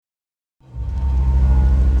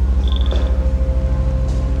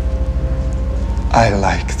I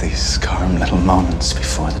like these calm little moments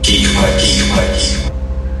before the big fight.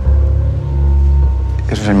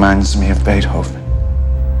 It reminds me of Beethoven.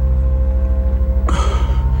 Can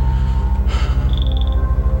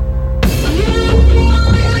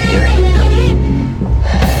you hear it?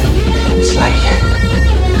 It's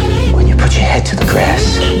like when you put your head to the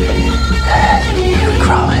grass, you can hear it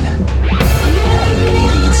crawling. You can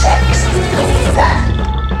hear the insects.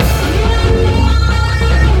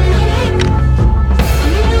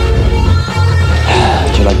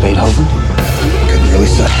 Do you like Beethoven? Couldn't really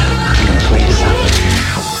say. I'm gonna play you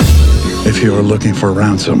something. If you are looking for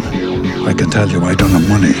ransom, I can tell you I don't have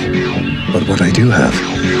money. But what I do have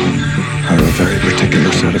are a very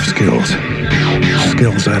particular set of skills.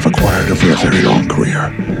 Skills I've acquired over a very long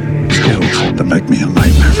career. Skills that make me a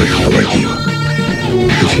nightmare for people like you.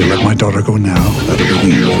 If you let my daughter go now, that'll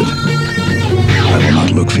be the end of it. I will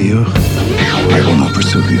not look for you. I will not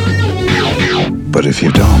pursue you. But if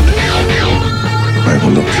you don't, I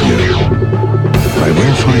will look for you. I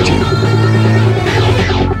will find you.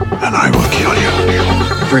 And I will kill you.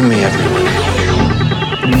 Bring me everyone.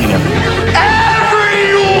 Bring me everyone.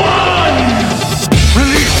 Everyone!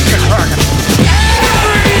 Release the target.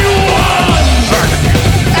 Everyone! Target.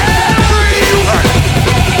 Everyone!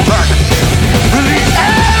 Target. Release.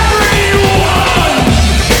 Everyone!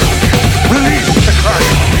 Release the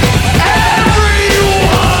target. Everyone!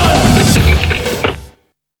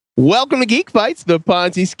 Welcome to Geek Fights, the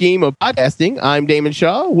Ponzi scheme of podcasting. I'm Damon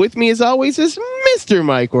Shaw. With me, as always, is Mr.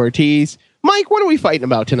 Mike Ortiz. Mike, what are we fighting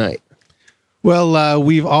about tonight? Well,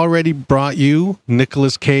 we've already brought you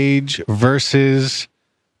Nicolas Cage versus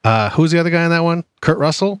who's the other guy in that one? Kurt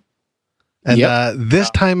Russell. And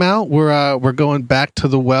this time out, we're going back to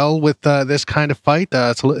the well with this kind of fight.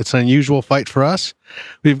 It's an unusual fight for us.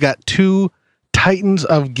 We've got two titans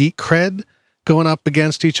of geek cred going up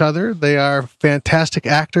against each other. They are fantastic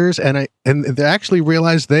actors, and they actually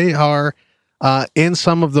realize they are in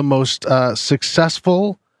some of the most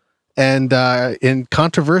successful and in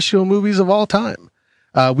controversial movies of all time.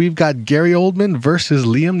 We've got Gary Oldman versus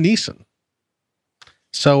Liam Neeson.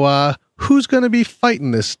 So who's going to be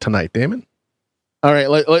fighting this tonight, Damon? All right,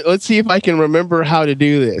 let's see if I can remember how to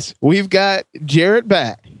do this. We've got Jarrett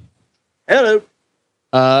Batt. Hello.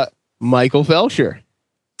 Michael Felsher.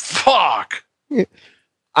 Fuck.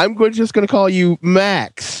 I'm just going to call you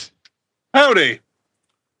Max. Howdy.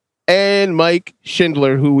 And Mike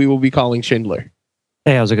Schindler, who we will be calling Schindler.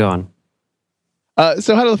 Hey, how's it going?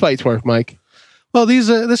 So how do the fights work, Mike? Well, this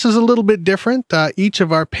is a little bit different. Each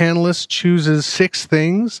of our panelists chooses 6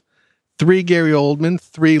 things. 3 Gary Oldman,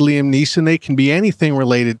 3 Liam Neeson. They can be anything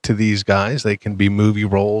related to these guys. They can be movie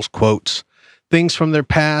roles, quotes, things from their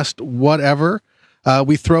past, whatever.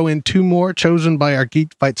 We throw in 2 more chosen by our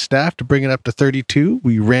Geek Fight staff to bring it up to 32.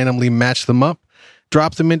 We randomly match them up,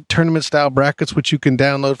 drop them in tournament-style brackets, which you can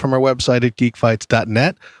download from our website at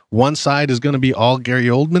geekfights.net. One side is going to be all Gary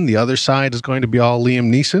Oldman. The other side is going to be all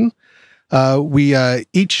Liam Neeson. We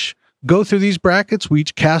each go through these brackets. We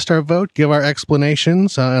each cast our vote, give our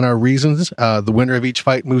explanations and our reasons. The winner of each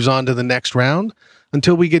fight moves on to the next round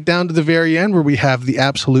until we get down to the very end where we have the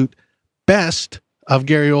absolute best of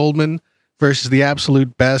Gary Oldman versus the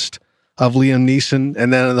absolute best of Liam Neeson.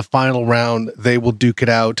 And then in the final round, they will duke it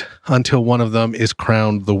out until one of them is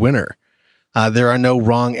crowned the winner. There are no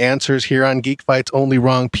wrong answers here on Geek Fights, only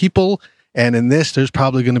wrong people. And in this, there's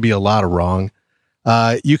probably going to be a lot of wrong.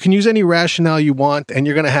 You can use any rationale you want, and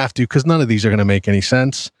you're going to have to, because none of these are going to make any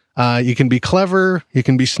sense. You can be clever, you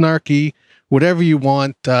can be snarky, whatever you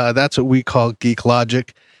want. That's what we call geek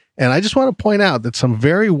logic. And I just want to point out that some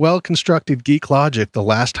very well-constructed geek logic, the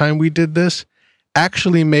last time we did this,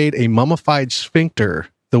 actually made a mummified sphincter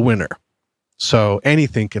the winner. So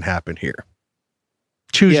anything can happen here.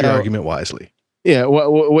 Choose your argument wisely. Yeah,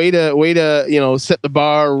 way to set the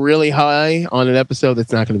bar really high on an episode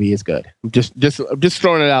that's not going to be as good. Just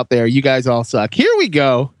throwing it out there. You guys all suck. Here we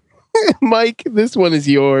go, Mike. This one is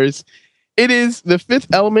yours. It is The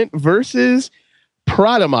Fifth Element versus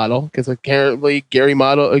Prada Model, because apparently Gary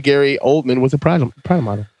Oldman was a Prada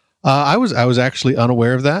model. I was actually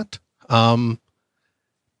unaware of that.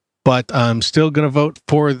 But I'm still going to vote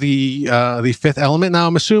for the Fifth Element. Now,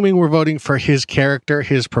 I'm assuming we're voting for his character,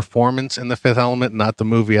 his performance in the Fifth Element, not the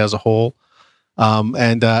movie as a whole.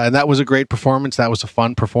 And that was a great performance. That was a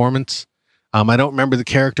fun performance. I don't remember the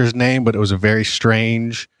character's name, but it was a very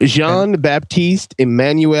strange Jean-Baptiste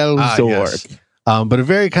Emmanuel Zorg. Yes. But a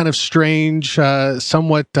very kind of strange,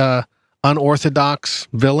 somewhat unorthodox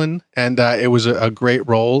villain, and it was a great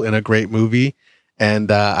role in a great movie.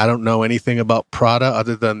 And I don't know anything about Prada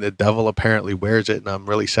other than the devil apparently wears it, and I'm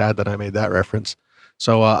really sad that I made that reference.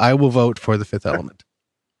 So I will vote for The Fifth Element.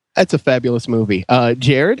 That's a fabulous movie.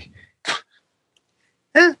 Jared?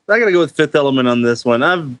 I gotta go with Fifth Element on this one.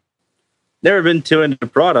 I've never been too into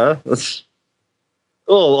Prada.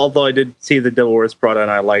 Although I did see The Devil Wears Prada and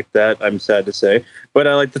I liked that, I'm sad to say. But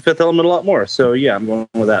I like The Fifth Element a lot more. So yeah, I'm going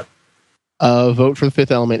with that. Vote for The Fifth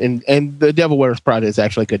Element. And The Devil Wears Prada is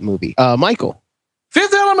actually a good movie. Michael?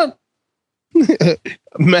 Fifth Element.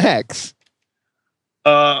 Max?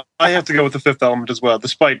 I have to go with The Fifth Element as well,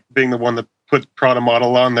 despite being the one that put Prada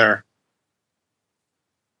Model on there.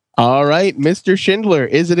 All right, Mr. Schindler,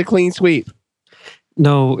 is it a clean sweep?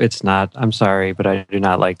 No, it's not. I'm sorry, but I do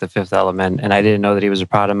not like The Fifth Element. And I didn't know that he was a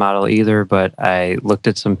Prada model either, but I looked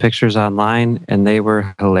at some pictures online and they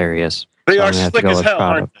were hilarious. They So are I'm gonna have to slick go as with hell,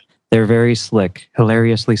 Prada. aren't they? They're very slick,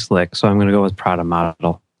 hilariously slick. So I'm going to go with Prada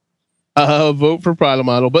model. Vote for Prada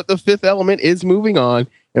Model. But The Fifth Element is moving on,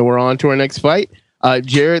 and we're on to our next fight.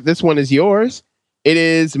 Jared, this one is yours. It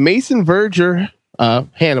is Mason Verger,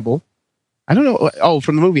 Hannibal. I don't know. Oh,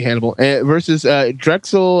 from the movie Hannibal versus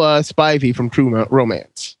Drexel Spivey from True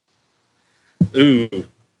Romance. Ooh.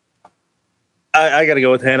 I got to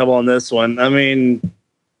go with Hannibal on this one. I mean,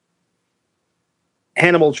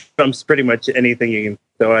 Hannibal trumps pretty much anything you can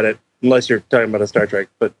throw at it, unless you're talking about a Star Trek.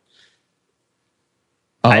 But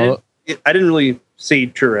I didn't really see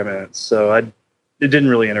True Romance, so it didn't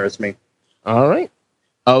really interest me. All right.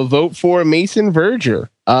 I'll vote for Mason Verger.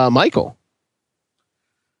 Michael?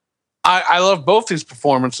 I love both these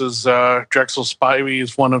performances. Drexel Spivey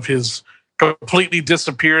is one of his completely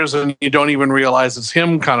disappears and you don't even realize it's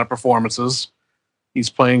him kind of performances. He's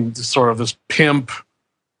playing this pimp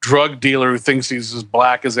drug dealer who thinks he's as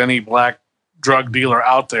black as any black drug dealer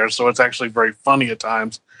out there. So it's actually very funny at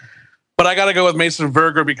times. But I got to go with Mason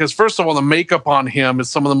Verger because, first of all, the makeup on him is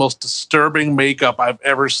some of the most disturbing makeup I've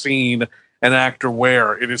ever seen an actor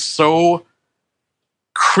wear. It is so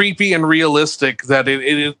creepy and realistic that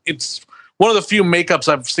it's one of the few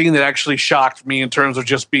makeups I've seen that actually shocked me in terms of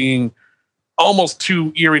just being almost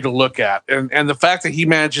too eerie to look at. And the fact that he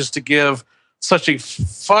manages to give such a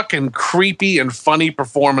fucking creepy and funny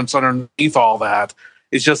performance underneath all that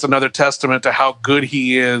is just another testament to how good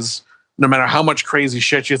he is, no matter how much crazy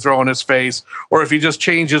shit you throw in his face, or if he just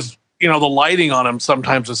changes, the lighting on him,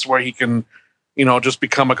 sometimes it's where he can, just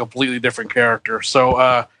become a completely different character. So,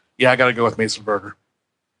 I got to go with Mason Verger.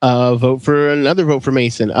 Vote for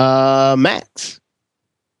Mason. Max?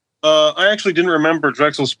 I actually didn't remember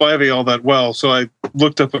Drexel Spivey all that well, so I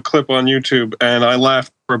looked up a clip on YouTube and I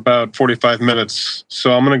laughed for about 45 minutes.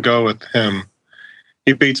 So I'm going to go with him.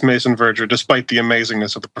 He beats Mason Verger despite the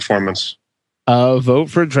amazingness of the performance. Vote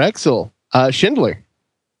for Drexel. Schindler?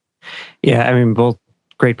 Yeah, I mean, both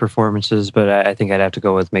great performances, but I think I'd have to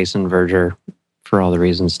go with Mason Verger for all the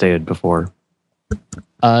reasons stated before.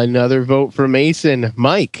 Another vote for Mason.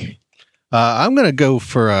 Mike? I'm going to go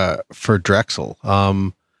for Drexel.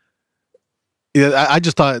 I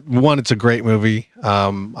just thought, one, it's a great movie.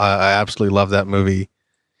 I absolutely love that movie.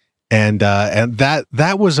 And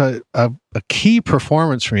that was a key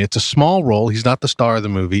performance for me. It's a small role. He's not the star of the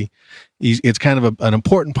movie. It's kind of an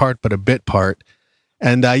important part, but a bit part.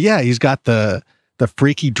 And he's got the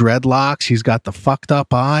freaky dreadlocks. He's got the fucked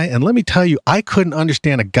up eye. And let me tell you, I couldn't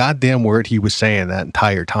understand a goddamn word he was saying that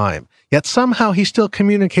entire time. Yet somehow he still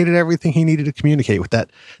communicated everything he needed to communicate with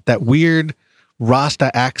that weird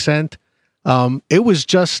Rasta accent. It was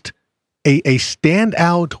just a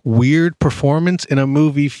standout weird performance in a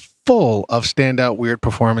movie full of standout weird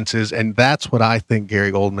performances, and that's what I think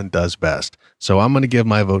Gary Oldman does best. So I'm going to give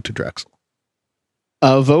my vote to Drexel.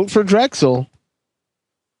 A vote for Drexel.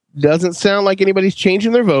 Doesn't sound like anybody's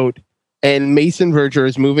changing their vote, and Mason Verger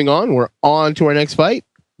is moving on. We're on to our next fight.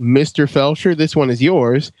 Mr. Felcher, this one is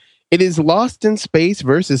yours. It is Lost in Space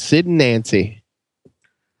versus Sid and Nancy.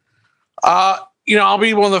 I'll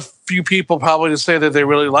be one of the few people probably to say that they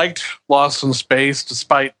really liked Lost in Space,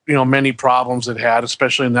 despite, many problems it had,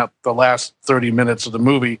 especially in the last 30 minutes of the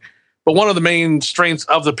movie. But one of the main strengths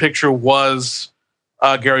of the picture was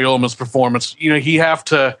Gary Oldman's performance. You have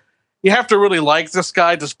to really like this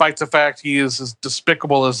guy, despite the fact he is as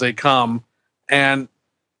despicable as they come. And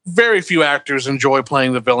very few actors enjoy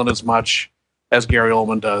playing the villain as much as Gary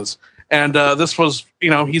Oldman does. And this was,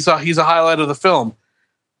 he's a highlight of the film.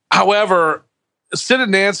 However, Sid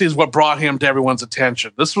and Nancy is what brought him to everyone's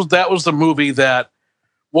attention. That was the movie that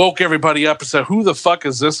woke everybody up and said, who the fuck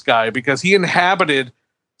is this guy? Because he inhabited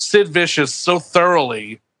Sid Vicious so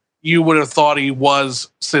thoroughly, you would have thought he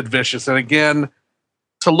was Sid Vicious. And again,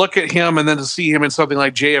 to look at him and then to see him in something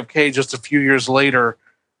like JFK just a few years later,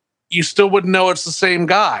 you still wouldn't know it's the same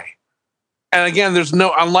guy. And again, there's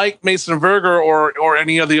no, unlike Mason Verger or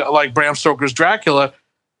any of the like Bram Stoker's Dracula,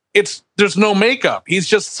 there's no makeup. He's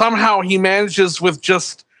just somehow he manages with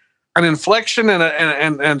just an inflection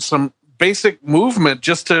and some basic movement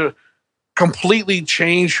just to completely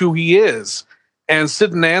change who he is. And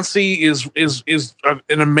Sid and Nancy is an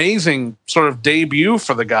amazing sort of debut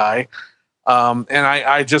for the guy. And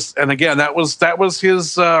again, that was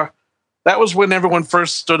his. That was when everyone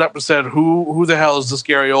first stood up and said, "Who the hell is this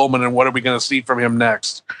Gary Oldman, and what are we going to see from him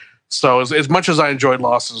next?" So, as much as I enjoyed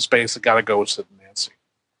Lost in Space, I got to go with Sid and Nancy.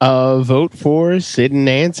 Vote for Sid and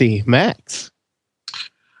Nancy, Max.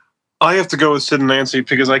 I have to go with Sid and Nancy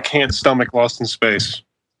because I can't stomach Lost in Space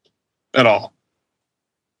at all.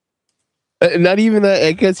 Not even that,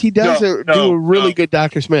 because he does do a really good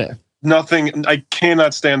Dr. Smith. Nothing. I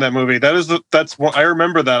cannot stand that movie. That's what I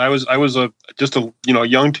remember. That I was just a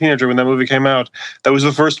young teenager when that movie came out. That was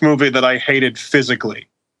the first movie that I hated physically.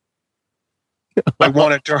 I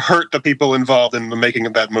wanted to hurt the people involved in the making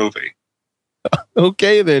of that movie.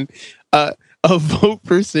 Okay, then a vote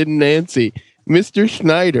for Sid and Nancy, Mr.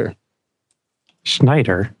 Schneider.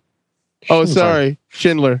 Schneider. Oh, sorry,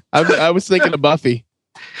 Schindler. I was thinking of Buffy.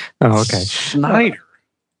 Oh, okay. Schneider.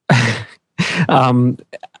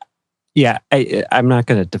 Yeah, I'm not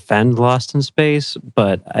going to defend Lost in Space,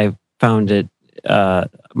 but I found it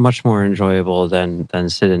much more enjoyable than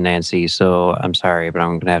Sid and Nancy. So I'm sorry, but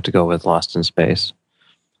I'm going to have to go with Lost in Space.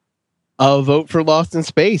 A vote for Lost in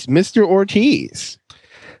Space, Mr. Ortiz.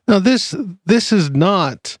 Now this is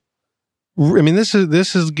not. I mean, this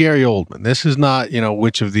is Gary Oldman. This is not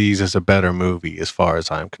which of these is a better movie as far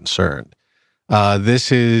as I'm concerned.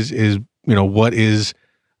 This is what is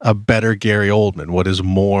a better Gary Oldman? What is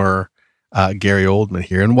more Gary Oldman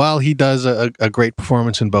here? And while he does a great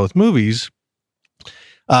performance in both movies,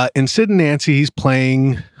 in Sid and Nancy, he's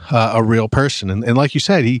playing a real person. And like you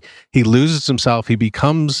said, he loses himself. He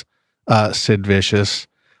becomes Sid Vicious.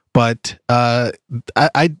 But I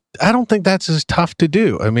don't think that's as tough to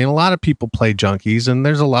do. I mean, a lot of people play junkies, and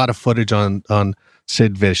there's a lot of footage on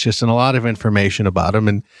Sid Vicious and a lot of information about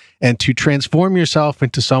him. And to transform yourself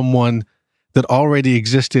into someone that already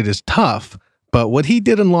existed is tough. But what he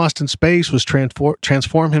did in Lost in Space was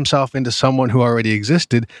transform himself into someone who already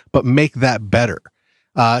existed, but make that better.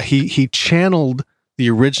 He channeled the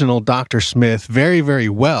original Dr. Smith very, very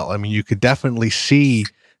well. I mean, you could definitely see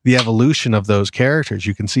the evolution of those characters.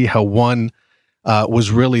 You can see how one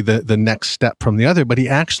was really the next step from the other, but he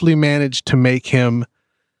actually managed to make him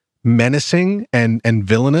menacing and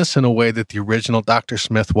villainous in a way that the original Dr.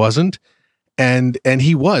 Smith wasn't. And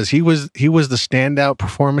he was the standout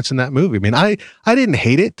performance in that movie. I mean, I didn't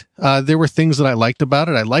hate it. There were things that I liked about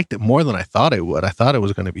it. I liked it more than I thought it would. I thought it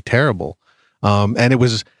was going to be terrible. And it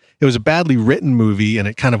was a badly written movie, and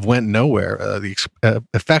it kind of went nowhere. The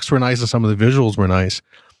effects were nice and some of the visuals were nice,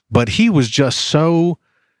 but he was just so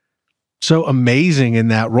amazing in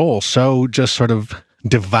that role. So just sort of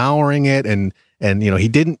devouring it. And he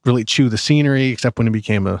didn't really chew the scenery except when he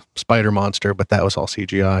became a spider monster, but that was all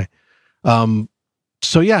CGI.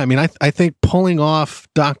 So yeah, I mean, I think pulling off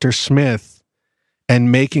Dr. Smith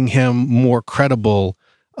and making him more credible,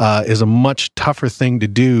 is a much tougher thing to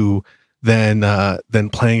do than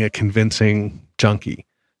playing a convincing junkie.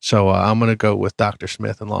 So I'm going to go with Dr.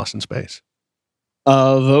 Smith and Lost in Space.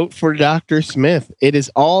 Vote for Dr. Smith. It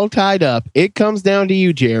is all tied up. It comes down to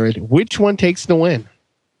you, Jared. Which one takes the win?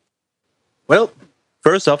 Well,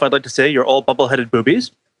 first off, I'd like to say you're all bubble-headed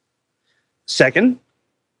boobies. Second,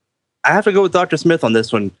 I have to go with Dr. Smith on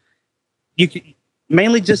this one.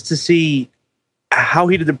 Mainly just to see how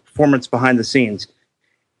he did the performance behind the scenes.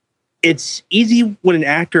 It's easy when an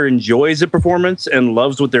actor enjoys a performance and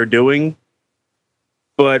loves what they're doing.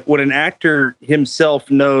 But when an actor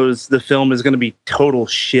himself knows the film is going to be total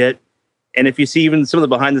shit, and if you see even some of the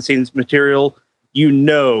behind-the-scenes material,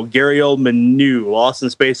 Gary Oldman knew Lost in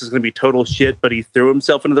Space is going to be total shit, but he threw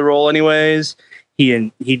himself into the role anyways.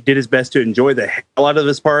 He did his best to enjoy the hell out of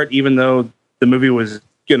this part, even though the movie was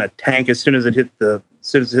going to tank as soon as it hit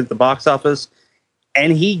the box office.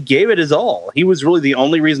 And he gave it his all. He was really the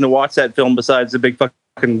only reason to watch that film besides the big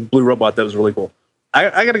fucking blue robot that was really cool.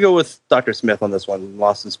 I got to go with Dr. Smith on this one,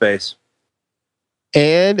 Lost in Space.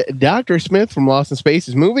 And Dr. Smith from Lost in Space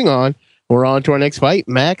is moving on. We're on to our next fight.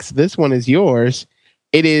 Max, this one is yours.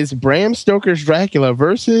 It is Bram Stoker's Dracula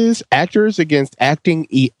versus actors against acting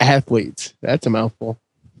athletes. That's a mouthful.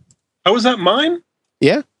 Oh, was that mine?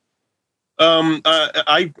 Yeah.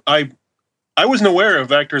 I wasn't aware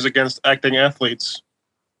of actors against acting athletes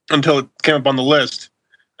until it came up on the list,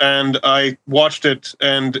 and I watched it,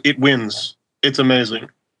 and it wins. It's amazing.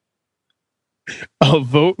 A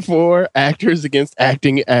vote for actors against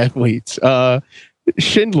acting athletes.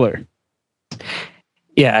 Schindler.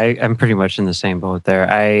 Yeah, I'm pretty much in the same boat there.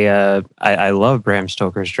 I love Bram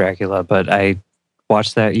Stoker's Dracula, but I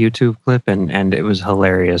watched that YouTube clip and it was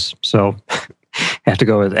hilarious. So I have to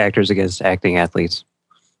go with actors against acting athletes.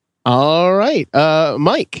 All right,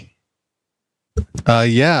 Mike.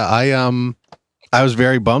 I was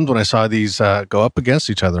very bummed when I saw these go up against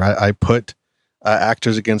each other. I put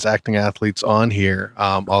actors against acting athletes on here,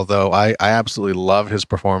 although I absolutely love his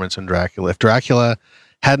performance in Dracula. If Dracula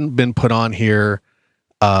hadn't been put on here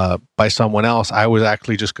by someone else, I was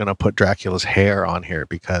actually just going to put Dracula's hair on here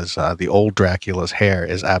because the old Dracula's hair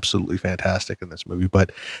is absolutely fantastic in this movie.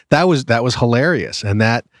 But that was hilarious, and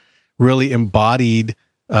that really embodied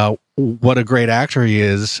what a great actor he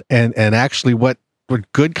is, and actually what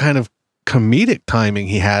good kind of comedic timing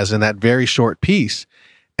he has in that very short piece.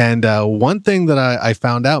 And one thing that I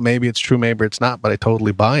found out, maybe it's true, maybe it's not, but I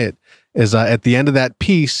totally buy it, is at the end of that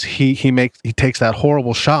piece, he takes that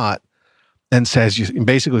horrible shot and says,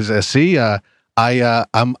 basically says, "See,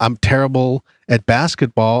 I'm terrible at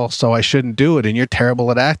basketball, so I shouldn't do it, and you're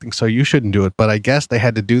terrible at acting, so you shouldn't do it." But I guess they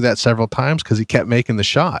had to do that several times because he kept making the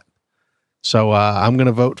shot. So I'm going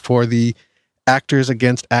to vote for the actors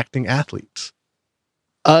against acting athletes.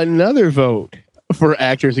 Another vote for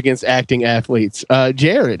actors against acting athletes.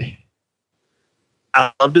 Jared.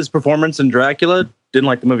 I loved his performance in Dracula. Didn't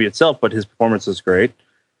like the movie itself, but his performance was great.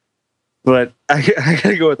 But I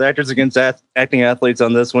gotta go with actors against acting athletes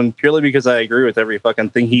on this one, purely because I agree with every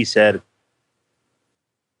fucking thing he said.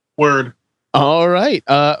 Word. All right.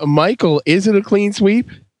 Michael, is it a clean sweep?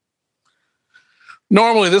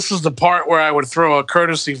 Normally, this is the part where I would throw a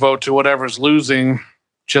courtesy vote to whatever's losing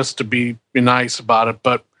just to be nice about it.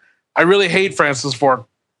 But I really hate Francis Ford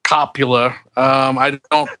Coppola. I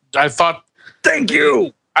thought, thank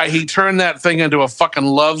you. He turned that thing into a fucking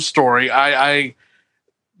love story.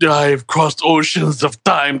 I've crossed oceans of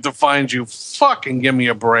time to find you. Fucking give me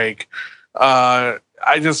a break. Gary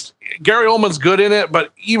Oldman's good in it,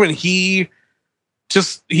 but even he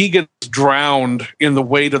gets drowned in the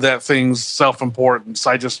weight of that thing's self-importance.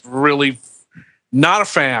 I just really not a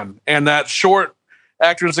fan. And that short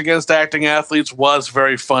actors against acting athletes was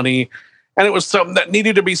very funny. And it was something that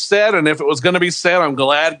needed to be said. And if it was going to be said, I'm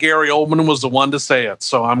glad Gary Oldman was the one to say it.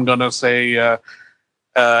 So I'm going to say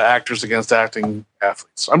actors against acting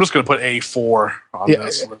athletes. I'm just going to put A4 on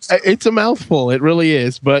this list. It's a mouthful. It really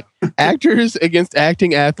is. But actors against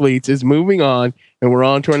acting athletes is moving on. And we're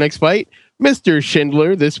on to our next fight. Mr.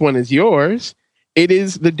 Schindler, this one is yours. It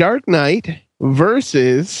is The Dark Knight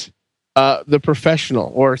versus The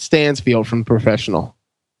Professional, or Stansfield from Professional.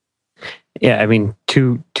 Yeah, I mean,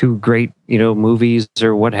 two great, movies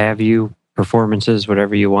or what have you, performances,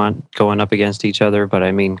 whatever you want, going up against each other. But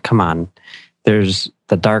I mean, come on. There's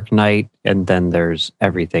The Dark Knight, and then there's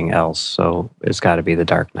everything else. So it's got to be The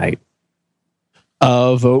Dark Knight.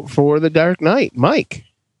 Vote for The Dark Knight. Mike.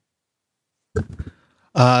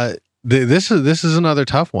 This is another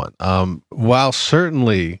tough one. While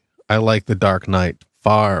certainly I like The Dark Knight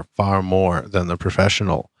far, far more than The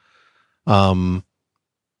Professional, I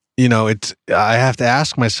have to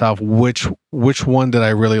ask myself which one did I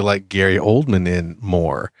really like Gary Oldman in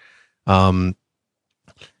more? And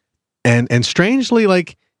strangely,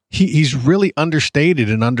 like he's really understated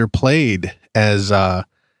and underplayed as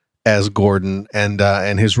Gordon,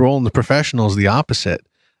 and his role in The Professional is the opposite.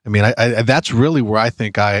 I mean, I that's really where I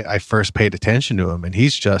think I first paid attention to him, and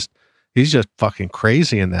he's just fucking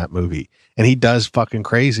crazy in that movie, and he does fucking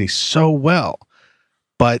crazy so well.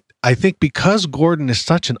 But I think because Gordon is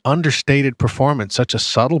such an understated performance, such a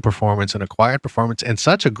subtle performance, and a quiet performance, and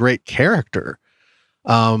such a great character,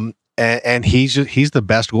 and he's the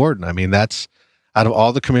best Gordon. I mean, that's out of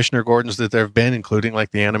all the Commissioner Gordons that there have been, including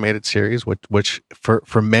like the animated series, which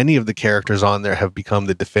for many of the characters on there have become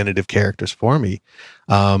the definitive characters for me.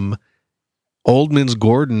 Oldman's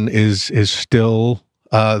Gordon is still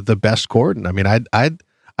the best Gordon. I mean, I'd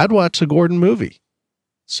watch a Gordon movie.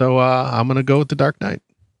 So I'm gonna go with The Dark Knight.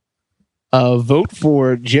 Vote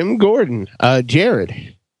for Jim Gordon.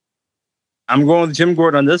 Jared. I'm going with Jim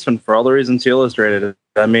Gordon on this one for all the reasons he illustrated it.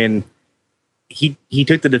 I mean, he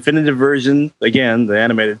took the definitive version, again, the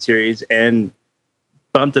animated series, and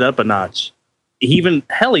bumped it up a notch. He even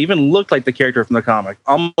looked like the character from the comic,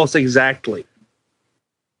 almost exactly.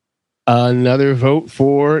 Another vote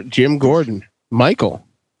for Jim Gordon. Michael.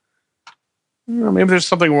 Maybe there's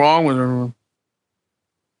something wrong with her.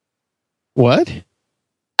 What?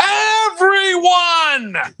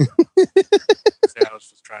 Everyone! I was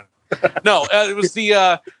just trying to... No, it was the...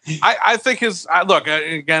 I think his... Look,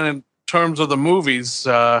 again, in terms of the movies,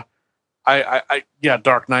 Yeah,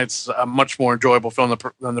 Dark Knight's a much more enjoyable film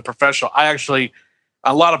than The Professional.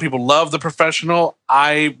 A lot of people love The Professional.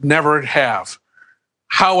 I never have.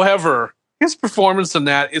 However, his performance in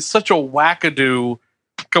that is such a wackadoo,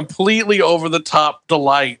 completely over the top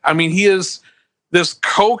delight. I mean, he is this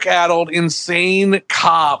coke-addled, insane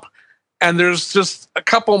cop, and there's just a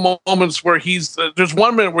couple moments where there's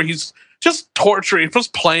 1 minute where he's just torturing,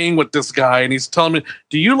 just playing with this guy, and he's telling me,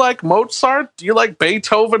 "Do you like Mozart? Do you like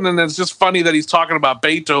Beethoven?" And it's just funny that he's talking about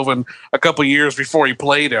Beethoven a couple years before he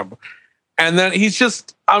played him. And then he's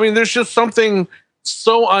just, I mean, there's just something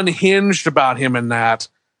so unhinged about him in that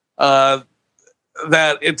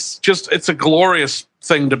it's a glorious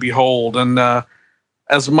thing to behold. And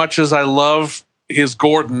as much as I love his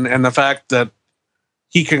Gordon and the fact that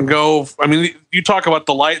he can go, I mean, you talk about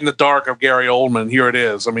the light and the dark of Gary Oldman. Here it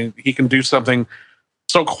is. I mean, he can do something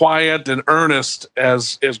so quiet and earnest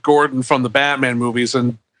as Gordon from the Batman movies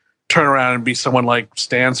and turn around and be someone like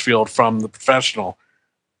Stansfield from The Professional.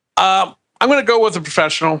 I'm going to go with The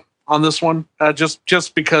Professional on this one,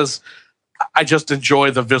 just because I just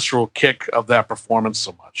enjoy the visceral kick of that performance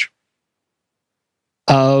so much.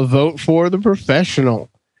 Vote for The Professional.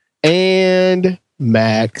 And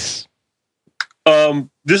Max.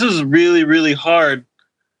 This is really, really hard,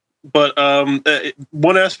 but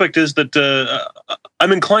one aspect is that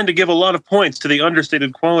I'm inclined to give a lot of points to the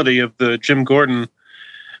understated quality of the Jim Gordon.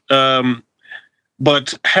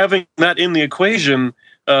 But having that in the equation,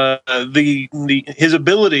 his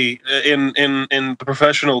ability in The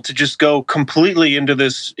Professional to just go completely into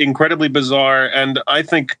this incredibly bizarre and I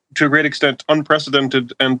think to a great extent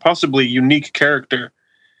unprecedented and possibly unique character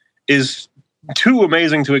is too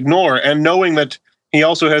amazing to ignore. And knowing that he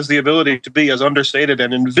also has the ability to be as understated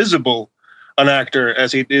and invisible an actor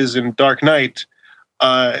as he is in Dark Knight,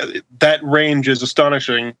 that range is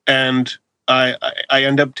astonishing. And I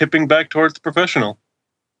end up tipping back towards The Professional.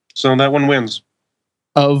 So that one wins.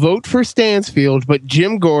 A vote for Stansfield, but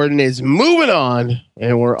Jim Gordon is moving on.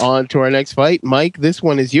 And we're on to our next fight. Mike, this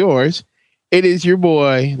one is yours. It is your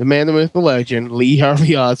boy, the man, the myth, the legend, Lee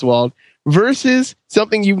Harvey Oswald, versus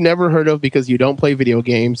something you've never heard of because you don't play video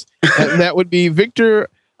games. And that would be Victor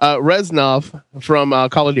Reznov from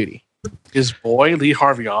Call of Duty. His boy, Lee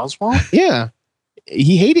Harvey Oswald? Yeah.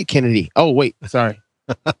 He hated Kennedy. Oh, wait. Sorry.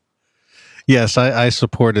 Yes, I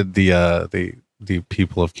supported the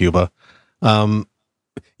people of Cuba.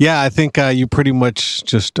 Yeah, I think you pretty much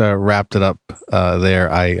just wrapped it up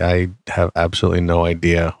there. I have absolutely no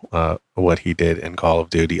idea what he did in Call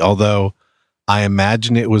of Duty, although I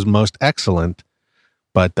imagine it was most excellent,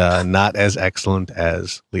 but not as excellent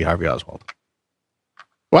as Lee Harvey Oswald.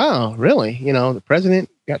 Wow, really? You know, the president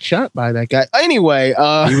got shot by that guy. Anyway,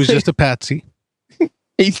 he was just a patsy.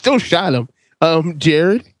 He still shot him.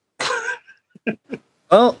 Jared?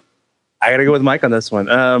 Well, I got to go with Mike on this one.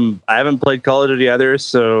 I haven't played Call of Duty either,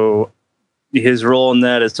 so his role in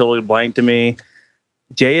that is totally blank to me.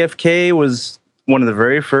 JFK was one of the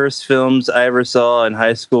very first films I ever saw in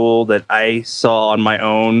high school that I saw on my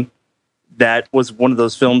own. That was one of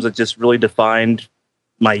those films that just really defined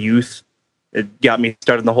my youth. It got me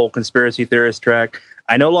started in the whole conspiracy theorist track.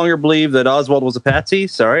 I no longer believe that Oswald was a patsy.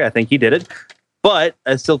 Sorry, I think he did it. But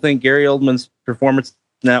I still think Gary Oldman's performance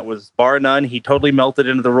in that was bar none. He totally melted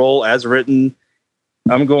into the role as written.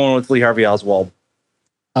 I'm going with Lee Harvey Oswald.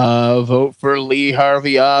 Vote for Lee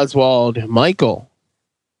Harvey Oswald. Michael?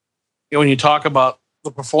 You know, when you talk about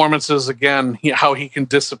the performances again, how he can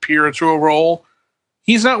disappear into a role,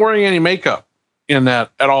 he's not wearing any makeup in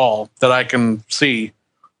that at all that I can see.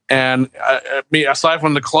 And aside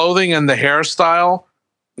from the clothing and the hairstyle,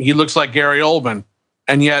 he looks like Gary Oldman.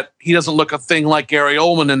 And yet he doesn't look a thing like Gary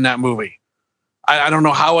Oldman in that movie. I don't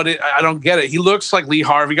know how I don't get it. He looks like Lee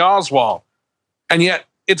Harvey Oswald. And yet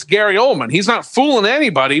it's Gary Oldman. He's not fooling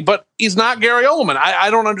anybody, but he's not Gary Oldman. I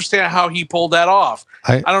don't understand how he pulled that off.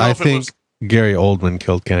 I don't know I if think it was Gary Oldman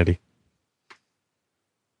killed Kennedy.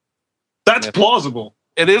 That's plausible.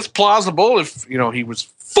 It is plausible if he was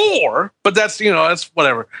 4, but that's that's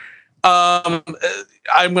whatever. I'm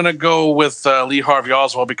gonna go with Lee Harvey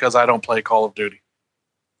Oswald because I don't play Call of Duty.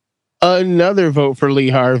 Another vote for Lee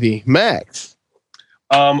Harvey. Max?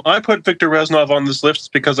 I put Victor Reznov on this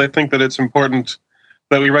list because I think that it's important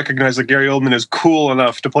that we recognize that Gary Oldman is cool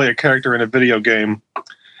enough to play a character in a video game,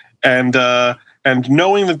 and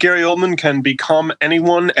knowing that Gary Oldman can become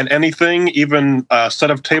anyone and anything, even a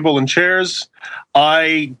set of table and chairs,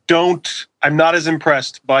 I'm not as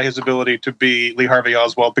impressed by his ability to be Lee Harvey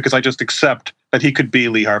Oswald because I just accept that he could be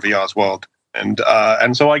Lee Harvey Oswald, and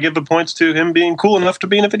so I give the points to him being cool enough to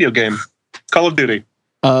be in a video game, Call of Duty.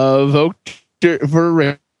 Vote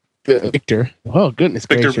for Victor. Oh, goodness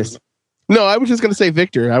gracious. No, I was just going to say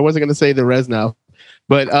Victor. I wasn't going to say the Reznov.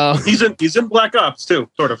 But He's in Black Ops too,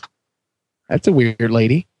 sort of. that's a weird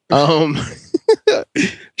lady.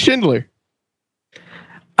 Schindler.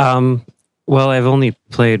 Well, I've only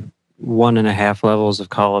played 1.5 levels of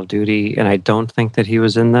Call of Duty, and I don't think that he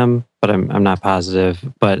was in them, but I'm not positive.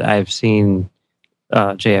 But I've seen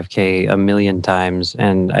JFK a million times,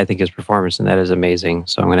 and I think his performance in that is amazing.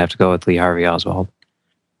 So I'm going to have to go with Lee Harvey Oswald.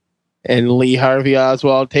 And Lee Harvey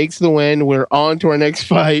Oswald takes the win. We're on to our next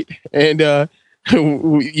fight. And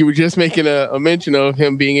you were just making a mention of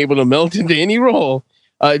him being able to melt into any role.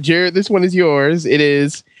 Jared, this one is yours. It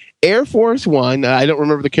is Air Force One. I don't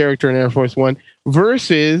remember the character in Air Force One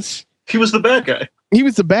versus... He was the bad guy. He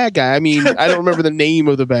was the bad guy. I mean, I don't remember the name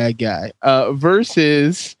of the bad guy.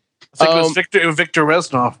 Versus... I think it was Victor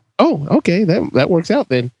Reznov. Oh, okay. That works out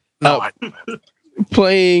then. No,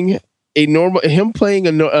 Playing a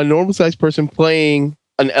normal sized person playing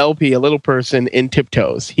an LP, a little person in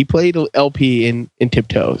Tiptoes. He played an LP in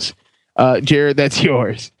Tiptoes. Jared, that's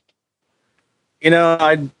yours. You know,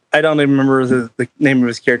 I don't even remember the name of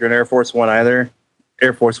his character in Air Force One either.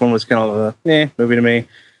 Air Force One was kind of a movie to me.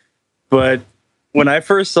 But when I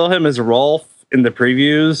first saw him as Rolf in the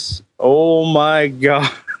previews, oh my God.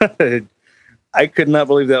 I could not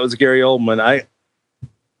believe that was Gary Oldman.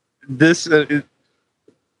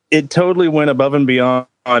 It totally went above and beyond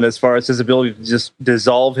as far as his ability to just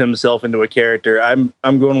dissolve himself into a character. I'm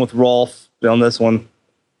going with Rolf on this one.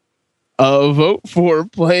 Vote for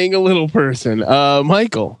playing a little person.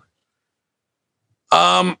 Michael.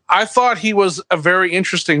 I thought he was a very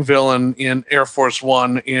interesting villain in Air Force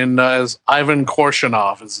One as Ivan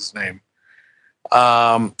Korshunov is his name.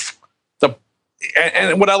 And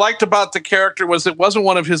what I liked about the character was it wasn't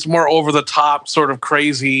one of his more over the top sort of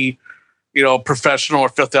crazy, professional or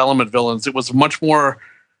Fifth Element villains. It was much more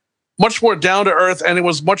down to earth, and it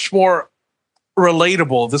was much more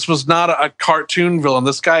relatable. This was not a cartoon villain.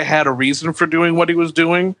 This guy had a reason for doing what he was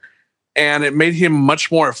doing, and it made him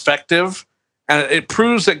much more effective. And it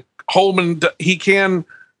proves that Holman, he can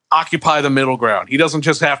occupy the middle ground. He doesn't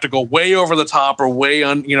just have to go way over the top or way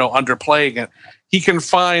underplaying it. He can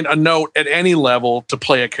find a note at any level to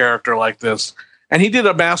play a character like this. And he did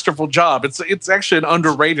a masterful job. It's actually an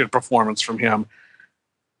underrated performance from him.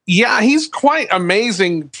 Yeah, he's quite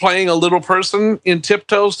amazing playing a little person in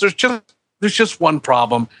Tiptoes. There's just one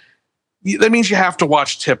problem. That means you have to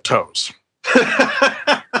watch Tiptoes.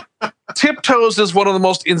 Tiptoes is one of the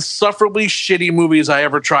most insufferably shitty movies I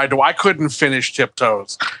ever tried to. I couldn't finish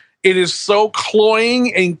Tiptoes. It is so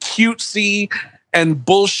cloying and cutesy and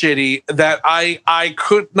bullshitty that I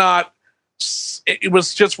could not. It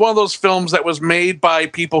was just one of those films that was made by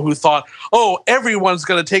people who thought, oh, everyone's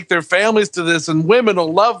going to take their families to this and women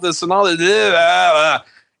will love this and all that.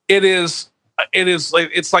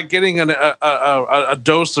 It's like getting a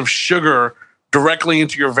dose of sugar directly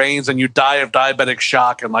into your veins and you die of diabetic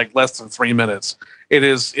shock in like less than 3 minutes. It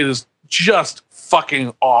is just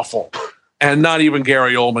fucking awful. And not even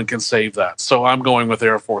Gary Oldman can save that. So I'm going with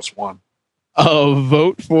Air Force One.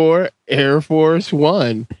 Vote for Air Force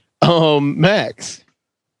One. Max.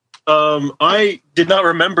 I did not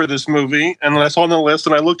remember this movie, and I saw on the list,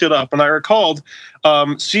 and I looked it up, and I recalled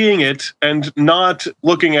seeing it and not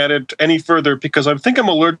looking at it any further because I think I'm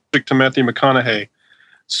allergic to Matthew McConaughey.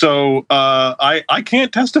 So I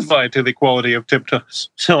can't testify to the quality of Tiptoes.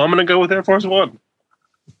 So I'm going to go with Air Force One.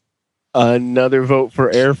 Another vote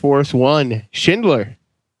for Air Force One. Schindler.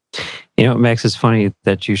 Max, it's funny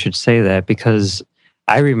that you should say that because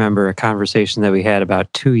I remember a conversation that we had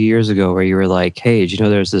about 2 years ago where you were like, hey, did you know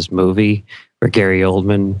there's this movie where Gary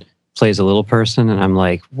Oldman plays a little person? And I'm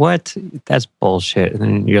like, what? That's bullshit. And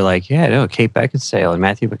then you're like, yeah, no, Kate Beckinsale and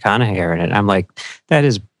Matthew McConaughey are in it. I'm like, that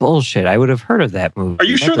is bullshit. I would have heard of that movie. Are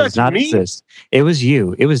you sure that's not me? Exist. It was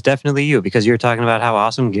you. It was definitely you because you were talking about how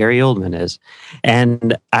awesome Gary Oldman is.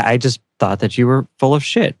 And I just thought that you were full of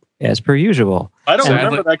shit, as per usual. I don't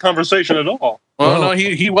remember that conversation at all. Well, no,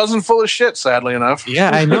 he wasn't full of shit, sadly enough. Yeah,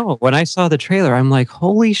 I know. When I saw the trailer, I'm like,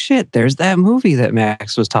 holy shit, there's that movie that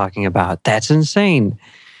Max was talking about. That's insane.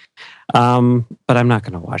 But I'm not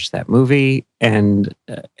going to watch that movie. And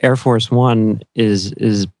Air Force One is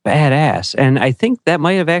badass. And I think that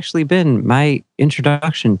might have actually been my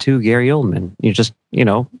introduction to Gary Oldman.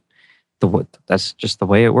 That's just the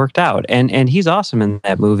way it worked out. And he's awesome in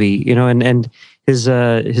that movie, and his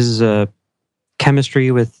chemistry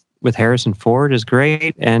with Harrison Ford is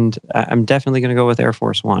great. And I'm definitely going to go with Air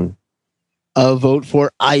Force One. A vote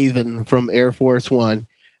for Ivan from Air Force One.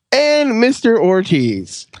 And Mr.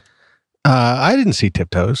 Ortiz. I didn't see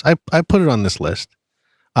Tiptoes. I put it on this list.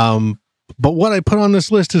 But what I put on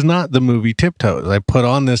this list is not the movie Tiptoes. I put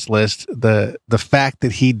on this list the fact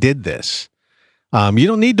that he did this. You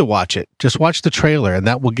don't need to watch it. Just watch the trailer, and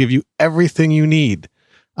that will give you everything you need.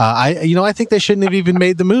 I think they shouldn't have even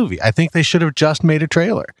made the movie. I think they should have just made a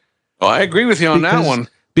trailer. Oh, I agree with you on that one.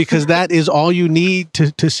 Because that is all you need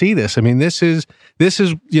to see this. I mean, this is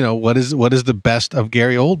what is the best of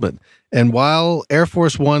Gary Oldman. And while Air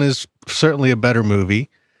Force One is certainly a better movie,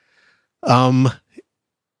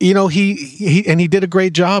 he did a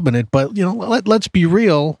great job in it. But let's be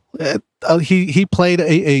real. He played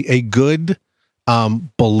a good,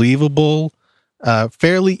 believable,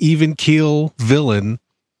 fairly even keel villain.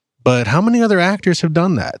 But how many other actors have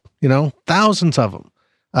done that? Thousands of them.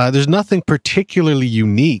 There's nothing particularly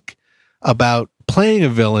unique about playing a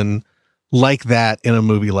villain like that in a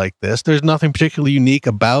movie like this. There's nothing particularly unique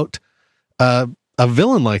about a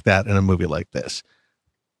villain like that in a movie like this.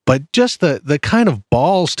 But just the kind of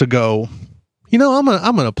balls to go, I'm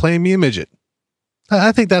gonna play me a midget.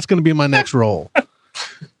 I think that's gonna be my next role.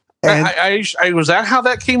 And was that how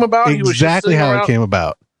that came about? Exactly how it came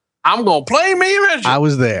about. I'm gonna play me a midget. I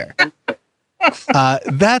was there.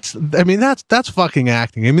 That's fucking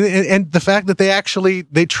acting. I mean, and the fact that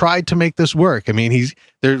they tried to make this work. I mean,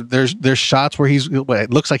 there's shots where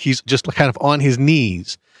it looks like he's just kind of on his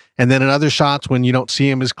knees. And then in other shots, when you don't see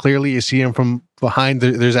him as clearly, you see him from behind,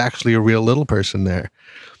 there's actually a real little person there.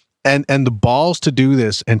 And the balls to do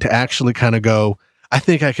this and to actually kind of go, I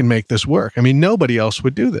think I can make this work. I mean, nobody else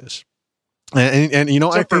would do this. And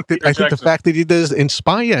I think the fact that he does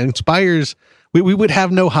inspires, we would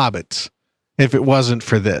have no Hobbits if it wasn't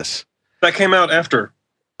for this. That came out after.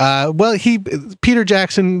 Peter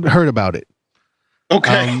Jackson heard about it.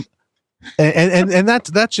 Okay. And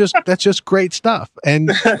that's just great stuff.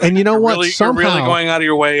 And you know what? You're really going out of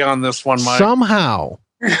your way on this one, Mike. Somehow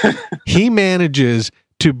he manages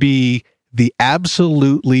to be the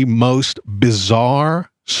absolutely most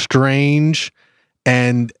bizarre, strange,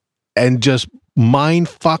 and just mind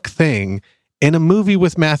fuck thing in a movie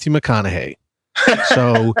with Matthew McConaughey.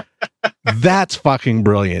 So that's fucking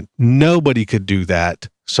brilliant. Nobody could do that.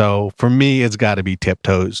 So for me, it's got to be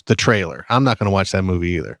Tiptoes, the trailer. I'm not going to watch that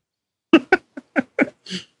movie either.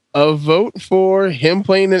 A vote for him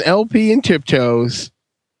playing an LP in Tiptoes.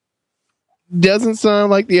 Doesn't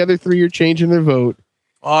sound like the other three are changing their vote.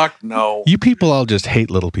 Fuck no. You people all just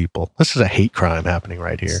hate little people. This is a hate crime happening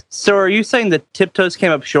right here. So are you saying that Tiptoes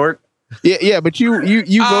came up short? Yeah, but you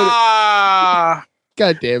voted.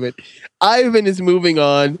 God damn it. Ivan is moving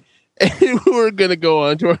on, and we're going to go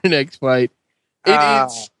on to our next fight.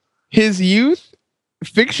 It's his youth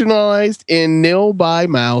fictionalized in Nil by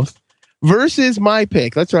Mouth versus my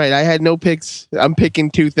pick. That's right. I had no picks. I'm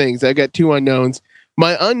picking two things. I got two unknowns.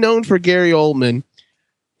 My unknown for Gary Oldman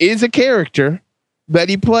is a character that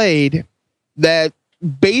he played that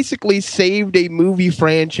basically saved a movie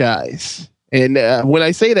franchise. And when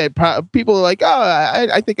I say that, people are like, "Oh,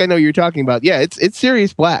 I think I know who you're talking about." Yeah, it's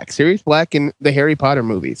Sirius Black. Sirius Black in the Harry Potter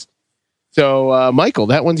movies. So, Michael,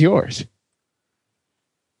 that one's yours.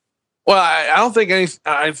 Well, I don't think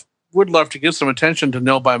I would love to give some attention to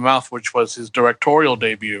Nil by Mouth, which was his directorial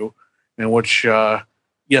debut, in which,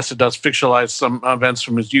 yes, it does fictionalize some events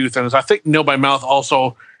from his youth. And I think Nil by Mouth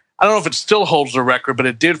also, I don't know if it still holds the record, but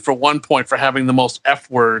it did for one point for having the most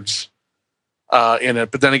F words in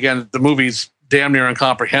it. But then again, the movie's damn near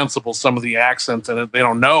incomprehensible, some of the accents in it. They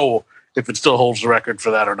don't know if it still holds the record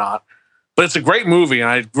for that or not. But it's a great movie, and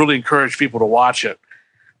I really encourage people to watch it.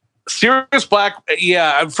 Sirius Black,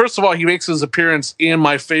 yeah, first of all, he makes his appearance in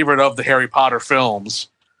my favorite of the Harry Potter films,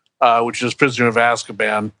 which is Prisoner of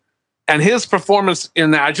Azkaban. And his performance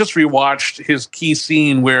in that, I just rewatched his key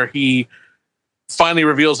scene where he finally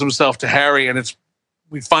reveals himself to Harry, and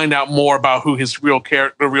we find out more about who his real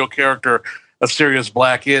character of Sirius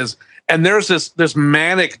Black is. And there's this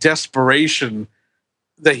manic desperation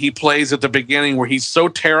that he plays at the beginning where he's so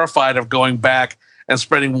terrified of going back and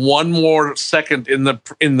spending one more second in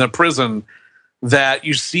the prison that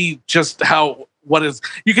you see just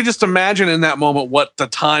you can just imagine in that moment what the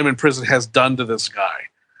time in prison has done to this guy.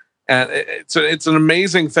 And it's an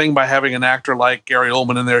amazing thing by having an actor like Gary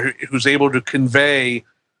Oldman in there who's able to convey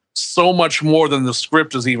so much more than the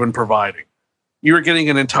script is even providing. You're getting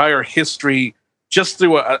an entire history just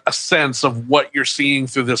through a sense of what you're seeing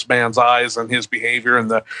through this man's eyes and his behavior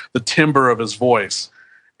and the timbre of his voice.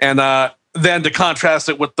 And then to contrast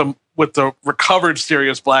it with the recovered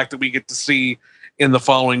Sirius Black that we get to see in the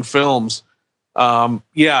following films.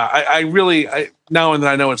 I really now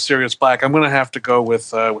that I know it's Sirius Black, I'm going to have to go with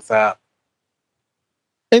that.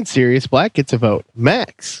 And Sirius Black gets a vote.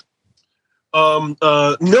 Max.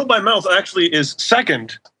 Nil by Mouth actually is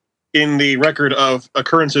second in the record of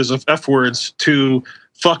occurrences of F words to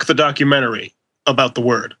fuck the documentary about the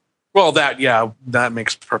word. Well, that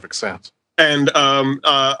makes perfect sense. And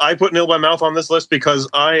I put Nil by Mouth on this list because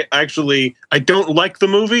I don't like the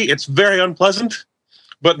movie. It's very unpleasant.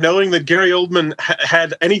 But knowing that Gary Oldman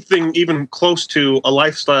had anything even close to a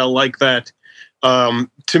lifestyle like that,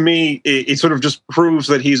 to me, it sort of just proves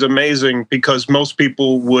that he's amazing, because most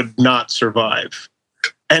people would not survive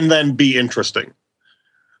and then be interesting.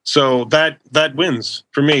 So that wins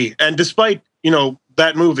for me. And despite,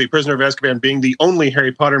 that movie, Prisoner of Azkaban, being the only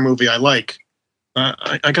Harry Potter movie I like,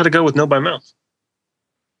 I got to go with Nil by Mouth.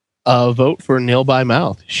 Vote for Nil by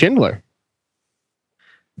Mouth. Schindler.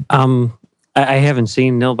 I haven't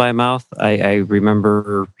seen Nil by Mouth. I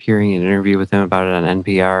remember hearing an interview with him about it on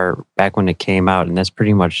NPR back when it came out, and that's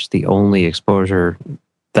pretty much the only exposure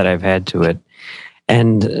that I've had to it.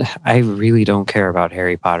 And I really don't care about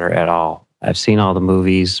Harry Potter at all. I've seen all the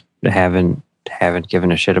movies, haven't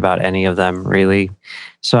given a shit about any of them, really.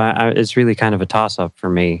 So it's really kind of a toss-up for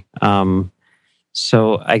me.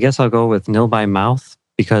 So I guess I'll go with Nil by Mouth,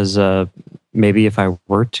 because maybe if I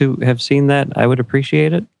were to have seen that, I would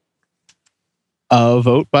appreciate it.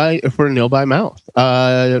 Vote for Nil by Mouth.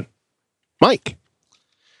 Mike.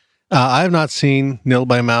 I have not seen Nil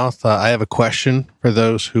by Mouth. I have a question for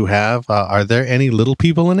those who have. Are there any little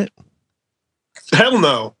people in it? Hell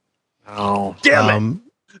no. Oh, damn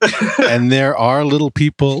it. And there are little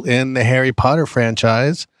people in the Harry Potter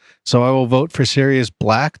franchise. So I will vote for Sirius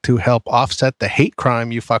Black to help offset the hate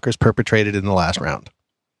crime you fuckers perpetrated in the last round.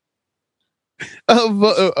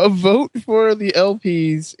 A vote for the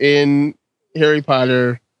LPs in Harry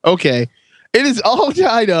Potter. Okay. It is all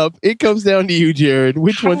tied up. It comes down to you, Jared.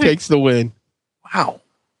 Which one takes the win? Wow.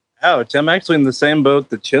 Ouch. I'm actually in the same boat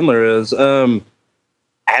that Schindler is.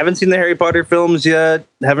 I haven't seen the Harry Potter films yet.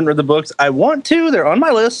 Haven't read the books. I want to. They're on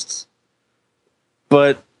my list.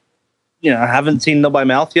 But, I haven't seen Nil by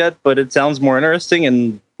Mouth yet, but it sounds more interesting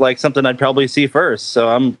and like something I'd probably see first. So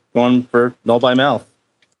I'm going for Nil by Mouth.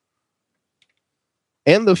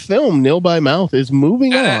 And the film Nil by Mouth is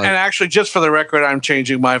moving on. And actually, just for the record, I'm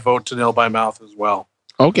changing my vote to Nil by Mouth as well.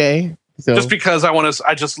 Okay. So just because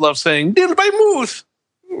I just love saying Nil by Mouth.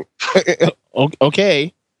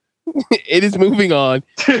 Okay. It is moving on.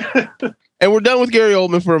 And we're done with Gary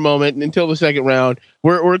Oldman for a moment until the second round.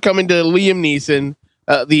 We're coming to Liam Neeson,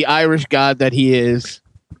 the Irish god that he is.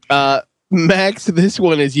 Max, this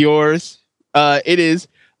one is yours. It is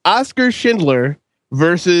Oscar Schindler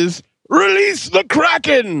versus Release the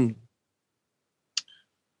Kraken.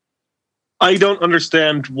 I don't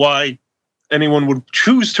understand why anyone would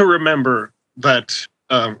choose to remember that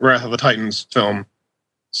Wrath of the Titans film.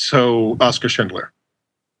 So Oscar Schindler.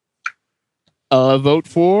 Vote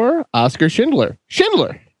for Oscar Schindler.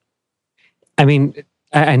 Schindler. I mean,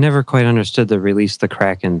 I never quite understood the Release the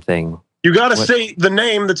Kraken thing. You got to say the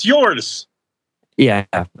name that's yours. Yeah.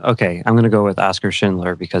 Okay. I'm going to go with Oscar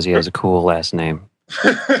Schindler because he has a cool last name.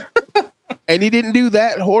 And he didn't do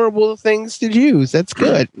that horrible things to Jews. That's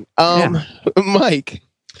good. Mike.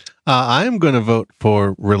 I'm going to vote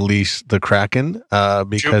for Release the Kraken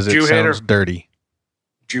because it sounds dirty.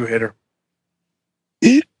 Jew hitter.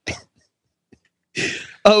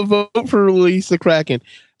 A vote for Release the Kraken.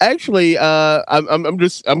 Actually, I'm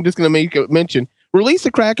just going to make a mention. Release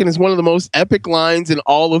the Kraken is one of the most epic lines in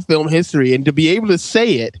all of film history, and to be able to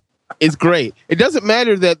say it is great. It doesn't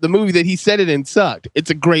matter that the movie that he said it in sucked. It's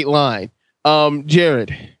a great line.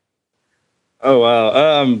 Jared. Oh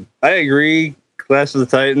wow. I agree. Clash of the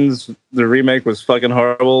Titans, the remake was fucking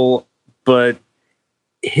horrible, but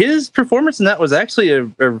his performance in that was actually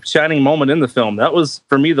a shining moment in the film. That was,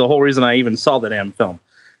 for me, the whole reason I even saw the damn film.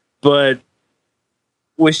 But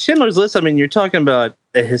with Schindler's List, I mean, you're talking about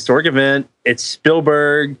a historic event. It's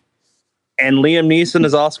Spielberg, and Liam Neeson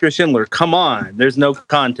is Oscar Schindler. Come on, there's no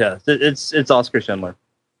contest. It's Oscar Schindler.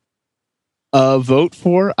 Vote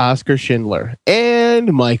for Oscar Schindler.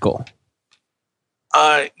 And Michael.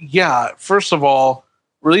 Yeah. First of all,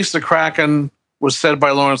 Release the Kraken was said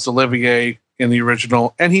by Laurence Olivier in the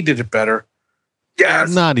original, and he did it better. Yeah,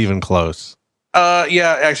 not even close.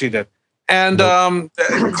 Yeah, actually did. And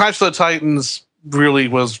Clash of the Titans really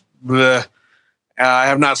was bleh. I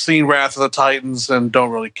have not seen Wrath of the Titans and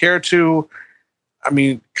don't really care to. I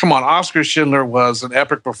mean, come on, Oscar Schindler was an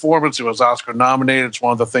epic performance. It was Oscar nominated. It's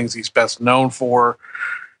one of the things he's best known for.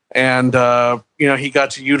 And, he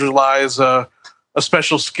got to utilize a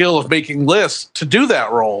special skill of making lists to do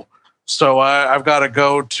that role. So I've got to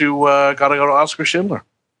go to Oscar Schindler.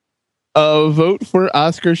 Vote for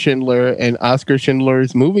Oscar Schindler, and Oscar Schindler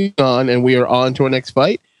is moving on, and we are on to our next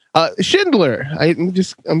fight. Schindler. I'm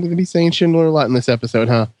going to be saying Schindler a lot in this episode,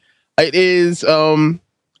 huh? It is. I'm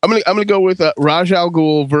gonna go with Raj Al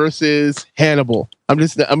Ghul versus Hannibal.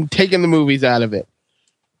 I'm taking the movies out of it.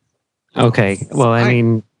 Okay. Well, I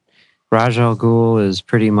mean, Raj Al Ghul is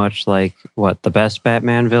pretty much like what, the best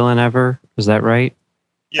Batman villain ever. Is that right?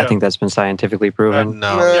 Yeah. I think that's been scientifically proven.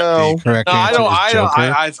 No, No. the correct No, I answer don't. is I Joker.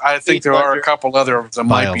 don't. I think there are a couple other that By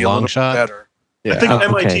might a be a long little shot. better. I think Oh,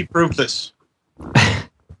 MIT okay. proved this.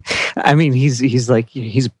 I mean,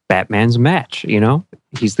 he's Batman's match. You know,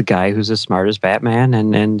 he's the guy who's as smart as Batman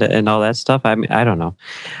and all that stuff. I mean, I don't know.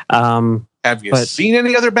 Have you But- seen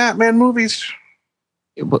any other Batman movies?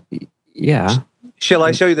 Well, yeah. Shall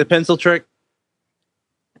I show you the pencil trick?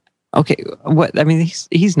 Okay. What? I mean,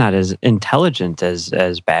 he's not as intelligent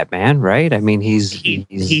as Batman, right? I mean, he's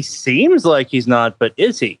He seems like he's not, but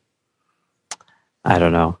is he? I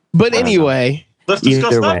don't know. But I don't know. anyway, Let's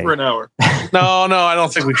discuss Either that way. for an hour. No, I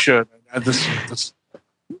don't think we should. This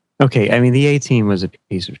Okay, I mean, the A-Team was a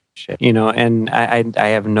piece of shit, you know, and I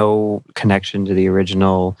have no connection to the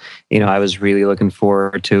original. You know, I was really looking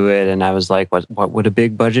forward to it, and I was like, what would a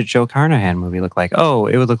big budget Joe Carnahan movie look like? Oh,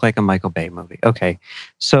 it would look like a Michael Bay movie. Okay,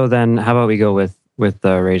 so then how about we go with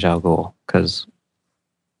Raj Al Ghul, because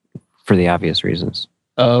for the obvious reasons.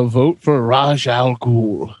 vote for Raj Al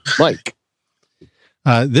Ghul. Mike.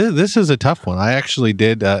 This is a tough one. I actually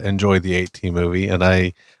did enjoy the 18 movie, and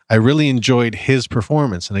I really enjoyed his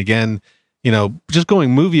performance. And again, you know, just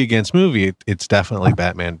going movie against movie, it's definitely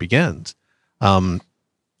Batman Begins.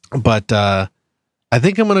 But I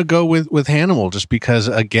think I'm going to go with Hannibal, just because,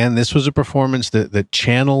 again, this was a performance that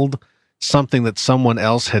channeled something that someone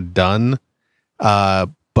else had done,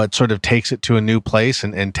 but sort of takes it to a new place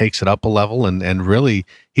and takes it up a level. And really,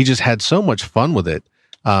 he just had so much fun with it.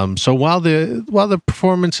 So while the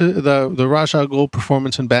performance, the Ra's al Ghul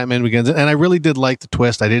performance in Batman Begins, and I really did like the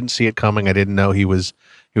twist. I didn't see it coming. I didn't know he was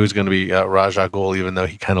going to be Ra's al Ghul, even though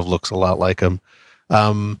he kind of looks a lot like him.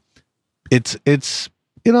 It's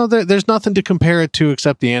you know, there's nothing to compare it to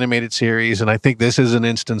except the animated series, and I think this is an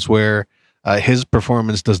instance where his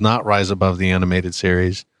performance does not rise above the animated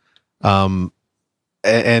series. And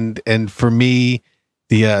for me,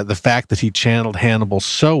 the fact that he channeled Hannibal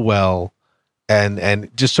so well. And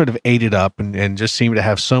just sort of ate it up and just seemed to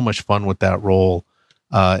have so much fun with that role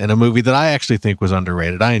in a movie that I actually think was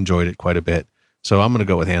underrated. I enjoyed it quite a bit. So I'm going to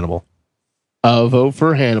go with Hannibal. Vote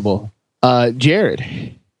for Hannibal.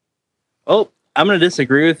 Jared. Oh, I'm going to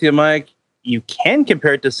disagree with you, Mike. You can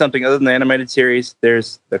compare it to something other than the animated series.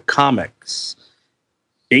 There's the comics.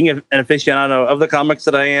 Being an aficionado of the comics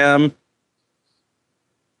that I am,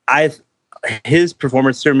 his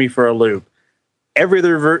performance threw me for a loop. Every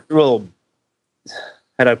other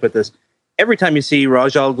how do I put this? Every time you see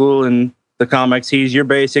Ra's al Ghul in the comics, he's your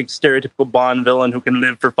basic stereotypical Bond villain who can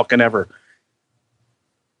live for fucking ever.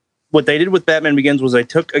 What they did with Batman Begins was they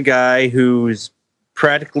took a guy who's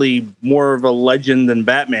practically more of a legend than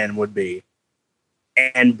Batman would be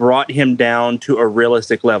and brought him down to a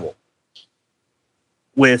realistic level.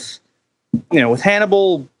 With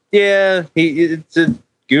Hannibal, yeah, it's a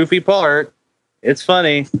goofy part. It's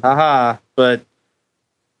funny, haha, but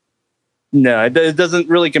no, it doesn't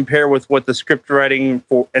really compare with what the script writing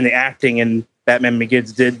and the acting in Batman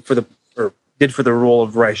Begins did for the role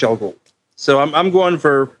of Ra's al Ghul. So I'm going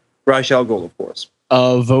for Ra's al Ghul, of course.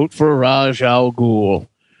 Vote for Raj Al Ghul.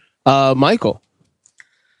 Michael.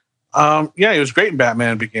 Yeah, he was great in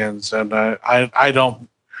Batman Begins, and I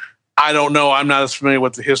don't know. I'm not as familiar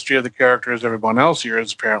with the history of the character as everyone else here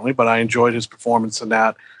is, apparently, but I enjoyed his performance in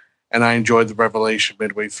that, and I enjoyed the revelation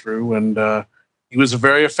midway through, and he was a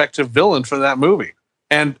very effective villain for that movie.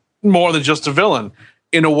 And more than just a villain.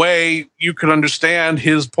 In a way, you could understand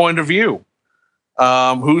his point of view.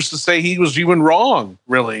 Who's to say he was even wrong,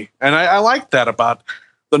 really? And I like that about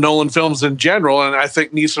the Nolan films in general, and I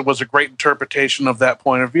think Neeson was a great interpretation of that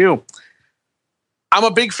point of view. I'm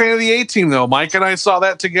a big fan of the A-Team, though. Mike and I saw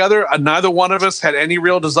that together. Neither one of us had any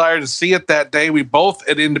real desire to see it that day. We both,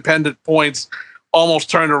 at independent points, almost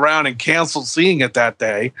turned around and canceled seeing it that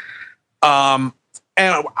day. And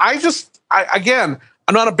I'm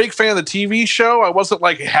not a big fan of the TV show. I wasn't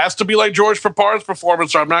like, it has to be like George Papar's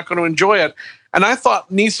performance or I'm not going to enjoy it. And I thought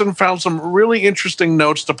Neeson found some really interesting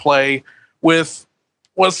notes to play with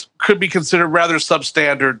what could be considered rather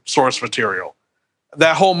substandard source material.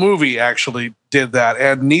 That whole movie actually did that.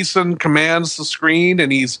 And Neeson commands the screen,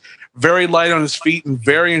 and he's very light on his feet and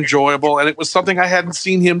very enjoyable. And it was something I hadn't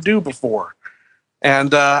seen him do before.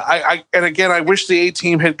 And I wish the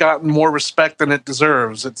A-Team had gotten more respect than it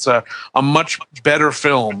deserves. It's a much better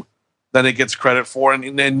film than it gets credit for, and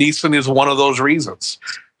Neeson is one of those reasons.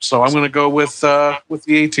 So I'm going to go with the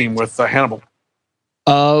A-Team with Hannibal.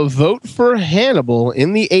 Vote for Hannibal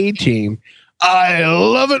in the A Team. I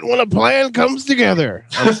love it when a plan comes together.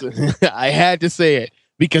 I had to say it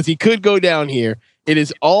because he could go down here. It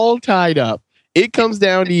is all tied up. It comes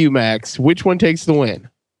down to you, Max. Which one takes the win?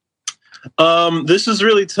 This is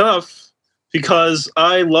really tough because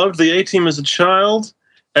I loved the A-Team as a child,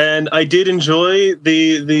 and I did enjoy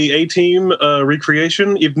the A-Team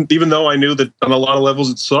recreation, even though I knew that on a lot of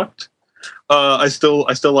levels it sucked. I still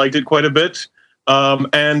liked it quite a bit.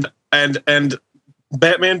 And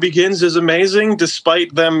Batman Begins is amazing,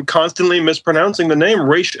 despite them constantly mispronouncing the name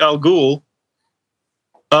Ra's al Ghul.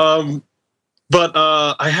 But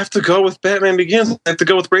I have to go with Batman Begins. I have to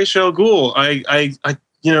go with Ra's al Ghul. I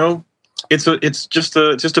you know, it's just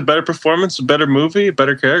a better performance, a better movie, a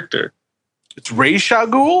better character. It's Ra's al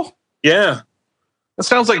Ghul? Yeah. That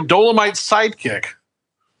sounds like Dolomite's sidekick.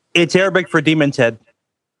 It's Arabic for Demon's Head.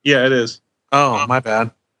 Yeah, it is. Oh, my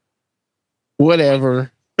bad.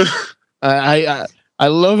 Whatever. I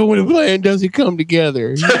love it when a plan doesn't come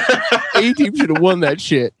together. A-Team should have won that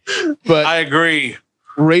shit. But I agree.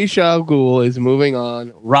 Ra's al Ghul is moving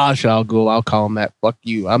on. Ra's al Ghul, I'll call him that. Fuck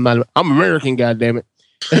you. I'm American, goddammit.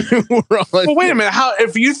 Well, wait a minute. How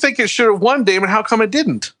if you think it should have won, Damon, how come it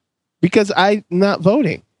didn't? Because I'm not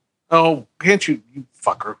voting. Oh, can't you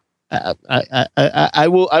fucker? I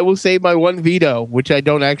will save my one veto, which I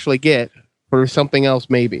don't actually get, for something else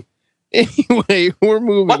maybe. Anyway, we're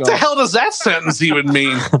moving on. What the hell does that sentence even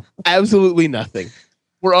mean? Absolutely nothing.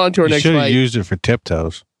 We're on to our You next should have fight. used it for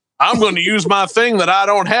tiptoes. I'm going to use my thing that I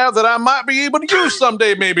don't have that I might be able to use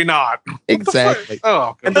someday, maybe not. Exactly. Oh,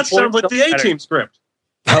 okay. And that sounds like the A-Team script.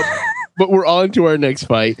 But we're on to our next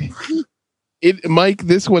fight. Mike,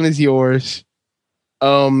 this one is yours.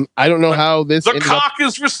 I don't know how this The ended cock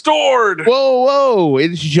is restored. Whoa!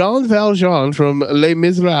 It's Jean Valjean from Les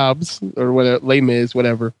Miserables or whatever, Les Mis,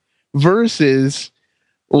 whatever, versus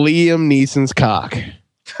Liam Neeson's cock.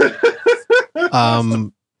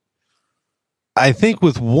 I think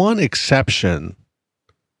with one exception,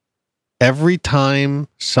 every time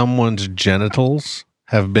someone's genitals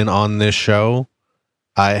have been on this show,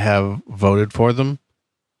 I have voted for them,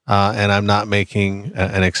 and I'm not making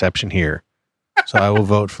an exception here. So I will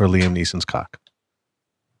vote for Liam Neeson's cock.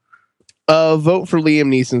 Vote for Liam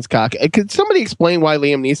Neeson's cock. Could somebody explain why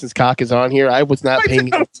Liam Neeson's cock is on here? I was not paying.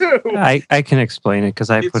 I can explain it because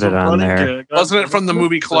I put it on there. Wasn't it from the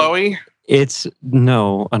movie Chloe? It's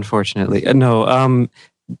no, unfortunately, no.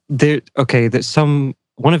 There's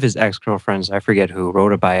one of his ex-girlfriends, I forget who,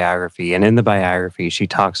 wrote a biography, and in the biography, she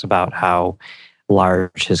talks about how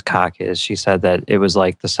large his cock is. She said that it was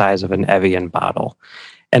like the size of an Evian bottle.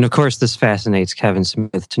 And of course, this fascinates Kevin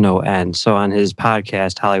Smith to no end. So on his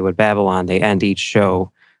podcast, Hollywood Babylon, they end each show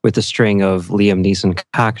with a string of Liam Neeson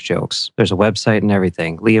cock jokes. There's a website and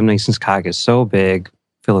everything. Liam Neeson's cock is so big,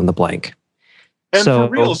 fill in the blank. And So-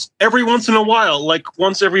 for reals, every once in a while, like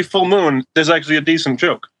once every full moon, there's actually a decent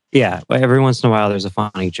joke. Yeah, every once in a while, there's a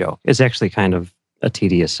funny joke. It's actually kind of a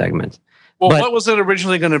tedious segment. Well, But- what was it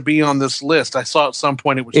originally going to be on this list? I saw at some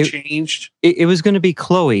point it was changed. It was going to be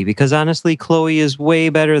Chloe because honestly, Chloe is way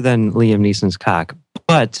better than Liam Neeson's cock.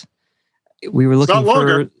 But we were looking not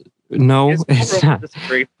longer. for no, it's not.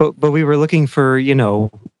 But we were looking for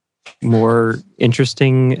more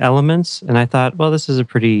interesting elements, and I thought, well, this is a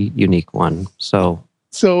pretty unique one. So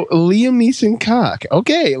Liam Neeson cock.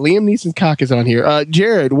 Okay, Liam Neeson's cock is on here.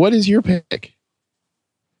 Jared, what is your pick?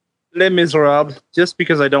 Les Miserables, just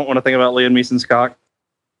because I don't want to think about Liam Neeson's cock.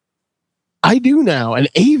 I do now. An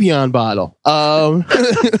Avion bottle.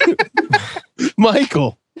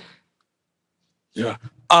 Michael. Yeah.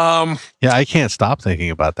 Yeah, I can't stop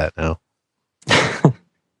thinking about that now.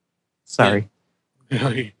 sorry.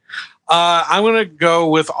 I'm going to go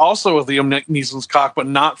with Liam Neeson's cock, but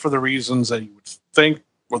not for the reasons that you would think.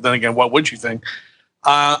 Well, then again, what would you think?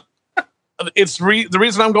 The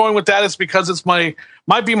reason I'm going with that is because it's might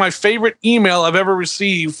be my favorite email I've ever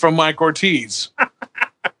received from Mike Ortiz.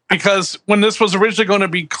 Because when this was originally going to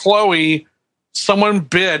be Chloe, someone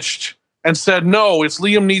bitched and said, no, it's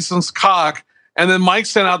Liam Neeson's cock. And then Mike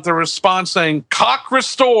sent out the response saying, cock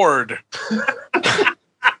restored.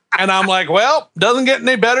 And I'm like, well, doesn't get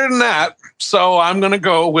any better than that. So I'm going to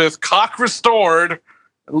go with cock restored,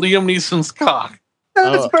 Liam Neeson's cock.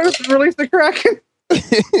 That's better than Release the Kraken.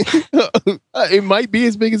 It might be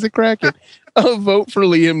as big as a Kraken. I'll vote for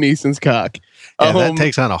Liam Neeson's cock. Yeah, that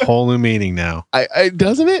takes on a whole new meaning now.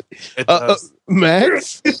 Doesn't it? It does.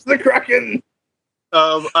 Max? It's the Kraken.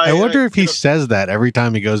 I wonder if he says that every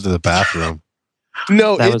time he goes to the bathroom.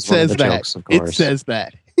 No, That it was one of says the that. jokes, of It course. says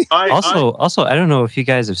that. Also, I don't know if you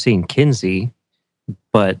guys have seen Kinsey,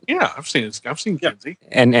 But Yeah, I've seen Kinsey.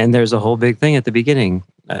 and there's a whole big thing at the beginning,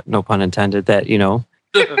 no pun intended, that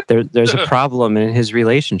there's a problem in his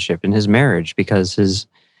relationship, in his marriage, because his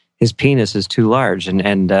penis is too large,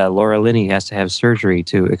 and Laura Linney has to have surgery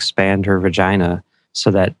to expand her vagina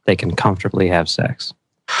so that they can comfortably have sex.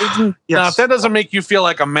 Now, if that doesn't make you feel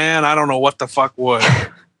like a man, I don't know what the fuck would.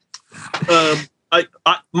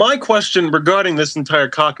 My question regarding this entire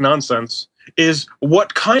cock nonsense is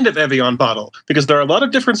what kind of Evian bottle? Because there are a lot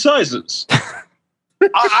of different sizes.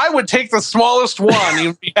 I would take the smallest one.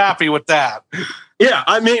 You'd be happy with that. Yeah,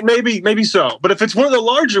 I mean, maybe so. But if it's one of the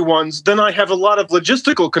larger ones, then I have a lot of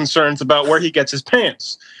logistical concerns about where he gets his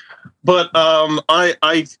pants. But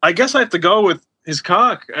I guess I have to go with his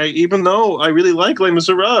cock, even though I really like Les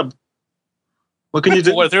Miserables. What can you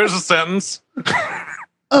do? Boy, there's a sentence. I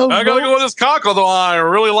gotta go with his cock, although I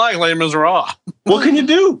really like Les Miserables. What can you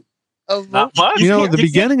do? Not much. The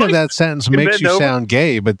beginning of that sentence makes you sound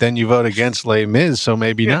gay, but then you vote against Les Mis, so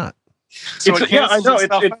maybe not. So I know.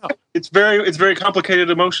 It's very complicated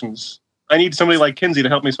emotions. I need somebody like Kinsey to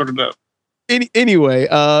help me sort it out. Anyway,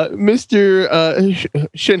 Mr.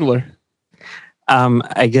 Schindler.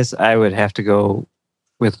 I guess I would have to go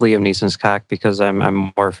with Liam Neeson's cock because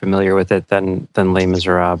I'm more familiar with it than Les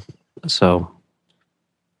Miserables. So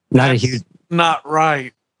not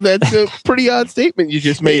right. That's a pretty odd statement you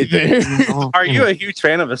just made there. Are you a huge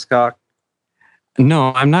fan of his cock?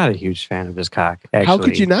 No, I'm not a huge fan of his cock. Actually, how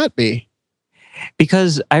could you not be?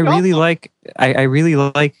 Because I really like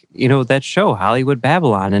that show Hollywood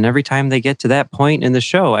Babylon, and every time they get to that point in the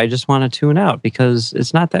show, I just want to tune out because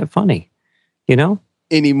it's not that funny.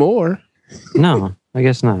 Anymore? No, I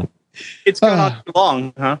guess not. It's gone on too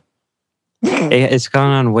long, huh? It's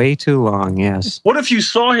gone on way too long, yes. What if you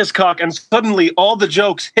saw his cock and suddenly all the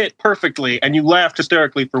jokes hit perfectly and you laughed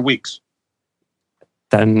hysterically for weeks?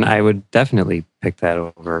 Then I would definitely pick that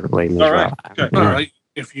over Les Miserables. All right. All right.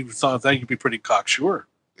 If you thought that, you'd be pretty cocksure.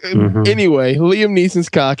 Mhm. Anyway, Liam Neeson's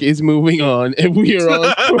cock is moving on, and we are on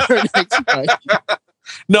to our next fight.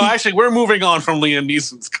 No, actually, we're moving on from Liam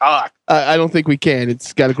Neeson's cock. I don't think we can.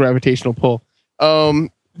 It's got a gravitational pull.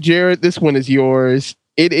 Jared, this one is yours.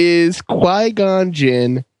 It is Qui-Gon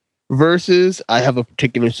Jinn versus I Have a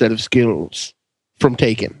Particular Set of Skills from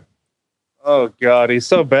Taken. Oh God, he's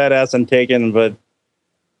so badass and Taken, but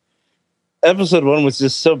episode 1 was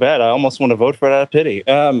just so bad. I almost want to vote for it out of pity.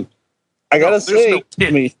 I gotta say,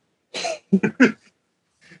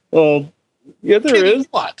 well, yeah, there Pity is.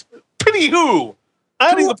 what? Pity who?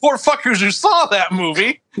 Pity the poor fuckers who saw that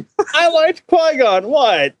movie. I liked Qui-Gon.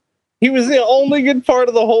 What? He was the only good part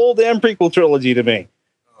of the whole damn prequel trilogy to me.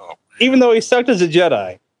 Oh, even though he sucked as a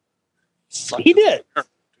Jedi. He did.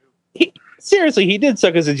 Seriously, he did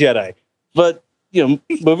suck as a Jedi. But,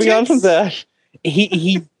 moving on from that,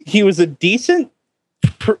 he was a decent,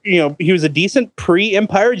 he was a decent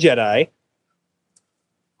pre-Empire Jedi.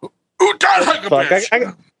 Who died like a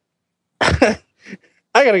bitch?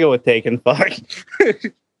 I gotta go with Taken. Fuck.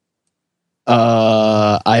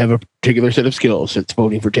 I have a particular set of skills. It's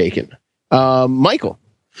voting for Taken. Michael.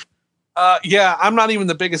 Yeah, I'm not even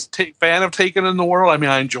the biggest fan of Taken in the world. I mean,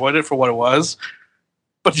 I enjoyed it for what it was.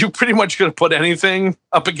 But you pretty much could have put anything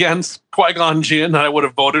up against Qui-Gon Jinn, and I would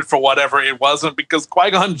have voted for whatever it wasn't, because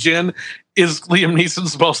Qui-Gon Jinn is Liam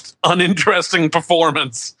Neeson's most uninteresting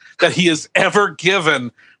performance that he has ever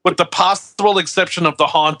given, with the possible exception of The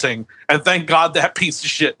Haunting. And thank God that piece of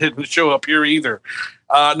shit didn't show up here either.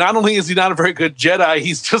 Not only is he not a very good Jedi,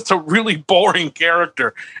 he's just a really boring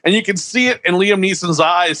character. And you can see it in Liam Neeson's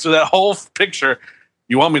eyes through that whole picture.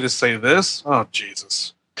 You want me to say this? Oh,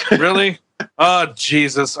 Jesus. Really? Oh,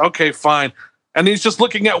 Jesus. Okay, fine. And he's just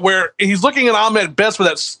looking at Ahmed Best with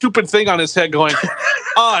that stupid thing on his head going,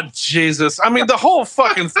 oh, Jesus. I mean, the whole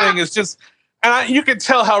fucking thing is just, and you can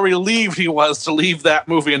tell how relieved he was to leave that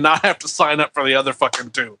movie and not have to sign up for the other fucking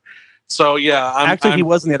two. So, yeah. He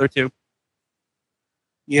was in the other two.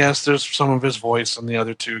 Yes, there's some of his voice in the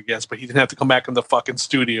other two, yes, but he didn't have to come back in the fucking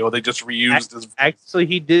studio. They just reused his. Actually,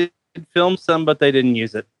 he did film some, but they didn't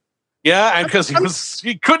use it. Yeah, and because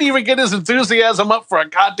he couldn't even get his enthusiasm up for a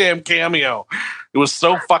goddamn cameo. It was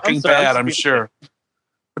so fucking bad, I'm sure.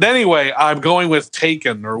 But anyway, I'm going with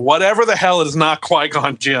Taken, or whatever the hell is not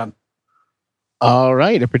Qui-Gon Jinn. All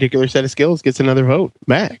right, a particular set of skills gets another vote.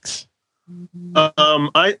 Max.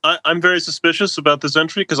 I'm very suspicious about this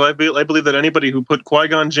entry because I believe that anybody who put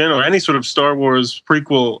Qui-Gon Jinn or any sort of Star Wars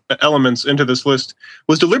prequel elements into this list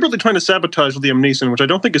was deliberately trying to sabotage Liam Neeson, which I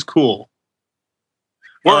don't think is cool.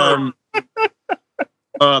 That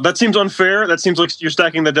seems unfair. That seems like you're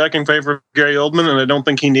stacking the deck in favor of Gary Oldman, and I don't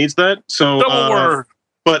think he needs that. So, Double word.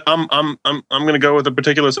 But I'm going to go with a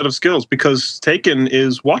particular set of skills because Taken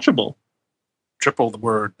is watchable. Triple the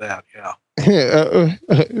word that, yeah.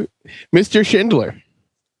 Mr. Schindler.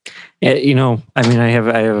 Yeah, I mean, I have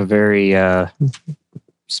a very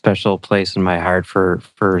special place in my heart for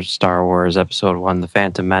Star Wars Episode 1, The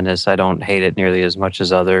Phantom Menace. I don't hate it nearly as much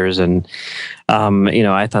as others, and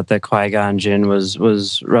I thought that Qui-Gon Jinn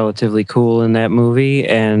was relatively cool in that movie,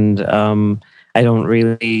 and I don't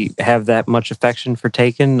really have that much affection for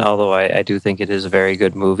Taken, although I do think it is a very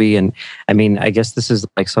good movie. And I mean, I guess this is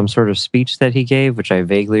like some sort of speech that he gave, which I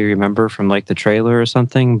vaguely remember from like the trailer or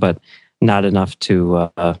something, but not enough to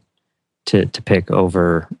pick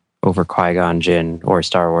over Qui-Gon Jinn or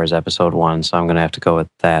Star Wars Episode 1. So I'm going to have to go with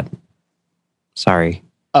that. Sorry.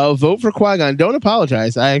 Vote for Qui-Gon. Don't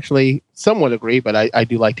apologize. I actually somewhat agree, but I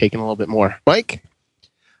do like Taken a little bit more. Mike?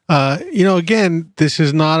 Again, this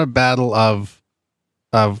is not a battle of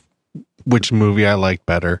which movie I like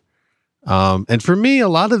better. And for me, a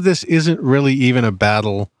lot of this isn't really even a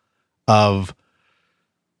battle of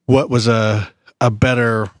what was a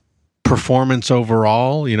better performance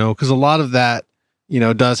overall, because a lot of that,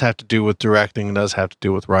 does have to do with directing, does have to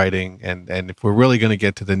do with writing. And if we're really going to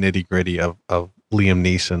get to the nitty gritty of Liam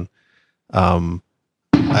Neeson,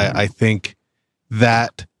 I think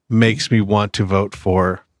that makes me want to vote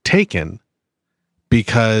for Taken,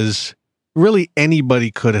 because really anybody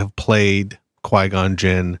could have played Qui-Gon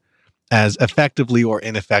Jinn as effectively or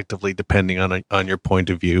ineffectively, depending on your point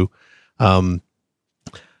of view.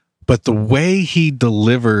 But the way he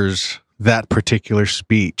delivers that particular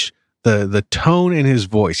speech, the tone in his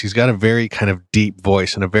voice, he's got a very kind of deep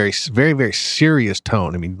voice and a very, very, very serious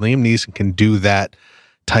tone. I mean, Liam Neeson can do that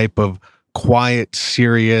type of quiet,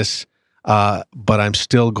 serious, but I'm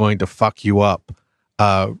still going to fuck you up.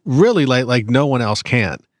 Really like no one else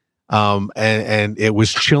can. And it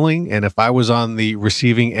was chilling. And if I was on the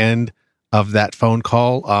receiving end of that phone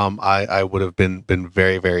call, I would have been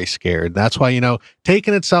very, very scared. That's why,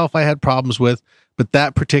 Taken itself, I had problems with, but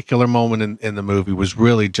that particular moment in the movie was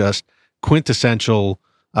really just quintessential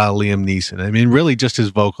Liam Neeson. I mean, really just his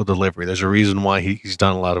vocal delivery. There's a reason why he's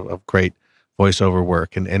done a lot of great voiceover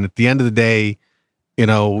work. And at the end of the day,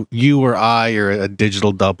 you or I or a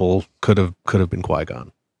digital double could have been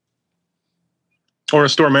Qui-Gon. Or a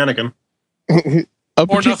store mannequin.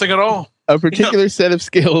 Or nothing at all. A particular set of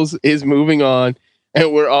skills is moving on,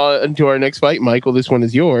 and we're on to our next fight. Michael, this one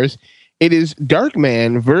is yours. It is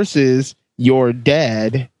Darkman versus your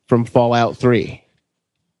dad from Fallout 3.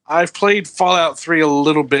 I've played Fallout 3 a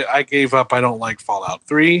little bit. I gave up. I don't like Fallout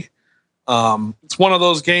 3. It's one of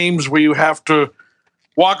those games where you have to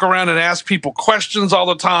walk around and ask people questions all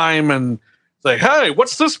the time and say, hey,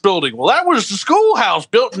 what's this building? Well, that was the schoolhouse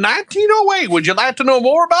built in 1908. Would you like to know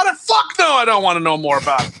more about it? Fuck no, I don't want to know more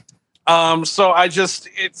about it. So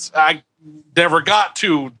I never got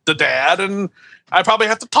to the dad, and I probably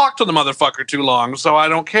have to talk to the motherfucker too long, so I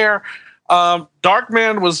don't care.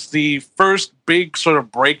 Darkman was the first big sort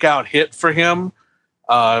of breakout hit for him.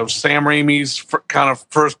 It was Sam Raimi's kind of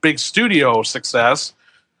first big studio success.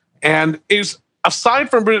 And is aside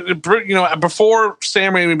from, before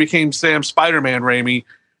Sam Raimi became Sam Spider-Man Raimi,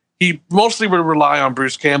 he mostly would rely on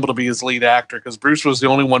Bruce Campbell to be his lead actor, because Bruce was the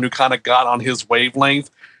only one who kind of got on his wavelength.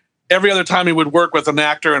 Every other time he would work with an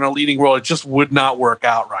actor in a leading role, it just would not work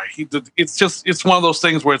out right. It's one of those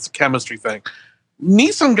things where it's a chemistry thing.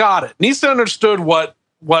 Neeson got it. Neeson understood what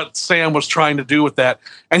Sam was trying to do with that,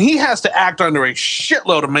 and he has to act under a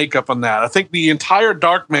shitload of makeup on that. I think the entire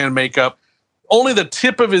Darkman makeup, only the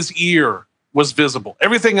tip of his ear was visible.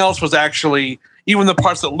 Everything else was actually, even the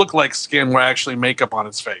parts that looked like skin were actually makeup on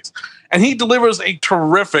his face. And he delivers a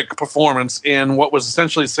terrific performance in what was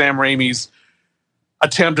essentially Sam Raimi's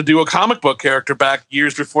attempt to do a comic book character back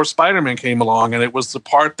years before Spider-Man came along. And it was the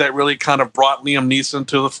part that really kind of brought Liam Neeson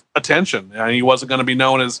to the attention. And he wasn't going to be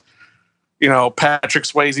known as, Patrick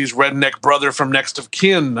Swayze's redneck brother from Next of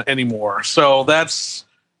Kin anymore. So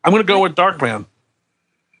I'm going to go with Darkman.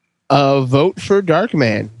 Vote for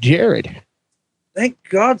Darkman. Jared. Thank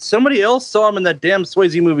God somebody else saw him in that damn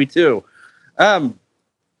Swayze movie too. I'm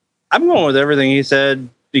going with everything he said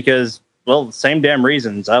because, well, same damn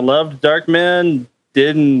reasons. I loved Darkman,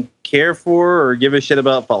 didn't care for or give a shit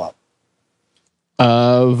about Fallout.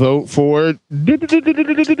 Vote for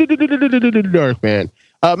Darkman.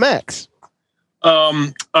 Max.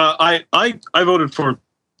 I voted for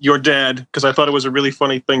your dad because I thought it was a really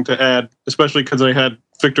funny thing to add, especially because I had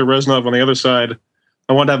Victor Reznov on the other side.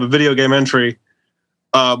 I wanted to have a video game entry.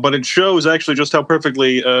 But it shows actually just how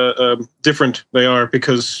perfectly different they are,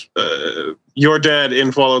 because your dad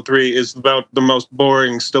in Fallout 3 is about the most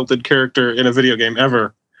boring, stilted character in a video game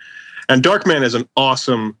ever. And Darkman is an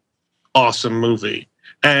awesome movie,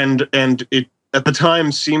 and it at the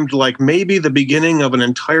time seemed like maybe the beginning of an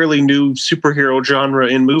entirely new superhero genre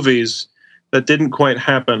in movies that didn't quite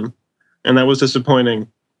happen, and that was disappointing.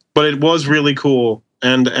 But it was really cool,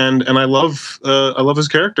 and I love his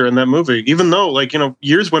character in that movie, even though, like,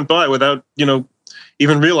 years went by without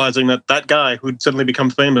even realizing that guy who'd suddenly become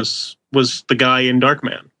famous was the guy in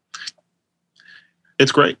Darkman.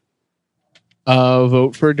 It's great.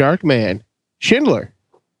 Vote for Darkman. Schindler.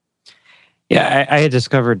 Yeah, I had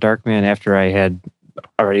discovered Darkman after I had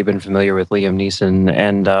already been familiar with Liam Neeson,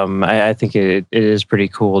 and I think it is pretty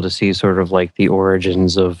cool to see sort of like the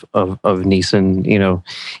origins of Neeson.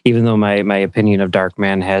 Even though my opinion of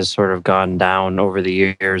Darkman has sort of gone down over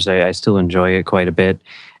the years, I still enjoy it quite a bit.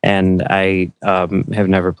 And I have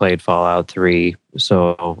never played Fallout 3,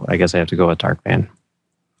 so I guess I have to go with Darkman.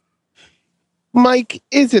 Mike,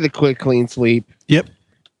 is it a quick, clean sweep? Yep.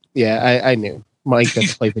 Yeah, I knew. Mike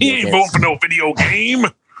doesn't play video He ain't games. voting for no video game.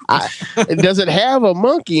 It doesn't have a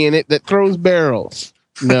monkey in it that throws barrels.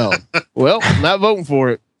 No. Well, not voting for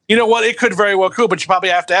it. You know what? It could very well cool, but you probably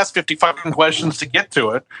have to ask 50 fucking questions to get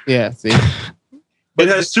to it. Yeah, see? It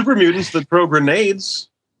has super mutants that throw grenades.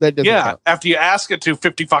 That doesn't Yeah, count. after you ask it to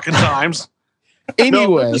 50 fucking times.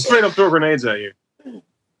 Anyway, No, just straight up throw grenades at you.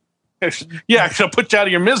 Yeah, it's going to put you out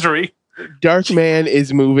of your misery. Darkman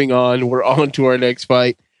is moving on. We're on to our next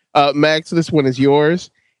fight. Max, this one is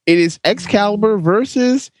yours. It is Excalibur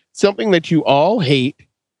versus something that you all hate.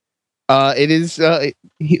 It is Liam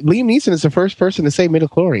Neeson is the first person to say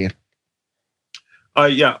midichlorian.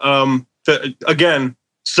 Again,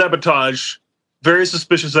 sabotage, very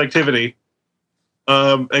suspicious activity.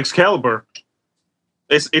 Excalibur.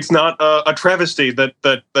 It's not a travesty that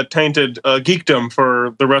tainted geekdom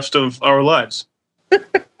for the rest of our lives.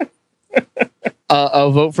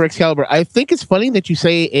 I'll vote for Excalibur. I think it's funny that you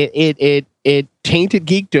say it tainted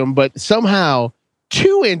geekdom, but somehow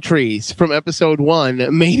 2 entries from episode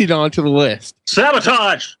 1 made it onto the list.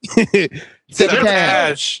 Sabotage.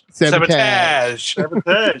 Sabotage. Sabotage.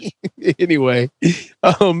 Sabotage. Anyway,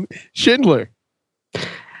 Schindler.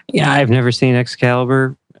 Yeah, I've never seen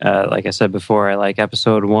Excalibur. Like I said before, I like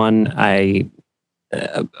episode 1.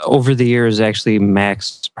 Over the years, actually,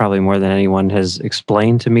 Max, probably more than anyone, has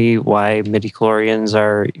explained to me why midichlorians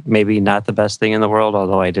are maybe not the best thing in the world,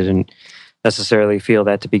 although I didn't necessarily feel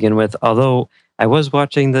that to begin with. Although I was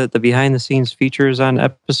watching the behind-the-scenes features on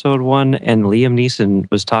episode 1, and Liam Neeson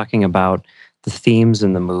was talking about the themes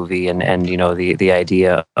in the movie and the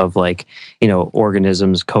idea of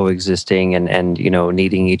organisms coexisting and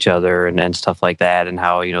needing each other and stuff like that, and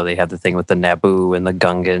how they have the thing with the Naboo and the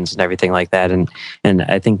Gungans and everything like that, and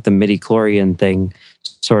I think the midichlorian thing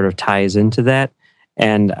sort of ties into that,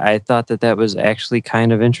 and I thought that was actually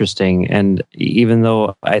kind of interesting. And even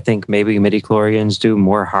though I think maybe midichlorians do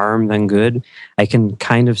more harm than good, I can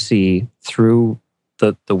kind of see through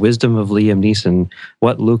the wisdom of Liam Neeson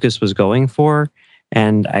what Lucas was going for,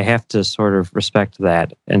 and I have to sort of respect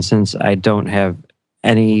that. And since I don't have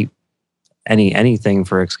anything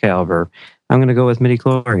for Excalibur, I'm going to go with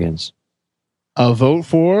midichlorians. I'll vote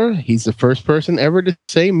for. He's the first person ever to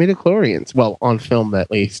say midichlorians. Well, on film at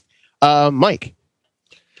least. Mike.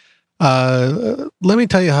 Let me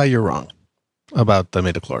tell you how you're wrong about the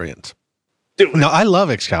midichlorians. No, I love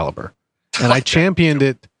Excalibur, and I championed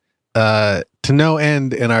it to no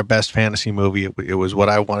end in our best fantasy movie. It was what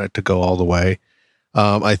I wanted to go all the way.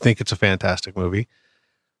 I think it's a fantastic movie.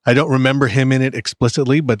 I don't remember him in it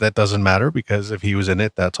explicitly, but that doesn't matter because if he was in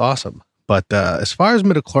it, that's awesome. But as far as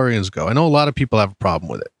midichlorians go, I know a lot of people have a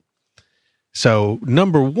problem with it. So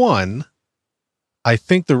number one, I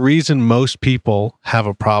think the reason most people have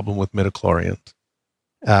a problem with midichlorians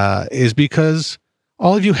is because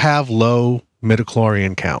all of you have low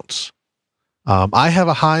midichlorian counts. I have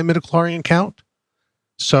a high midichlorian count.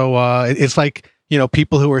 So it's like,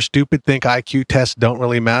 people who are stupid think IQ tests don't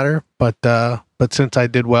really matter. But since I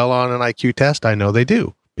did well on an IQ test, I know they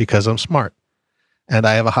do because I'm smart. And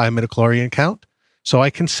I have a high midichlorian count. So I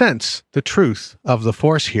can sense the truth of the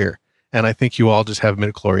Force here. And I think you all just have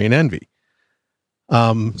midichlorian envy.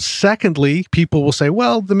 Secondly, people will say,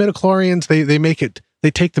 well, the midichlorians,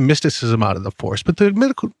 they take the mysticism out of the Force. But the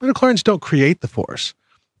midichlorians don't create the Force.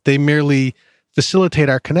 They merely facilitate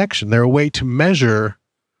our connection. They're a way to measure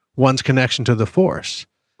one's connection to the Force.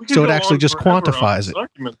 So it actually just quantifies it.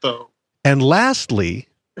 Argument, though. And lastly,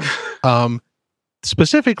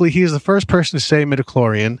 specifically, he is the first person to say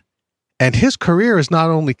midichlorian, and his career has not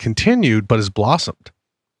only continued, but has blossomed.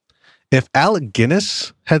 If Alec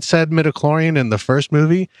Guinness had said midichlorian in the first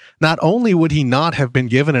movie, not only would he not have been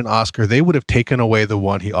given an Oscar, they would have taken away the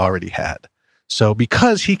one he already had. So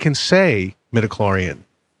because he can say midichlorian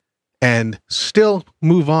and still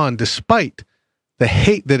move on despite the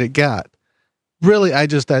hate that it got, really,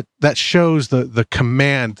 that shows the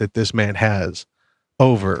command that this man has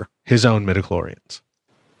over his own midichlorians.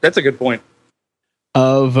 That's a good point.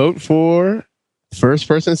 Vote for first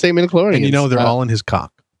person to say midichlorians. And you know they're all in his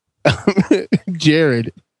cock.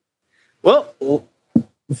 Jared. Well,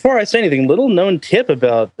 before I say anything, little known tip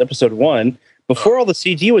about episode 1. Before all the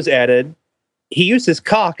CG was added, he used his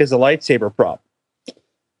cock as a lightsaber prop.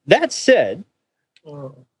 That said,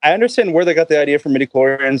 I understand where they got the idea for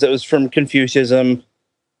midichlorians. It was from Confucianism.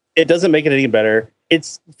 It doesn't make it any better.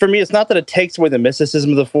 For me, it's not that it takes away the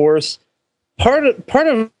mysticism of the Force. Part of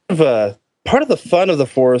the fun of the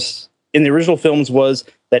Force in the original films was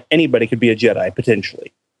that anybody could be a Jedi,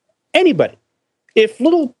 potentially. Anybody. If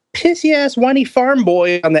little pissy-ass whiny farm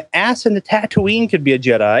boy on the ass in the Tatooine could be a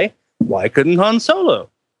Jedi, why couldn't Han Solo?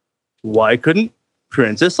 Why couldn't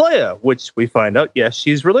Princess Leia? Which we find out, yes,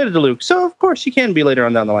 she's related to Luke, so of course she can be later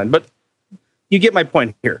on down the line. But you get my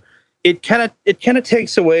point here. It kind of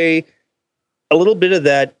takes away a little bit of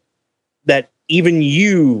that even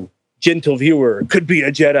you, gentle viewer, could be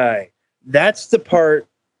a Jedi. That's the part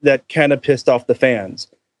that kind of pissed off the fans.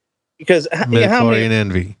 Because midichlorian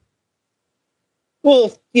envy.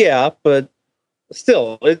 Well, yeah, but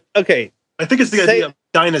still, okay. I think it's the idea of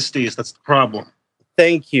dynasties that's the problem.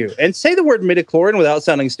 Thank you. And say the word midichlorian without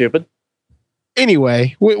sounding stupid.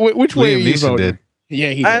 Anyway, which way are Liam you Neeson voting? did. Yeah,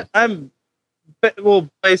 he did.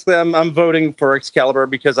 Basically, I'm voting for Excalibur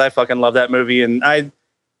because I fucking love that movie, and I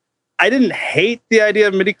didn't hate the idea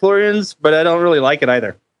of midichlorians, but I don't really like it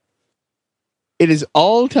either. It is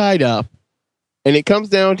all tied up, and it comes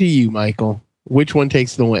down to you, Michael. Which one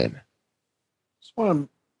takes the win? Just want to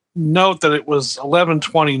note that it was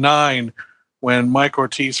 11:29 when Mike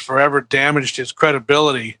Ortiz forever damaged his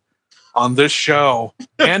credibility on this show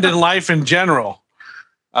and in life in general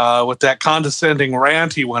with that condescending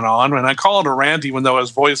rant he went on. And I call it a rant even though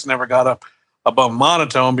his voice never got up above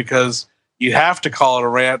monotone, because you have to call it a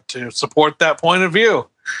rant to support that point of view.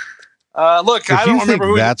 Look, If I don't you think remember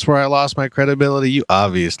who that's where I lost my credibility, you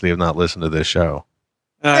obviously have not listened to this show.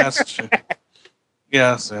 That's true.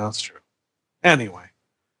 Yes, that's true. Anyway,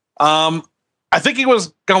 I think he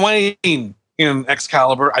was Gawain in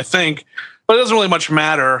Excalibur, I think, but it doesn't really much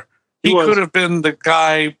matter. He could have been the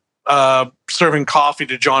guy serving coffee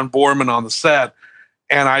to John Borman on the set,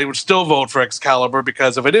 and I would still vote for Excalibur,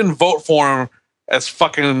 because if I didn't vote for him as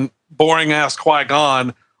fucking boring-ass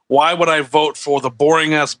Qui-Gon, why would I vote for the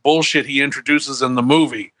boring-ass bullshit he introduces in the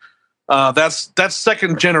movie? That's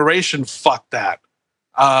second generation, fuck that.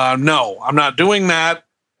 No, I'm not doing that.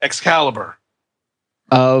 Excalibur.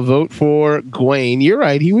 Vote for Gawain. You're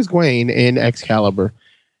right. He was Gawain in Excalibur.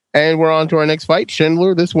 And we're on to our next fight.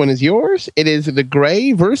 Schindler, this one is yours. It is the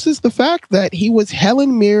Gray versus the fact that he was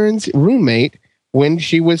Helen Mirren's roommate when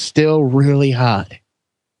she was still really hot.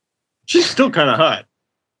 She's still kind of hot.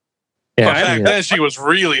 Yeah, Back then she was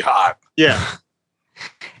really hot. Yeah.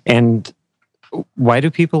 And why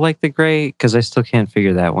do people like The Gray? Because I still can't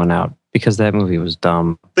figure that one out. Because that movie was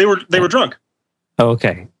dumb. They were drunk. Oh,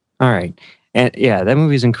 okay. All right. And yeah, that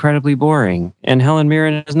movie is incredibly boring. And Helen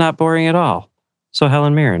Mirren is not boring at all. So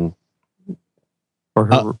Helen Mirren, or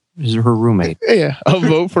her roommate. Yeah, a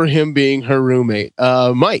vote for him being her roommate.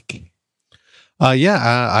 Mike.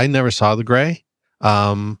 I never saw The Gray,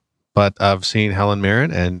 but I've seen Helen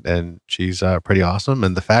Mirren, and she's pretty awesome.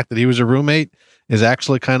 And the fact that he was a roommate is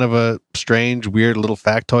actually kind of a strange, weird little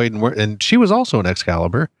factoid. And she was also in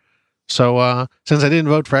Excalibur. So since I didn't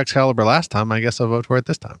vote for Excalibur last time, I guess I'll vote for it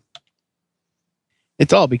this time.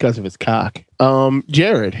 It's all because of his cock.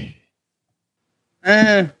 Jared.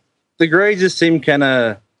 The Gray just seemed kind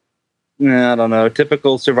of, I don't know,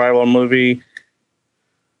 typical survival movie.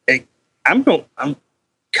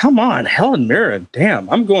 Come on, Helen Mirren. Damn,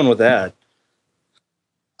 I'm going with that.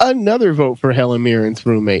 Another vote for Helen Mirren's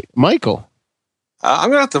roommate. Michael. I'm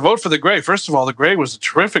going to have to vote for The Gray. First of all, The Gray was a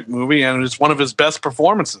terrific movie, and it's one of his best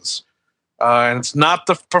performances. And it's not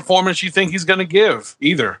the performance you think he's going to give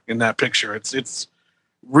either in that picture. It's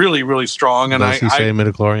really, really strong. And Does he say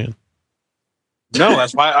midichlorian? No,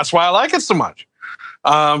 that's why I like it so much.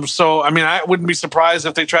 So, I mean, I wouldn't be surprised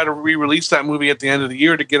if they try to re-release that movie at the end of the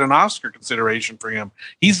year to get an Oscar consideration for him.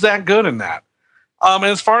 He's that good in that. And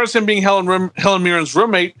as far as him being Helen Mirren's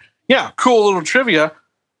roommate, yeah, cool little trivia.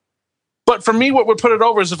 But for me, what would put it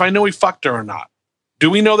over is if I know he fucked her or not. Do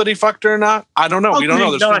we know that he fucked her or not? I don't know. We don't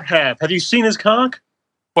know. Not have you seen his cock?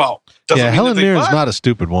 Well, yeah, Helen Mirren's not a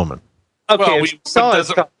stupid woman. Okay, we should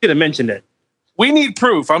have mentioned it. We need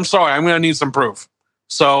proof. I'm sorry. I'm going to need some proof.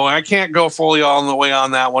 So I can't go fully all the way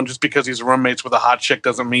on that one. Just because he's roommates with a hot chick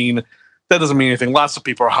doesn't mean anything. Lots of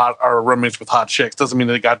people are roommates with hot chicks. Doesn't mean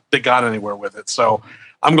they got anywhere with it. So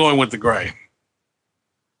I'm going with the gray.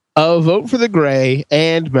 Vote for the gray.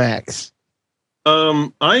 And Max.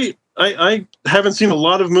 I haven't seen a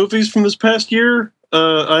lot of movies from this past year.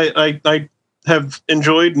 I have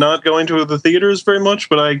enjoyed not going to the theaters very much,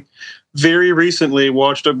 but I very recently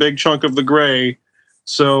watched a big chunk of The Gray.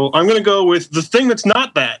 So I'm going to go with the thing that's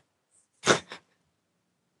not that.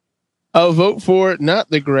 I'll vote for not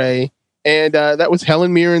The Gray. And that was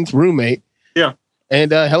Helen Mirren's roommate. Yeah.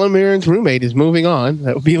 And Helen Mirren's roommate is moving on.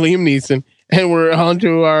 That would be Liam Neeson. And we're on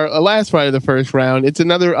to our last fight of the first round. It's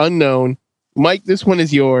another unknown. Mike, this one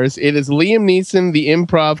is yours. It is Liam Neeson, the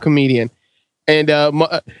improv comedian. And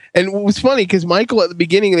it was funny because Michael at the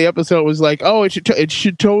beginning of the episode was like, "Oh, it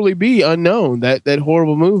should totally be Unknown, that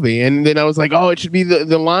horrible movie." And then I was like, "Oh, it should be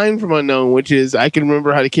the line from Unknown, which is I can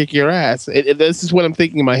remember how to kick your ass." This is what I'm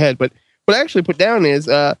thinking in my head. But what I actually put down is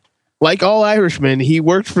like all Irishmen, he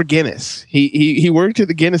worked for Guinness. He worked at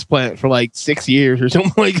the Guinness plant for like 6 years or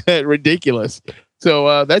something like that. Ridiculous.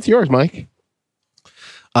 So that's yours, Mike.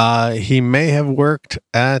 He may have worked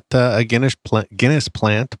at a Guinness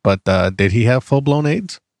plant, but did he have full-blown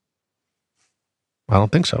AIDS? I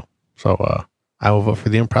don't think so. So I will vote for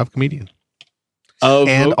the improv comedian.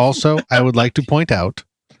 And also, I would like to point out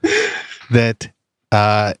that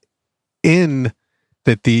the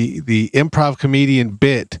improv comedian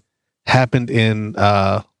bit happened in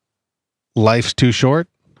Life's Too Short,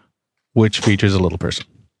 which features a little person.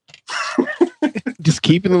 Just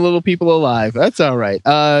keeping the little people alive. That's all right.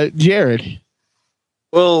 Jared.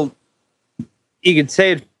 Well, you could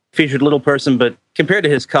say it featured little person, but compared to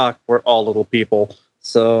his cock, we're all little people.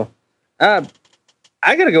 So I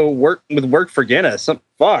gotta go work for Guinness.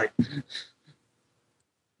 Fuck.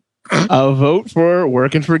 I'll vote for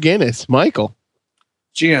working for Guinness. Michael.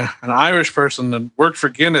 Gee, an Irish person that worked for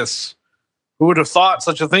Guinness. Who would have thought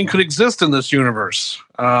such a thing could exist in this universe?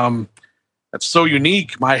 That's so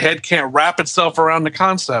unique. My head can't wrap itself around the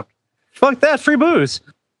concept. Fuck that, free booze.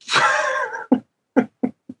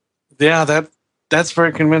 Yeah, that's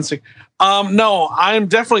very convincing. No, I'm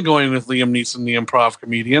definitely going with Liam Neeson, the improv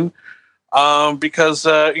comedian, because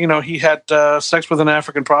he had sex with an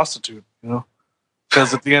African prostitute.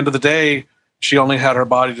 Because at the end of the day, she only had her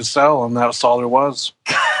body to sell, and that's all there was.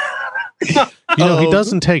 He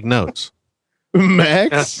doesn't take notes.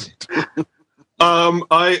 Max. I'm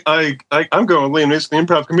going with Liam Neeson, the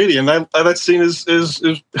improv comedian. That scene is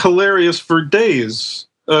hilarious for days.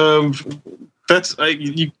 You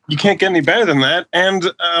can't get any better than that.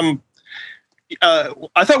 And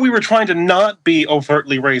I thought we were trying to not be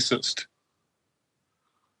overtly racist.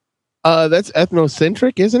 That's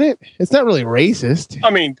ethnocentric, isn't it? It's not really racist. I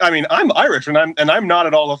mean, I'm Irish, and I'm not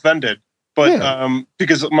at all offended. But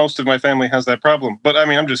because most of my family has that problem. But I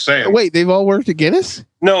mean, I'm just saying. Wait, they've all worked at Guinness?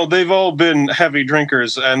 No, they've all been heavy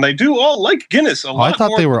drinkers, and they do all like Guinness a lot. I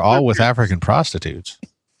thought they were all with African prostitutes.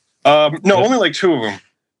 No, only like 2 of them.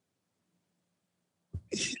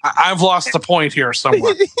 I've lost the point here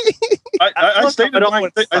somewhere. I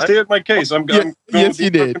stated my case. I'm going yes, with the you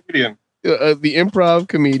did. comedian. The improv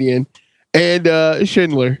comedian. And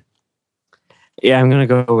Schindler. Yeah, I'm going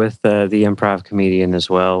to go with the improv comedian as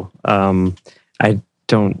well. I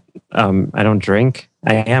don't drink.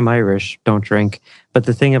 I am Irish, don't drink. But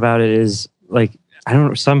the thing about it is, like, I don't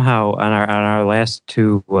know, somehow on our last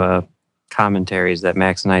 2 commentaries that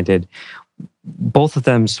Max and I did, both of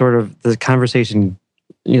them sort of, the conversation,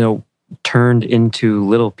 turned into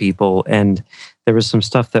little people, and there was some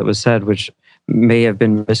stuff that was said which may have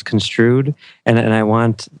been misconstrued, and I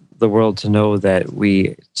want the world to know that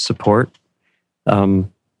we support the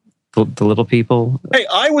little people. Hey,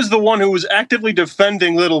 I was the one who was actively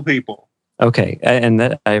defending little people. Okay, and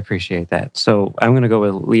that I appreciate that. So I'm going to go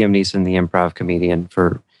with Liam Neeson, the improv comedian,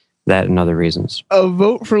 for that and other reasons. A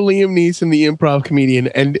vote for Liam Neeson, the improv comedian.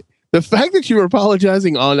 And the fact that you were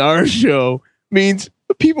apologizing on our show means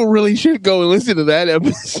people really should go and listen to that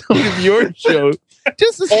episode of your show.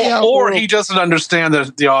 Just to see or he doesn't understand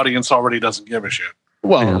that the audience already doesn't give a shit.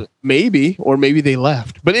 Well, maybe, or maybe they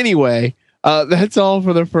left. But anyway, that's all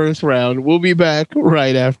for the first round. We'll be back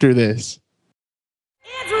right after this.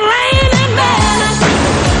 It's raining men.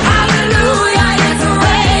 Hallelujah, it's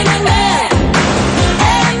raining men.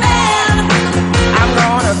 Amen. I'm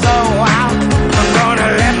gonna go out. I'm gonna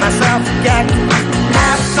let myself get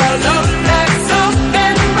absolutely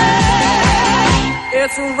soaking wet.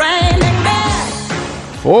 It's raining men.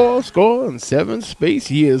 Fourth 4.7 space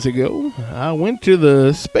years ago, I went to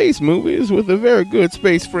the space movies with a very good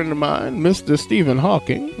space friend of mine, Mr. Stephen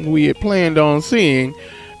Hawking. We had planned on seeing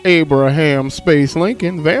Abraham Space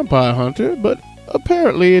Lincoln, Vampire Hunter, but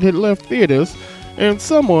apparently it had left theaters, and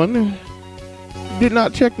someone did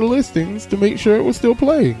not check the listings to make sure it was still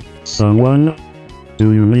playing. Someone?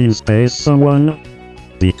 Do you mean space someone?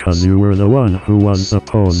 Because you were the one who was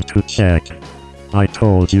supposed to check. I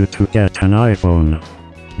told you to get an iPhone.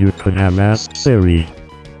 You could have asked Siri.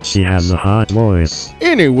 She has a hot voice.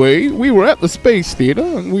 Anyway, we were at the space theater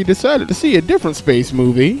and we decided to see a different space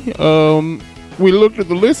movie. We looked at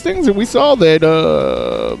the listings and we saw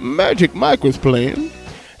that Magic Mike was playing,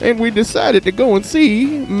 and we decided to go and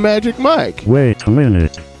see Magic Mike. Wait a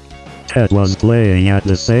minute. Ted was playing at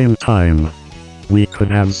the same time. We could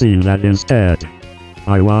have seen that instead.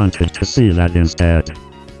 I wanted to see that instead.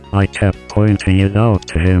 I kept pointing it out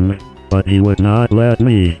to him, but he would not let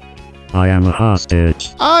me. I am a hostage.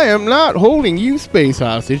 I am not holding you space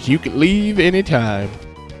hostage. You can leave anytime.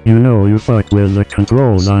 You know you fuck with the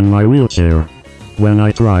controls on my wheelchair. When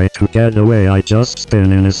I try to get away, I just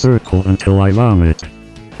spin in a circle until I vomit.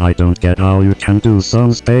 I don't get how you can do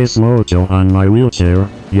some space mojo on my wheelchair,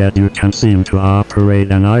 yet you can seem to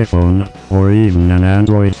operate an iPhone, or even an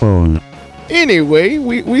Android phone. Anyway,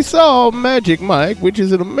 we saw Magic Mike, which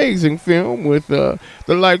is an amazing film with the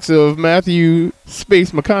likes of Matthew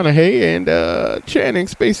Space McConaughey and Channing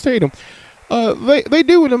Space Tatum. They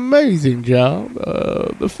do an amazing job.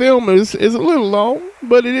 The film is a little long,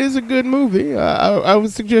 but it is a good movie. I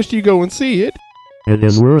would suggest you go and see it. It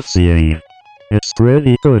is worth seeing. It's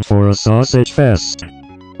pretty good for a sausage fest.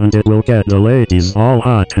 And it will get the ladies all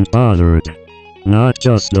hot and bothered. Not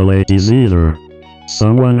just the ladies either.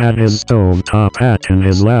 Someone had his stovetop hat in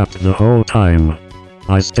his lap the whole time.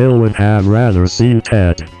 I still would have rather seen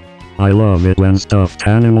Ted. I love it when stuffed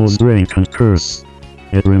animals drink and curse.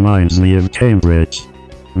 It reminds me of Cambridge.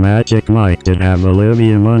 Magic Mike did have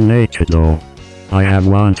Olivia Munn naked though. I have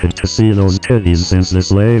wanted to see those titties since the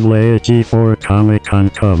Slave Leia G4 Comic-Con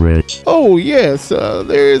coverage. Oh yes,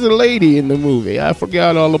 there is a lady in the movie. I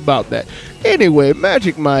forgot all about that. Anyway,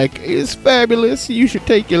 Magic Mike is fabulous. You should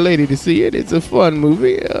take your lady to see it. It's a fun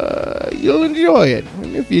movie. You'll enjoy it.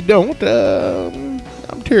 And if you don't, I'm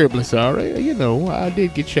terribly sorry. You know, I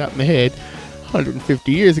did get shot in the head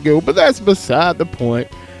 150 years ago, but that's beside the point.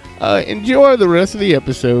 Enjoy the rest of the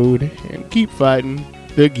episode and keep fighting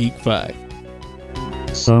the geek fight.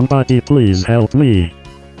 Somebody please help me.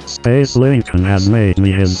 Space Lincoln has made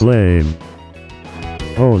me his slave.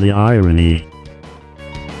 Oh, the irony.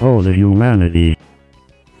 Oh, the humanity.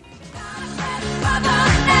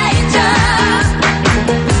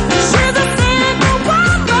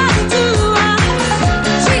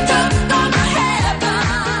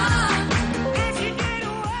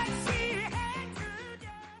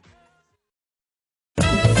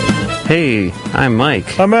 Hey, I'm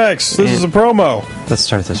Mike. I'm X. This is a promo. Let's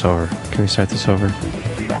start this over. Can we start this over?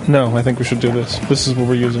 No, I think we should do this. This is what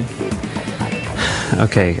we're using.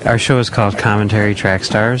 Okay, our show is called Commentary Track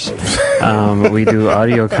Stars. We do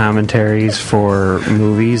audio commentaries for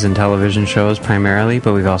movies and television shows primarily,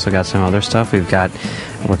 but we've also got some other stuff. We're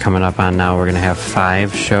coming up on now, we're going to have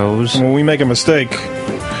 5 shows. When we make a mistake,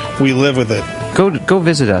 we live with it. Go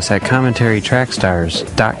visit us at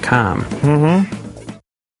commentarytrackstars.com. Mm-hmm.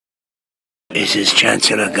 This is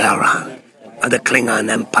Chancellor Gowron of the Klingon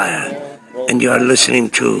Empire, and you're listening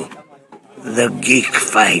to The Geek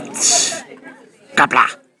Fights.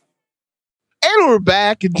 Kapla! And we're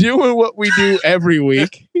back doing what we do every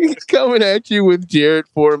week. Coming at you with Jared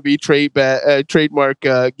Formby, trademark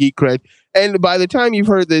Geek Cred. And by the time you've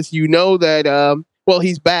heard this, you know that,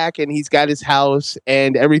 he's back and he's got his house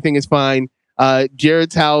and everything is fine.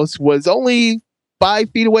 Jared's house was only 5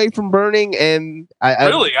 feet away from burning, and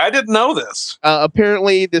I didn't know this.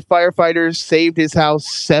 Apparently, the firefighters saved his house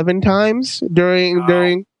 7 times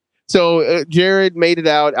during. So Jared made it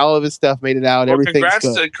out. All of his stuff made it out. Well, Everything's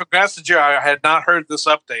good. Congrats to Jared. I had not heard this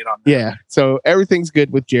update on that. Yeah, so everything's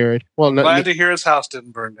good with Jared. Well, Glad to hear his house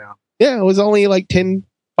didn't burn down. Yeah, it was only like 10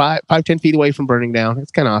 feet away from burning down.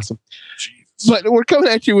 It's kind of awesome. Jesus. But we're coming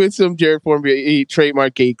at you with some Jared Formby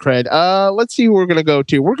trademark Geek Cred. Let's see who we're going to go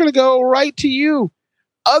to. We're going to go right to you,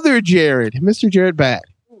 other Jared, Mr. Jared Bat.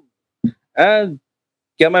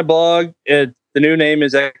 Got my blog. The new name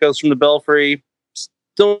is Echoes from the Belfry.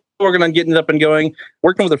 Still working on getting it up and going.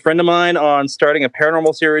 Working with a friend of mine on starting a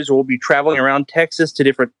paranormal series where we'll be traveling around Texas to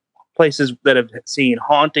different places that have seen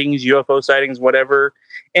hauntings, UFO sightings, whatever,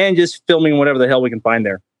 and just filming whatever the hell we can find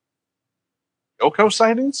there. UFO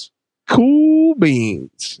sightings? Cool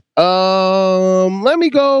beans. Let me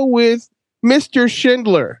go with Mr.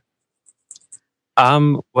 Schindler.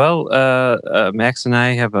 Max and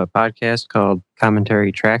I have a podcast called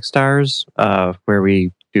Commentary Track Stars, where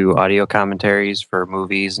we do audio commentaries for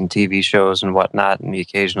movies and TV shows and whatnot, and the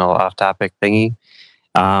occasional off-topic thingy.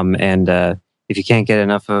 And if you can't get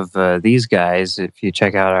enough of these guys, if you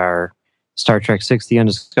check out our Star Trek VI: The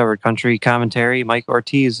Undiscovered Country commentary, Mike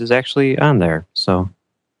Ortiz is actually on there. So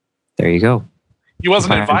there you go. He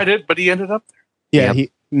wasn't invited, but he ended up there. Yeah,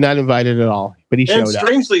 he not invited at all, but he And showed up.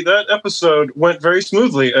 strangely, that episode went very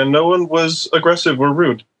smoothly, and no one was aggressive or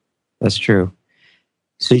rude. That's true.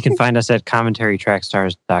 So you can find us at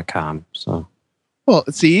commentarytrackstars.com. So, Well,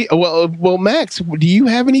 see, well, Max, do you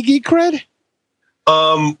have any geek cred?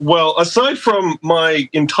 Well, aside from my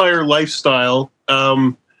entire lifestyle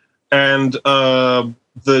and the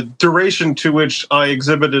duration to which I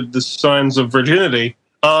exhibited the signs of virginity,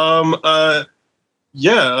 I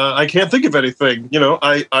can't think of anything. You know,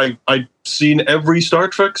 I've seen every Star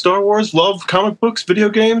Trek, Star Wars, love comic books, video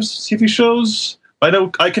games, TV shows. I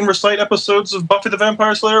know I can recite episodes of Buffy the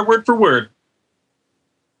Vampire Slayer word for word.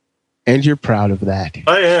 And you're proud of that.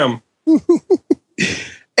 I am.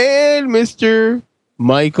 And Mr.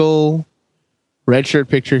 Michael Redshirt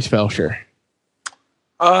Pictures Felsher.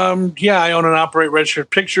 I own and operate Redshirt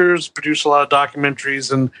Pictures, produce a lot of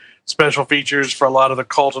documentaries and special features for a lot of the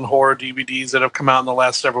cult and horror DVDs that have come out in the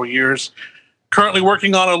last several years. Currently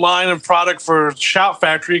working on a line of product for Shout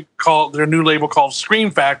Factory, called their new label called Scream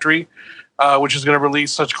Factory, which is going to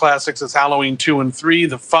release such classics as Halloween 2 and 3,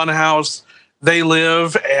 The Funhouse, They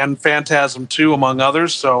Live, and Phantasm 2, among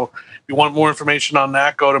others. So if you want more information on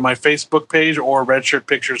that, go to my Facebook page or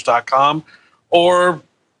redshirtpictures.com, or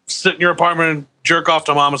sit in your apartment and jerk off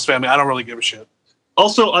to Mama's Family. I don't really give a shit.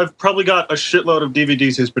 Also, I've probably got a shitload of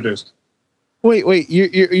DVDs he's produced. Wait,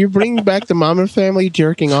 you're bringing back the Mama Family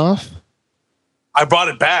jerking off? I brought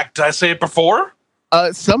it back. Did I say it before?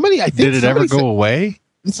 Somebody, I think. Did it ever go away?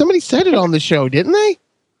 Somebody said it on the show, didn't they?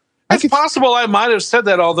 It's possible I might have said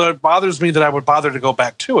that, although it bothers me that I would bother to go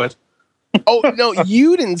back to it. Oh, no,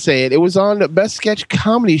 you didn't say it. It was on the Best Sketch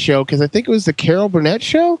Comedy Show, because I think it was the Carol Burnett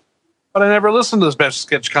show. But I never listened to this Best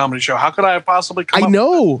Sketch Comedy Show. How could I have possibly come I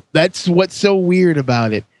know. That's what's so weird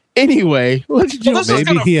about it. Anyway, let's do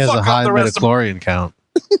Maybe he has a high midichlorian count.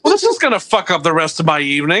 Well, this is going to fuck up the rest of my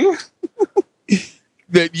evening.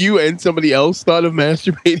 That you and somebody else thought of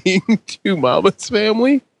masturbating to Mama's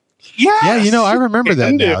Family? Yes. Yeah, you know, I remember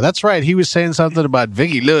that now. That's right. He was saying something about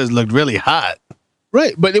Vicki Lewis looked really hot.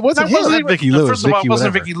 Right, but it wasn't That him. wasn't Vicki Lewis, First of all, it Vicki wasn't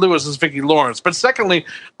whatever. Vicki Lewis, it's Vicki Lawrence. But secondly,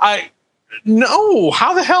 no.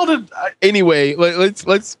 How the hell did I? Anyway,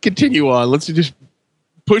 let's continue on. Let's just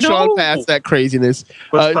push on past that craziness.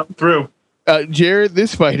 Let's pop through. Jared,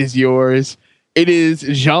 this fight is yours. It is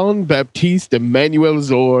Jean-Baptiste Emmanuel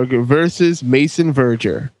Zorg versus Mason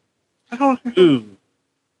Verger. Ooh.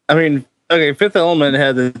 I mean, okay, Fifth Element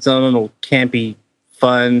had its own little campy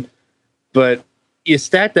fun, but you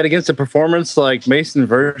stack that against a performance like Mason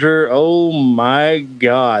Verger, oh my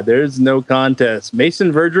God, there's no contest.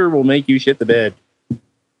 Mason Verger will make you shit the bed.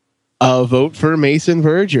 Vote for Mason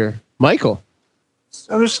Verger. Michael.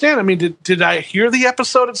 Understand? I mean, did I hear the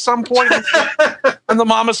episode at some point and the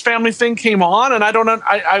Mama's Family thing came on? And I don't know.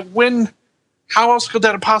 I win. How else could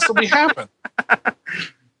that have possibly happen?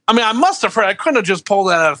 I mean, I must have heard. I couldn't have just pulled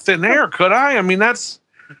that out of thin air, could I? I mean,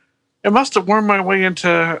 it must have wormed my way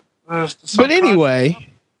into. But anyway,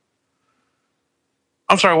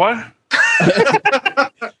 I'm sorry. What?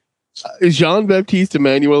 Jean-Baptiste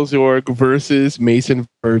Emmanuel Zorg versus Mason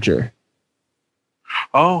Verger.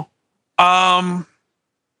 Oh,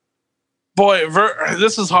 boy,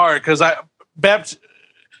 this is hard because I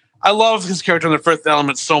love his character in the Fifth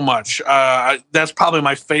Element so much. That's probably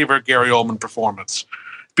my favorite Gary Oldman performance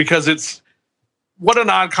because it's what an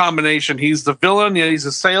odd combination. He's the villain, yet he's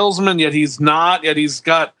a salesman, yet he's not, yet he's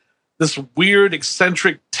got this weird,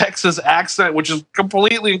 eccentric Texas accent, which is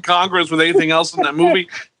completely incongruous with anything else in that movie.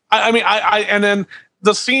 And then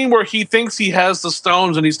the scene where he thinks he has the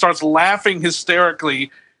stones and he starts laughing hysterically,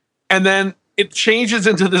 and then it changes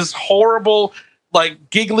into this horrible, like,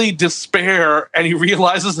 giggly despair, and he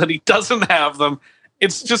realizes that he doesn't have them.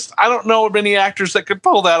 It's just, I don't know of many actors that could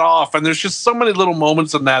pull that off, and there's just so many little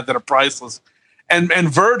moments in that are priceless. And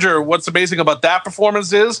Verger, what's amazing about that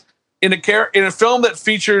performance is, in a film that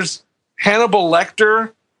features Hannibal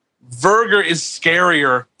Lecter, Verger is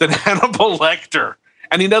scarier than Hannibal Lecter,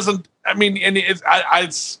 and he doesn't. I mean, and I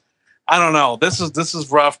don't know. This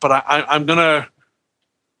is rough, but I'm gonna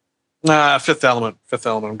Fifth Element. Fifth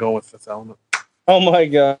Element. I'm going with Fifth Element. Oh my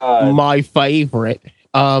God, my favorite.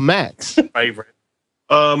 Max. Favorite.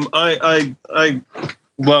 I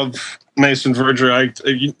love Mason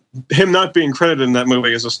Verger. Him not being credited in that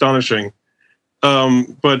movie is astonishing.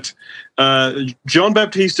 But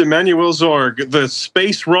Jean-Baptiste Emmanuel Zorg, the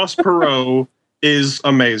space Ross Perot, is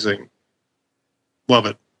amazing. Love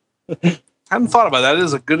it. Hadn't thought about that. It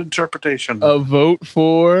is a good interpretation. A vote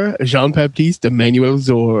for Jean-Baptiste Emmanuel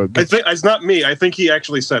Zorg. I think it's not me. I think he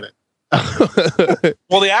actually said it.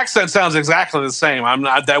 Well, the accent sounds exactly the same. I'm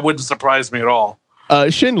not. That wouldn't surprise me at all.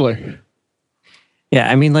 Schindler.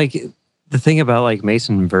 Yeah, I mean, like the thing about like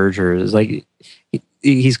Mason Verger is like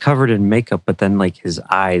he's covered in makeup, but then like his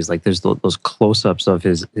eyes, like there's those close-ups of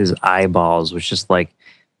his eyeballs, which just like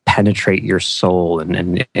penetrate your soul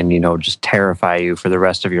and you know just terrify you for the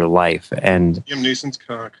rest of your life. And Liam Neeson's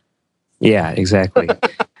cock. yeah, exactly.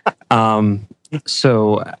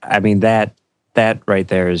 So I mean that right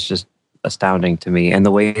there is just astounding to me, and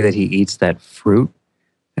the way that he eats that fruit,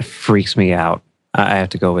 it freaks me out. I have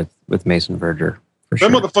to go with Mason Verger for sure.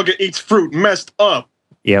 That motherfucker eats fruit messed up.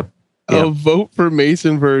 Yep. A vote for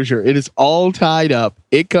Mason Verger. It is all tied up.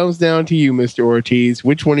 It comes down to you, Mr. Ortiz.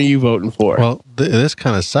 Which one are you voting for? Well, this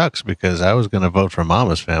kind of sucks because I was going to vote for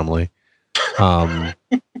Mama's Family, but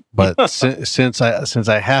since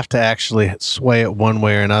I have to actually sway it one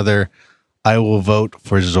way or another, I will vote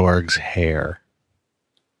for Zorg's hair.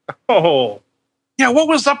 Oh, yeah. What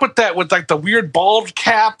was up with that? With like the weird bald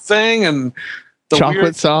cap thing and the chocolate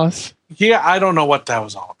weird sauce? Yeah, I don't know what that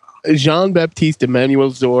was all about. Jean-Baptiste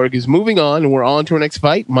Emmanuel Zorg is moving on, and we're on to our next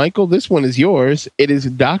fight. Michael, this one is yours. It is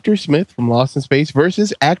Dr. Smith from Lost in Space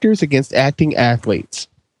versus Actors Against Acting Athletes.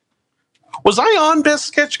 Was I on Best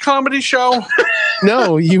Sketch Comedy Show?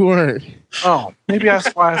 No, you weren't. Oh, maybe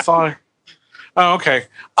that's why I thought. Oh, okay.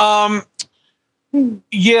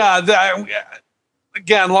 Yeah.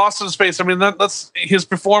 Again, Lost in Space. I mean, that's his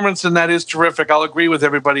performance, and that is terrific. I'll agree with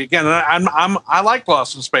everybody again. And I like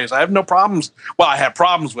Lost in Space. I have no problems. Well, I have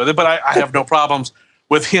problems with it, but I have no problems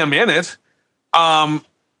with him in it.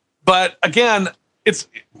 But again, it's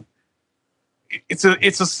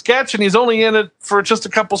a sketch, and he's only in it for just a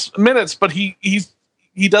couple minutes. But he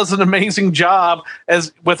does an amazing job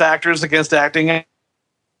as with Actors Against Acting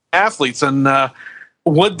Athletes. And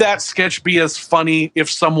would that sketch be as funny if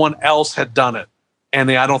someone else had done it? And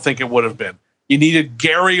I don't think it would have been. You needed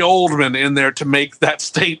Gary Oldman in there to make that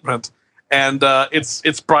statement, and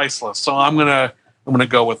it's priceless. So I'm gonna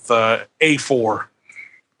go with A4.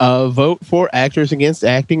 Vote for Actors Against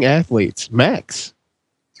Acting Athletes. Max.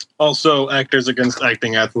 Also, Actors Against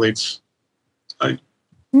Acting Athletes.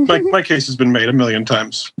 My case has been made a million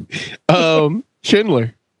times.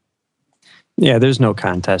 Schindler. Yeah, there's no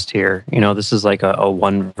contest here. You know, this is like a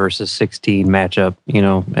 1 versus 16 matchup. You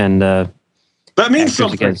know, and that means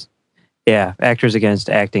something. Actors Against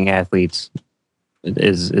Acting Athletes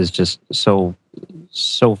is just so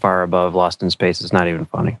far above Lost in Space. It's not even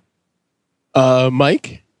funny.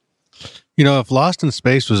 Mike? You know, if Lost in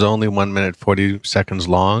Space was only 1 minute 40 seconds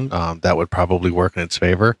long, that would probably work in its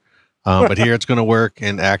favor. But here it's going to work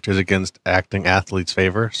in Actors Against Acting Athletes'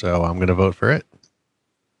 favor, so I'm going to vote for it.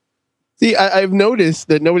 See, I've noticed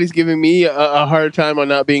that nobody's giving me a hard time on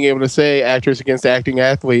not being able to say Actors Against Acting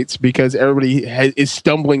Athletes because everybody is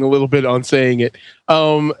stumbling a little bit on saying it.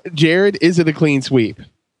 Jared, is it a clean sweep?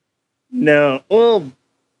 No. Well,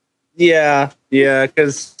 yeah,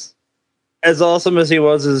 because as awesome as he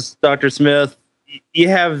was as Dr. Smith, you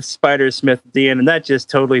have Spider Smith at the end, and that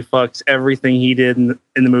just totally fucks everything he did in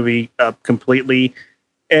the movie up completely.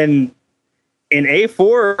 And in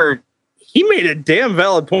A4, he made a damn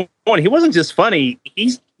valid point. He wasn't just funny.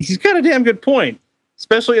 He's got a damn good point,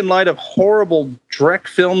 especially in light of horrible Drek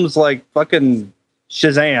films like fucking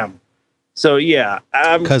Shazam. So yeah,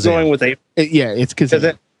 I'm going with A. Yeah, it's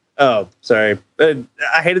Kazam. Oh, sorry.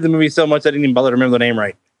 I hated the movie so much I didn't even bother to remember the name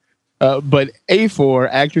right. But A4,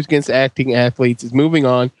 Actors Against Acting Athletes, is moving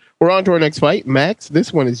on. We're on to our next fight. Max,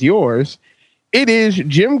 this one is yours. It is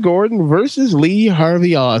Jim Gordon versus Lee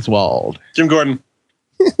Harvey Oswald. Jim Gordon.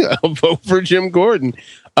 I'll vote for Jim Gordon.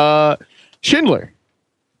 Schindler.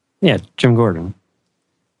 Yeah, Jim Gordon.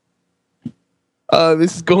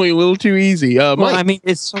 This is going a little too easy. Well, Mike. I mean,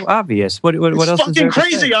 it's so obvious. What It's else is fucking there to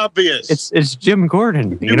crazy say? obvious. It's Jim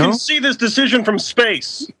Gordon. You know, can see this decision from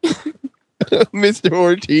space. Mr.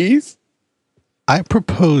 Ortiz. I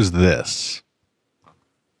propose this.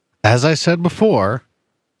 As I said before,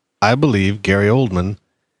 I believe Gary Oldman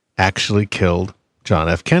actually killed John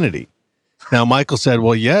F. Kennedy. Now, Michael said,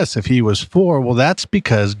 well, yes, if he was 4, well, that's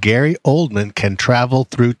because Gary Oldman can travel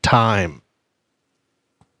through time.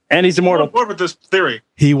 And he's immortal. What with this theory?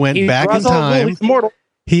 He went back in time. He's immortal.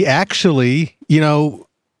 He actually, you know,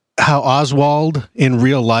 how Oswald in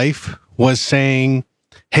real life was saying,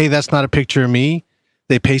 hey, that's not a picture of me.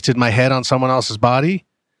 They pasted my head on someone else's body.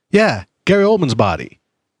 Yeah, Gary Oldman's body.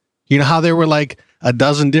 You know how there were like a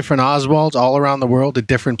dozen different Oswalds all around the world at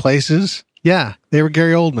different places? Yeah, they were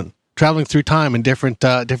Gary Oldman traveling through time in different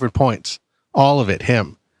points. All of it,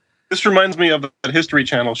 him. This reminds me of that History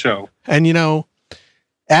Channel show. And you know,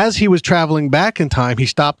 as he was traveling back in time, he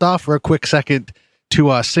stopped off for a quick second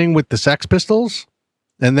to sing with the Sex Pistols,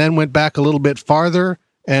 and then went back a little bit farther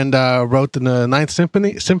and wrote the Ninth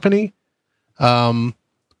Symphony.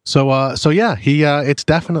 So yeah, it's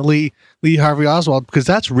definitely Lee Harvey Oswald, because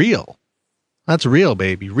that's real. That's real,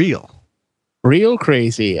 baby, real. Real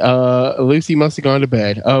crazy. Lucy must have gone to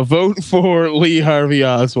bed. Vote for Lee Harvey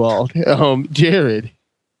Oswald. Jared.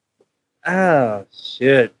 Oh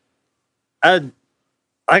shit! Like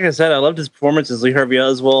I said, I loved his performance as Lee Harvey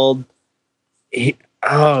Oswald.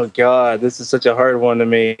 Oh god, this is such a hard one to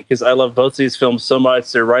me because I love both these films so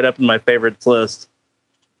much. They're right up in my favorites list.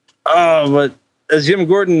 Oh, but as Jim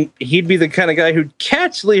Gordon, he'd be the kind of guy who'd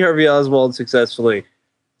catch Lee Harvey Oswald successfully.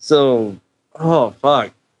 So, oh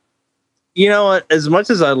fuck. You know what? As much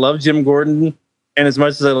as I love Jim Gordon, and as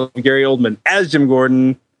much as I love Gary Oldman as Jim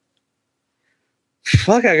Gordon,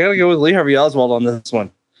 fuck, I gotta go with Lee Harvey Oswald on this one.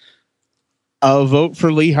 I'll vote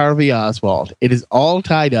for Lee Harvey Oswald. It is all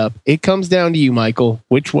tied up. It comes down to you, Michael.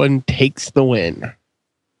 Which one takes the win?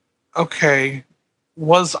 Okay.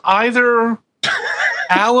 Was either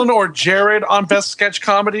Alan or Jared on Best Sketch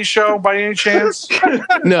Comedy Show by any chance?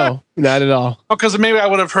 No, not at all. Oh, because maybe I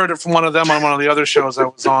would have heard it from one of them on one of the other shows I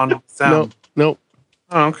was on with them. Nope.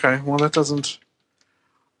 Oh, okay. Well, that doesn't.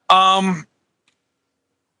 Oswald.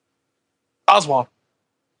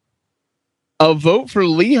 A vote for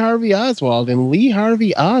Lee Harvey Oswald, and Lee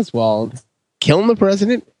Harvey Oswald killing the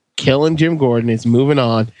president, killing Jim Gordon, is moving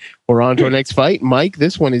on. We're on to our next fight. Mike,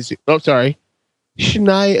 this one is... Oh, sorry.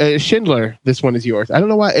 Schindler, this one is yours. I don't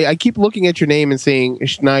know why. I keep looking at your name and saying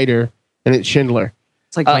Schneider, and it's Schindler.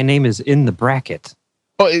 It's like my name is in the bracket.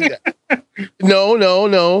 Oh,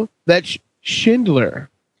 no. That's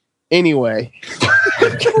Schindler. Anyway.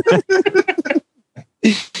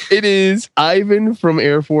 It is Ivan from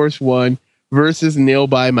Air Force One versus Nil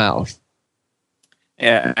by Mouth.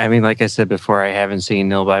 Yeah, I mean, like I said before, I haven't seen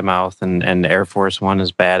Nil by Mouth, and Air Force One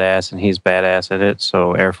is badass, and he's badass at it,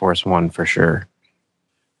 so Air Force One for sure.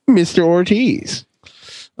 Mr. Ortiz.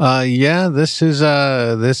 Yeah, this is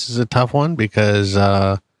a tough one because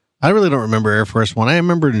I really don't remember Air Force One. I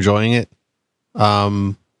remember enjoying it,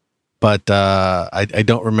 but I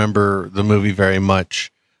don't remember the movie very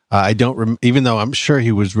much. I don't even though I'm sure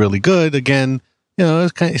he was really good. Again, you know,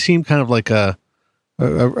 it seemed kind of like a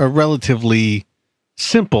relatively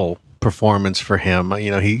simple performance for him.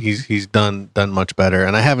 You know, he's done much better,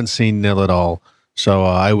 and I haven't seen Nil at all, so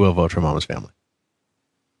I will vote for Mama's Family.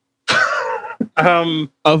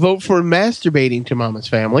 A vote for masturbating to Mama's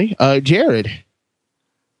Family. Jared.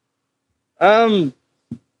 Badass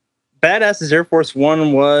as Air Force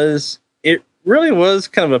One was. It really was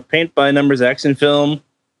kind of a paint by numbers action film,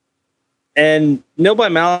 and Nil by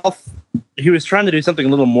Mouth, he was trying to do something a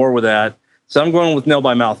little more with that. So I'm going with Nil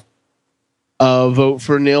by Mouth. Vote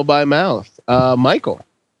for Nil by Mouth. Michael.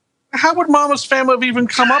 How would Mama's Family have even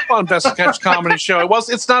come up on Best Sketch Comedy Show?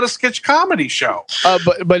 It's not a sketch comedy show.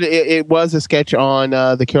 But it was a sketch on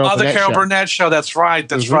the Carol Burnett the Carol show. Burnett show. That's right.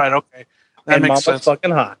 That's Mm-hmm. right. Okay. That And makes Mama's sense.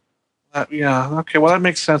 fucking hot. Yeah. Okay. Well, that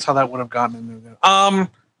makes sense how that would have gotten in there.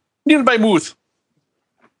 Neil by Muth.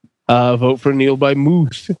 Vote for Neil by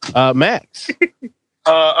Moose. Max.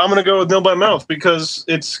 I'm going to go with Nil by Mouth because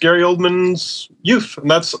it's Gary Oldman's youth, and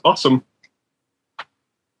that's awesome.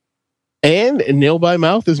 And Nil by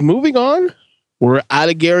Mouth is moving on. We're out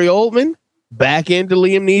of Gary Oldman, back into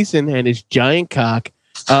Liam Neeson and his giant cock.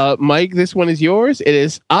 Mike, this one is yours. It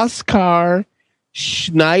is Oscar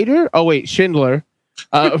Schindler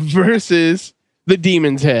versus The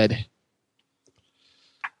Demon's Head.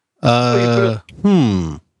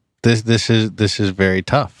 This is very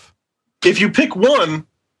tough. If you pick one,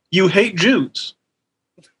 you hate Jews.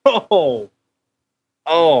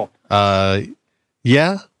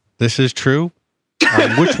 Yeah, this is true.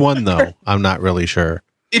 Which one though? I'm not really sure.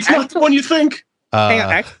 It's not the one you think. Hang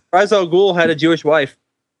on, actually, Ra's al Ghul had a Jewish wife.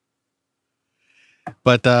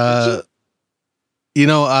 But you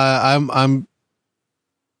know, I'm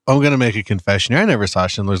gonna make a confession here. I never saw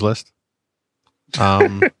Schindler's List.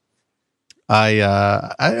 I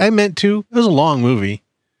meant to. It was a long movie.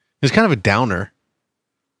 It was kind of a downer.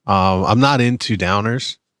 I'm not into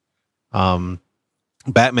downers.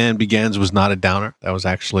 Batman Begins was not a downer. That was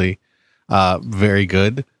actually very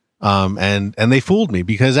good. And they fooled me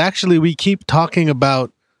because actually we keep talking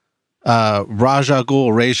about Ra's al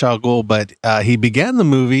Ghul, but he began the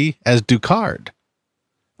movie as Ducard,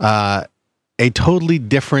 a totally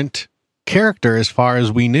different character as far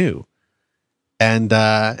as we knew, and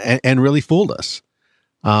really fooled us.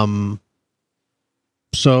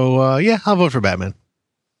 So yeah, I'll vote for Batman.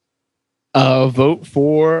 Vote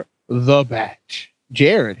for The Batch.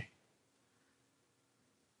 Jared.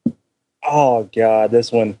 Oh God,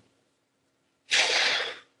 this one.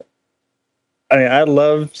 I mean, I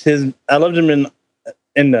loved him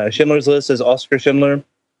in Schindler's List as Oscar Schindler,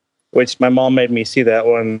 which my mom made me see that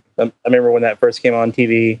one. I remember when that first came on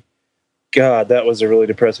TV. God, that was a really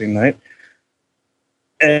depressing night.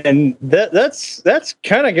 And that's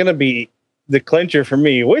kind of going to be the clincher for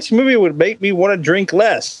me. Which movie would make me want to drink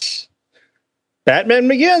less? Batman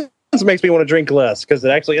Begins makes me want to drink less because it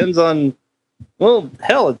actually ends on, well,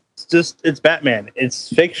 hell, it's Batman. It's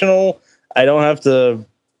fictional. I don't have to.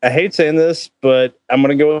 I hate saying this, but I'm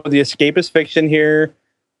going to go with the escapist fiction here.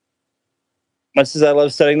 Much as I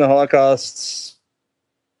love studying the Holocaust.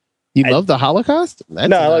 You love the Holocaust? I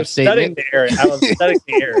love studying the era. I love studying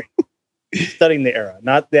the era. Studying the era,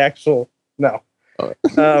 not the actual. No.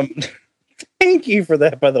 Thank you for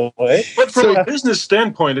that, by the way. But from a business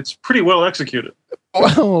standpoint, it's pretty well executed.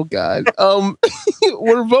 Oh God.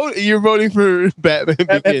 You're voting for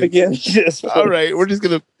Batman Begins. Yes, all right, we're just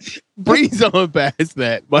gonna breeze on past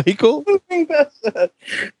that. Michael?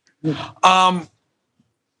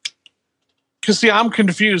 Because see, I'm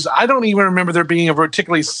confused. I don't even remember there being a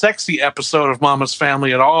particularly sexy episode of Mama's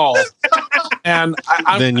Family at all. And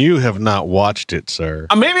then you have not watched it, sir.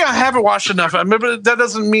 Maybe I haven't watched enough. I remember that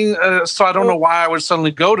doesn't mean so. I don't know why I would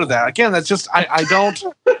suddenly go to that. Again, that's just I don't.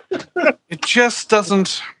 It just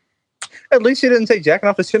doesn't. At least you didn't say jacking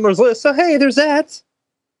off the Schindler's List. So hey, there's that.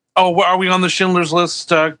 Oh, are we on the Schindler's List?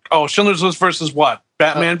 Schindler's List versus what?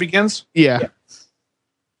 Batman Begins? Yeah.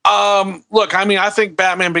 Look, I mean, I think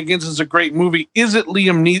Batman Begins is a great movie. Is it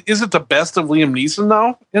Is it the best of Liam Neeson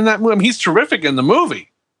though in that movie? I mean, he's terrific in the movie.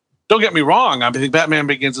 Don't get me wrong. I think Batman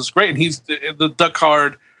Begins is great, and he's the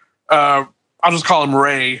Duckhard. I'll just call him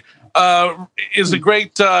Ray. Is a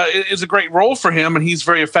great role for him, and he's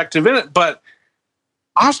very effective in it. But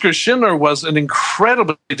Oscar Schindler was an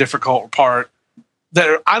incredibly difficult part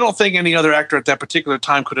that I don't think any other actor at that particular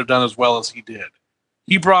time could have done as well as he did.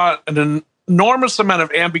 He brought an enormous amount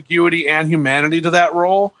of ambiguity and humanity to that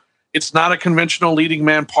role. It's not a conventional leading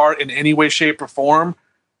man part in any way, shape, or form,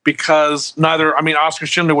 because Oscar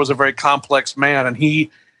Schindler was a very complex man, and he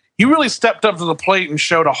really stepped up to the plate and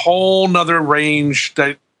showed a whole nother range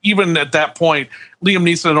that even at that point, Liam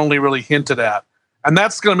Neeson had only really hinted at. And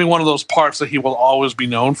that's going to be one of those parts that he will always be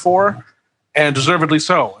known for, and deservedly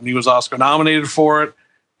so. And he was Oscar nominated for it.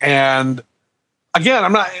 And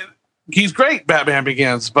again, he's great, Batman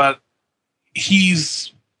Begins, but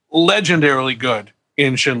he's legendarily good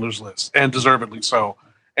in Schindler's List, and deservedly so.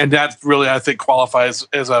 And that really, I think, qualifies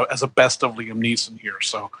as a best of Liam Neeson here.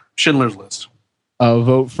 So Schindler's List.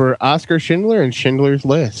 Vote for Oscar Schindler and Schindler's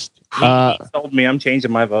List. Told me I'm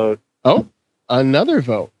changing my vote. Oh, another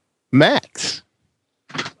vote. Max.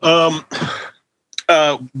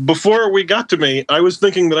 Before we got to me, I was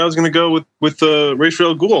thinking that I was going to go with Ra's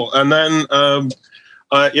al Ghul, and then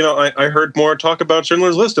I heard more talk about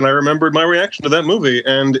Schindler's List, and I remembered my reaction to that movie,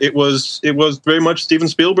 and it was very much Steven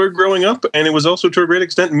Spielberg growing up, and it was also to a great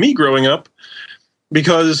extent me growing up,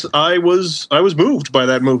 because I was moved by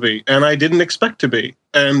that movie, and I didn't expect to be.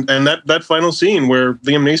 And that final scene where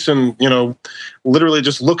Liam Neeson, literally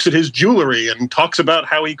just looks at his jewelry and talks about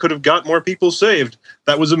how he could have got more people saved,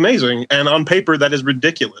 that was amazing. And on paper, that is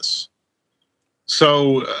ridiculous.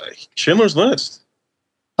 So, Schindler's List.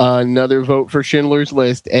 Another vote for Schindler's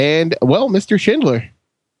List. And, well, Mr. Schindler.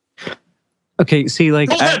 Okay, see, like...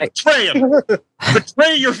 betray him!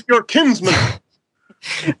 Betray your kinsman!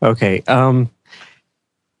 Okay,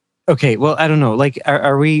 okay, well, I don't know. Like,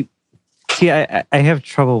 are we... See, I have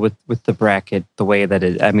trouble with the bracket, the way that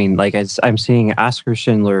it... I mean, like, I'm seeing Oscar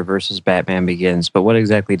Schindler versus Batman Begins, but what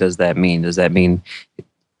exactly does that mean? Does that mean,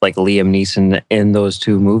 like, Liam Neeson in those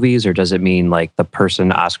two movies, or does it mean, like, the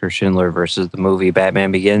person Oscar Schindler versus the movie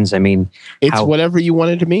Batman Begins? I mean... It's whatever you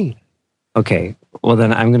want it to mean. Okay, well,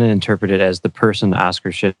 then I'm going to interpret it as the person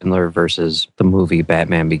Oscar Schindler versus the movie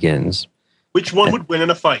Batman Begins. Which one would win in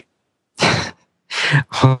a fight?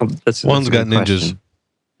 One's got ninjas.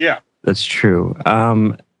 Yeah. That's true.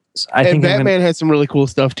 I think Batman has some really cool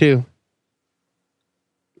stuff too.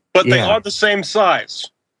 But they are the same size.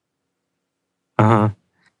 Uh-huh.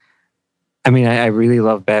 I mean, I really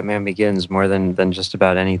love Batman Begins more than just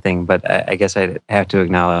about anything, but I guess I'd have to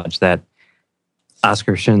acknowledge that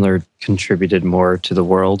Oscar Schindler contributed more to the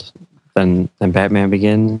world than Batman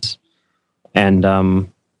Begins. And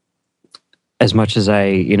as much as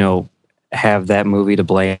I, have that movie to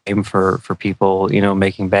blame for people,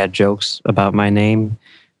 making bad jokes about my name.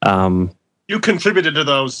 You contributed to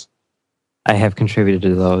those. I have contributed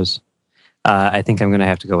to those. I think I'm going to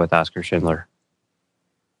have to go with Oscar Schindler.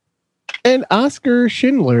 And Oscar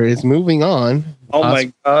Schindler is moving on. Oh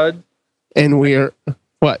my God. And we're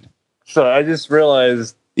what? So I just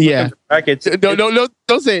realized. Yeah. Brackets. No, don't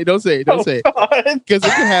say it. Don't say it. Don't say it. Because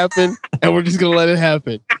it can happen, and we're just gonna let it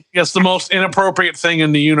happen. Yes, the most inappropriate thing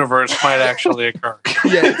in the universe might actually occur.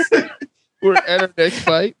 Yes. We're at our next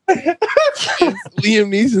fight. It's Liam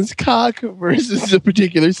Neeson's cock versus a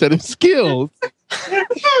particular set of skills.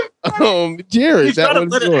 Jared, He's that gotta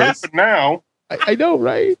one's let it yours. happen now. I know,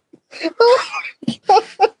 right?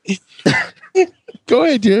 Go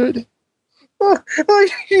ahead, Jared. Oh,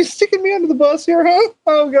 you're sticking me under the bus here, huh?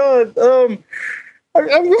 Oh God.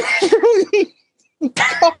 I'm really.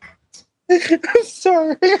 I'm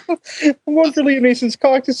sorry. I'm going for Liam Neeson's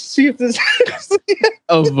cock just to see if this.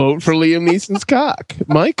 A vote for Liam Neeson's cock,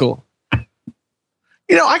 Michael.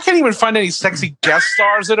 I can't even find any sexy guest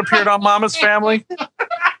stars that appeared on Mama's Family.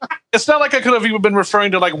 It's not like I could have even been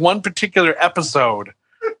referring to like one particular episode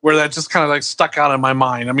where that just kind of like stuck out in my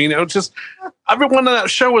mind. I mean, it was just everyone on that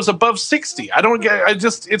show was above 60. I don't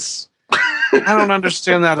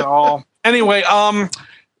understand that at all. Anyway,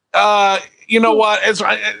 you know what? It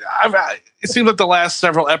seems like the last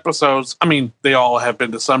several episodes, I mean, they all have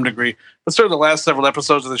been to some degree, but certainly the last several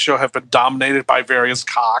episodes of the show have been dominated by various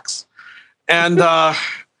cocks. And I'm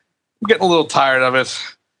getting a little tired of it.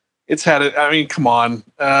 It's had it. I mean, come on.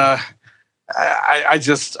 I'm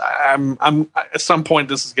at some point,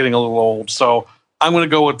 this is getting a little old. So I'm going to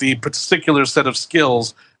go with the particular set of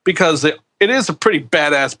skills because it is a pretty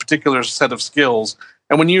badass particular set of skills.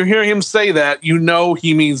 And when you hear him say that,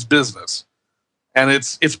 he means business. And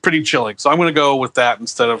it's pretty chilling. So I'm going to go with that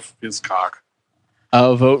instead of his cock.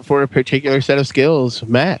 I'll vote for a particular set of skills,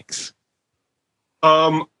 Max.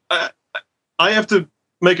 I have to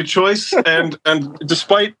make a choice, and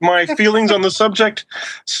despite my feelings on the subject,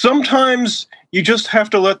 sometimes you just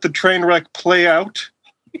have to let the train wreck play out.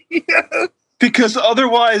 Because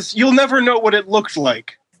otherwise you'll never know what it looked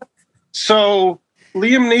like. So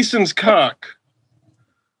Liam Neeson's cock.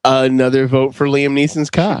 Another vote for Liam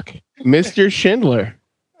Neeson's cock. Mr. Schindler.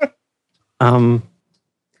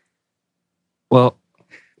 Well,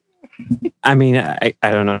 I mean, I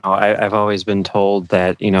don't know. I've always been told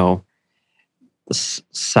that,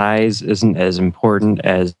 size isn't as important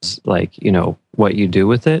as what you do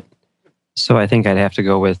with it. So I think I'd have to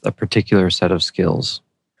go with a particular set of skills.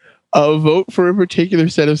 A vote for a particular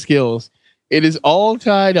set of skills. It is all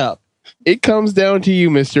tied up. It comes down to you,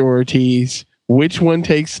 Mr. Ortiz. Which one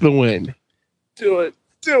takes the win? Do it.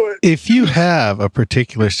 If you have a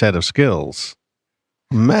particular set of skills,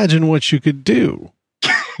 imagine what you could do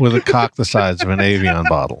with a cock the size of an Avion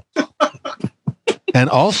bottle. And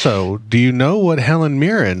also, do you know what Helen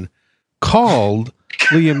Mirren called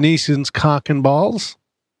Liam Neeson's cock and balls?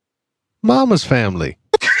 Mama's Family.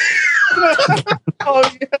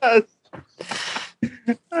 Oh, yes.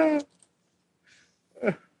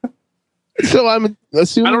 So I'm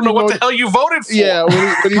assuming I don't know what the hell you voted for. Yeah, what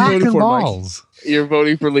are you Cock voting and for, balls. Mike? You're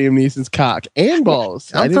voting for Liam Neeson's cock and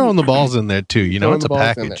balls. I'm throwing the balls in there too. It's a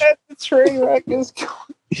package. The train wreck is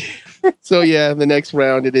So yeah, the next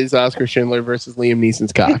round it is Oscar Schindler versus Liam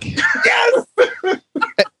Neeson's cock. Yes.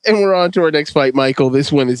 And we're on to our next fight, Michael.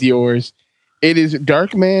 This one is yours. It is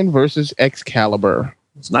Darkman versus Excalibur.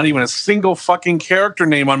 It's not even a single fucking character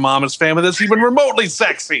name on Mama's Family that's even remotely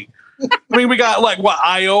sexy. I mean, we got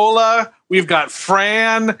Iola. We've got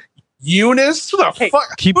Fran, Eunice. Who the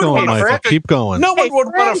fuck? Keep who going, would wanna Michael. fuck a- Keep going. No one would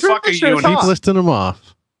want to fuck a Eunice. Keep listing them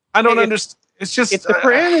off. I don't Hey, understand. It's just If the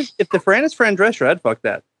Fran is Fran Drescher, I'd fuck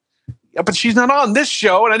that. yeah, but she's not on this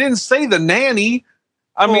show, and I didn't say the nanny.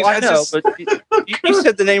 I mean, I know, but you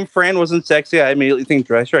said the name Fran wasn't sexy. I immediately think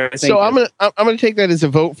Drescher. I think So I'm gonna take that as a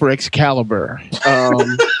vote for Excalibur.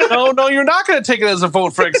 no, you're not going to take it as a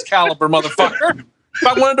vote for Excalibur, motherfucker. If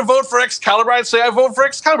I wanted to vote for Excalibur, I'd say I vote for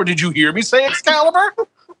Excalibur. Did you hear me say Excalibur?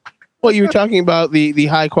 Well, you were talking about the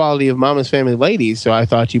high quality of Mama's Family ladies, so I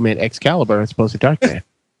thought you meant Excalibur as opposed to Darkman.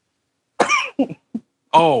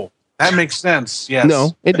 Oh, that makes sense. Yes.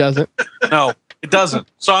 No, it doesn't. No, it doesn't.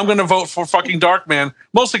 So I'm going to vote for fucking Darkman,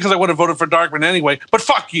 mostly because I would have voted for Darkman anyway. But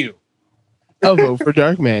fuck you. I'll vote for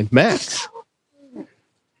Darkman. Max.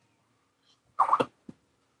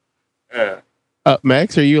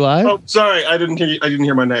 Max, are you live? Oh, sorry, I didn't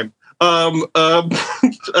hear my name.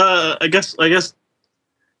 I guess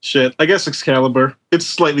Excalibur. It's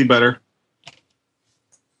slightly better.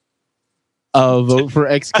 Vote for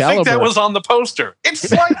I Excalibur. think that was on the poster. It's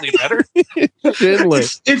slightly better. Schindler.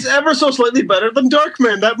 It's ever so slightly better than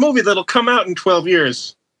Darkman, that movie that'll come out in 12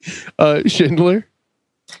 years. Schindler.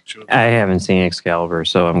 I haven't seen Excalibur,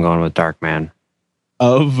 so I'm going with Darkman.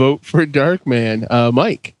 Vote for Darkman.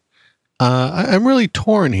 Mike. I'm really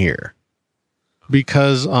torn here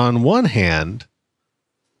because on one hand,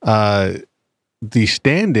 the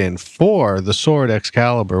stand-in for the sword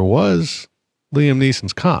Excalibur was Liam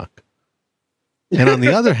Neeson's cock. And on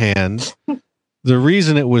the other hand, the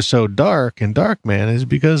reason it was so dark in Darkman is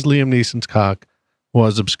because Liam Neeson's cock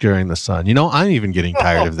was obscuring the sun. You know, I'm even getting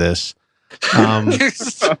tired of this. But I'm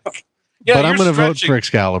going to vote for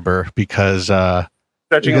Excalibur because I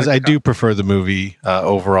do prefer the movie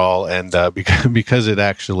overall, and because it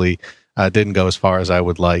actually didn't go as far as I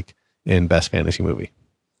would like in Best Fantasy Movie.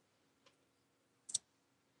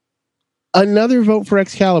 Another vote for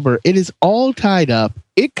Excalibur. It is all tied up.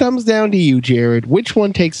 It comes down to you, Jared. Which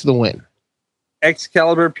one takes the win?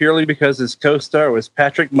 Excalibur purely because his co-star was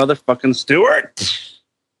Patrick motherfucking Stewart.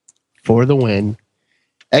 For the win.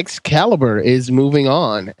 Excalibur is moving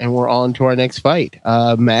on, and we're on to our next fight.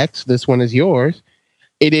 Max, this one is yours.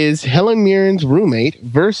 It is Helen Mirren's roommate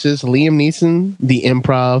versus Liam Neeson, the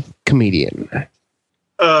improv comedian.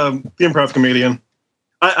 The improv comedian.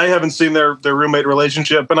 I haven't seen their roommate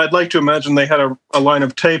relationship, and I'd like to imagine they had a line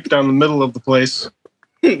of tape down the middle of the place.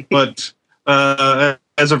 But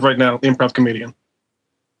as of right now, the improv comedian.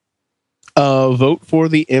 Vote for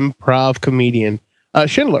the improv comedian.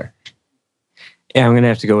 Schindler. Yeah, I'm going to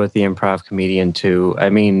have to go with the improv comedian too.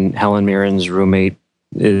 I mean, Helen Mirren's roommate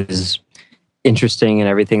is interesting and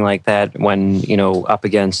everything like that when, you know, up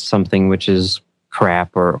against something which is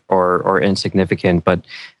crap or insignificant, but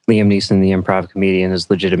Liam Neeson, the improv comedian, is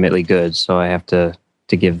legitimately good, so I have to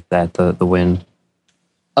give that the win.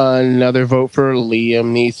 Another vote for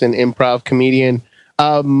Liam Neeson, improv comedian.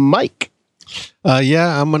 Mike.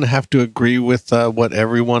 Yeah, I'm going to have to agree with what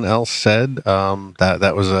everyone else said.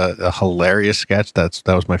 That was a hilarious sketch. That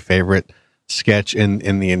was my favorite sketch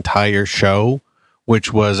in the entire show,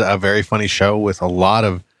 which was a very funny show with a lot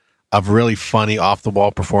of really funny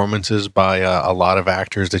off-the-wall performances by a lot of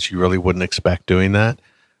actors that you really wouldn't expect doing that.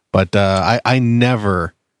 But I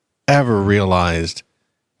never, ever realized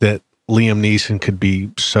that Liam Neeson could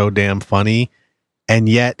be so damn funny, and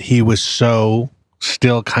yet he was so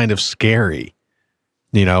still kind of scary.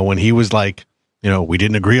 You know, when he was like, you know, we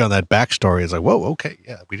didn't agree on that backstory. It's like, whoa, okay,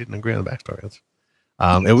 yeah, we didn't agree on the backstory.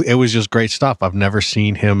 It was just great stuff. I've never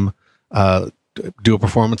seen him do a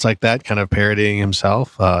performance like that, kind of parodying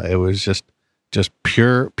himself. It was just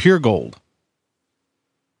pure gold.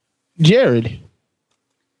 Jared.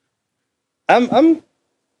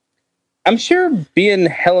 I'm sure being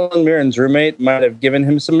Helen Mirren's roommate might have given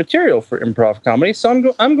him some material for improv comedy,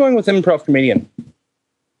 so I'm going with improv comedian.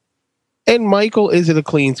 And Michael, is it a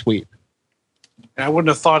clean sweep? I wouldn't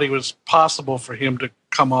have thought it was possible for him to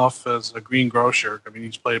come off as a green grocer. I mean,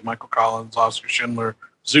 he's played Michael Collins, Oscar Schindler,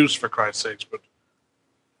 Zeus, for Christ's sakes. But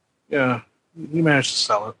yeah, he managed to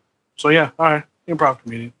sell it. So yeah, all right, improv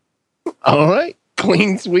comedian. All right,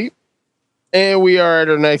 clean sweep. And we are at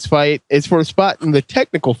our next fight. It's for a spot in the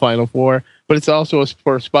technical Final Four, but it's also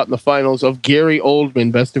for a spot in the finals of Gary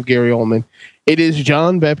Oldman, Best of Gary Oldman. It is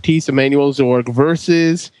John Baptiste Emmanuel Zorg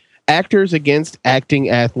versus Actors Against Acting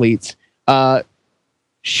Athletes.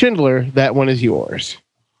 Schindler, that one is yours.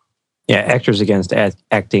 Yeah, Actors Against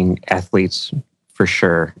Acting Athletes for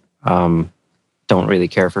sure. Don't really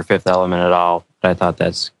care for Fifth Element at all, but I thought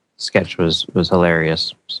that sketch was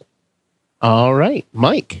hilarious. All right,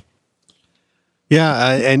 Mike.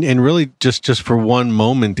 Yeah, and really just for one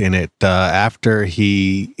moment in it, after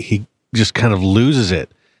he just kind of loses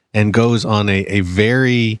it and goes on a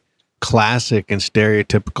very classic and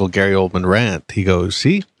stereotypical Gary Oldman rant. He goes,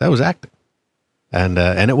 "See, that was acting," and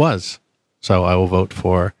it was. So I will vote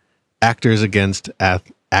for Actors Against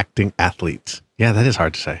Acting Athletes. Yeah, that is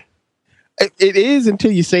hard to say. It is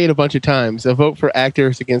until you say it a bunch of times. A vote for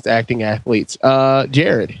Actors Against Acting Athletes.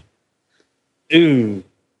 Jared. Ooh.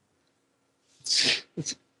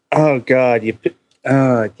 Oh God! It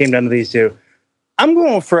came down to these two. I'm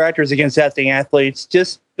going for Actors Against Acting Athletes.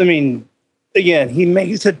 Again, he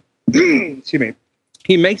makes a excuse me.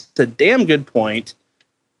 He makes a damn good point,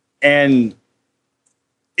 and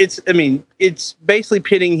it's basically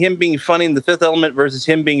pitting him being funny in The Fifth Element versus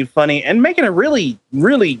him being funny and making a really,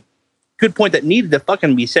 really good point that needed to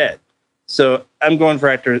fucking be said. So I'm going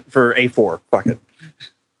for A4. Fuck it.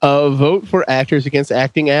 Vote for Actors Against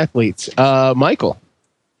Acting Athletes. Michael.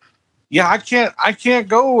 Yeah, I can't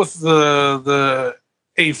go with the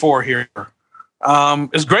A4 here.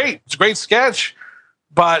 It's great. It's a great sketch,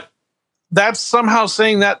 but that's somehow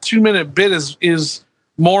saying that 2-minute bit is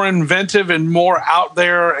more inventive and more out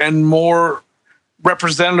there and more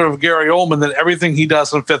representative of Gary Oldman than everything he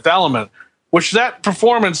does in Fifth Element, which that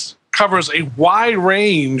performance covers a wide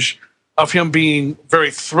range of him being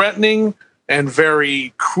very threatening and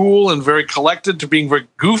very cool and very collected to being very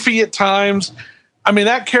goofy at times. I mean,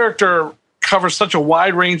 that character covers such a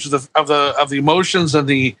wide range of the emotions and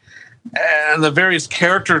the various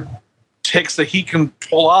character ticks that he can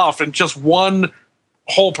pull off in just one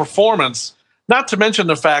whole performance. Not to mention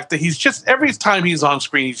the fact that he's just, every time he's on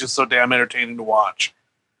screen, he's just so damn entertaining to watch.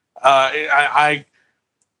 I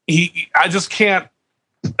just can't,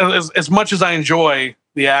 as much as I enjoy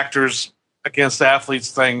the actors against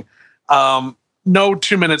athletes thing, no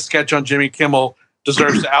 2-minute sketch on Jimmy Kimmel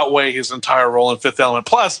deserves to outweigh his entire role in Fifth Element.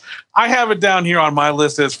 Plus, I have it down here on my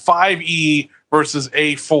list as 5E versus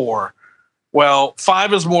A4. Well,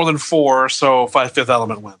 5 is more than 4, so Fifth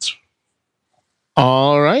Element wins.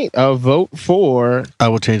 All right, a vote for. I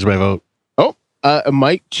will change my vote. Oh,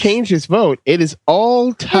 Mike changed his vote. It is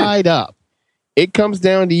all tied up. It comes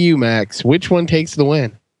down to you, Max. Which one takes the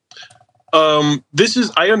win? This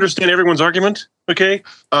is, I understand everyone's argument, okay?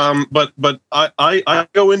 But I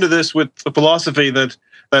go into this with the philosophy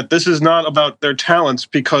that this is not about their talents,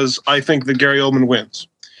 because I think that Gary Oldman wins.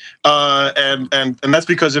 And that's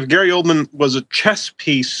because if Gary Oldman was a chess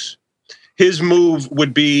piece, his move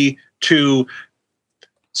would be to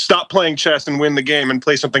stop playing chess and win the game and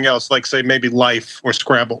play something else, like, say, maybe Life or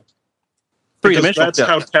Scrabble. Because that's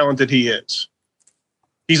how talented he is.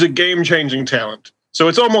 He's a game-changing talent. So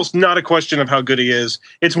it's almost not a question of how good he is.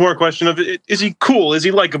 It's more a question of, is he cool? Is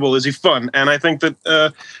he likable? Is he fun? And I think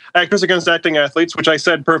that Actors Against Acting Athletes, which I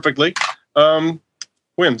said perfectly,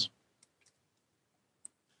 wins.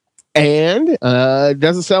 And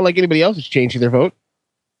doesn't sound like anybody else is changing their vote.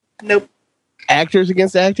 Nope. Actors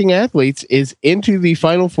Against Acting Athletes is into the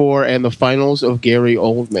Final Four and the finals of Gary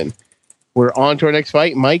Oldman. We're on to our next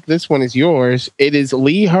fight. Mike, this one is yours. It is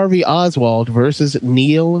Lee Harvey Oswald versus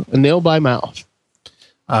Nil by Mouth.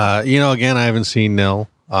 Again, I haven't seen Nil,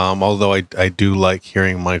 although I do like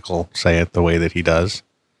hearing Michael say it the way that he does.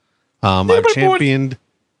 I've championed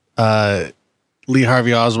Lee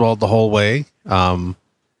Harvey Oswald the whole way. Not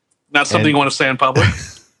something you want to say in public?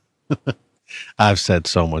 I've said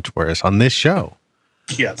so much worse on this show.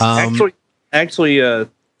 Yes. Actually,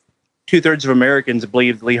 2/3 of Americans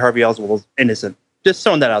believe Lee Harvey Oswald was innocent. Just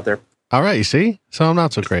throwing that out there. All right, you see? So I'm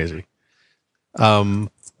not so crazy.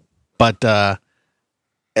 But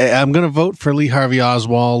I'm going to vote for Lee Harvey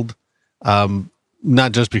Oswald,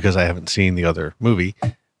 not just because I haven't seen the other movie,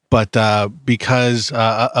 but because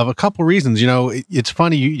of a couple reasons. You know, it's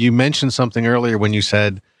funny, you mentioned something earlier when you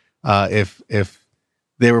said if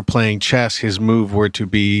they were playing chess, his move were to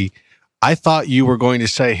be, I thought you were going to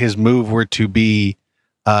say his move were to be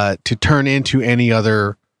to turn into any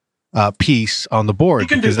other piece on the board,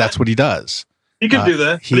 because that's what he does. He can do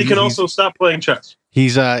that, but he can also stop playing chess. He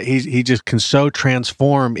just can so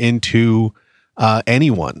transform into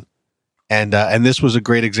anyone, and this was a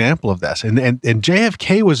great example of this. And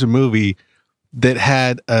JFK was a movie that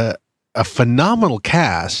had a phenomenal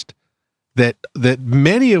cast that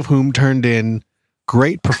many of whom turned in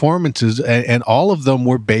great performances, and all of them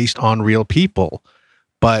were based on real people,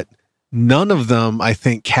 but none of them, I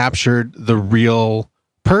think, captured the real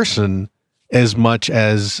person as much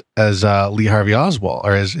as Lee Harvey Oswald,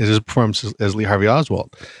 or as his performance as Lee Harvey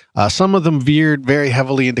Oswald. Some of them veered very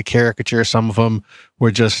heavily into caricature. Some of them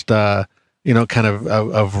were just kind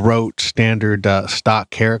of rote standard stock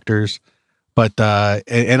characters. But I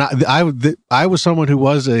was someone who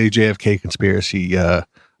was a JFK conspiracy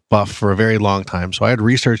buff for a very long time, so I had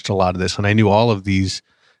researched a lot of this, and I knew all of these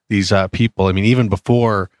people. I mean, even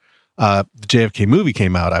before the JFK movie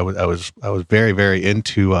came out, I was very, very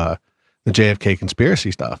into the JFK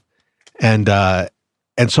conspiracy stuff, and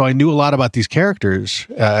so I knew a lot about these characters,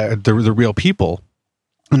 the real people,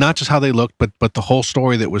 not just how they looked, but the whole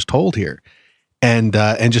story that was told here, and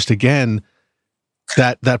just again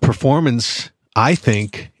that performance, I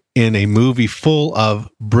think, in a movie full of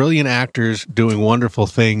brilliant actors doing wonderful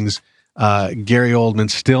things, Gary Oldman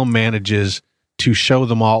still manages to show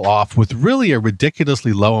them all off with really a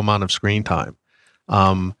ridiculously low amount of screen time.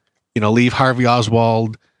 Lee Harvey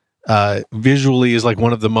Oswald visually is like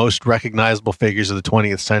one of the most recognizable figures of the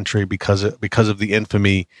 20th century because of the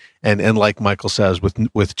infamy, and like Michael says,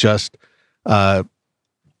 with just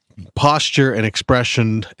posture and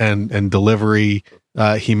expression and delivery,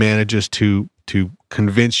 he manages to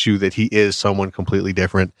convince you that he is someone completely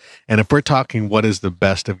different. And if we're talking what is the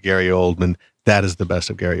best of Gary Oldman, that is the best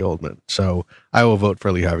of Gary Oldman. So I will vote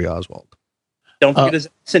for Lee Harvey Oswald. Don't forget his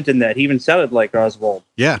accent in that. He even sounded like Oswald.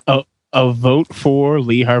 Yeah. A vote for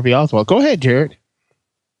Lee Harvey Oswald. Go ahead, Jared.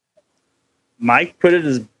 Mike put it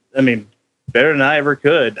as, better than I ever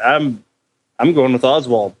could. I'm going with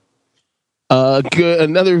Oswald. Good.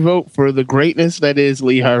 Another vote for the greatness that is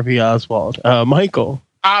Lee Harvey Oswald. Michael.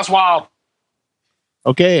 Oswald.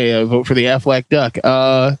 Okay, a vote for the Aflac Duck.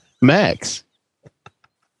 Max.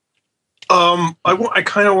 I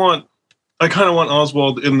kind of want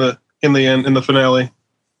Oswald in the end, in the finale.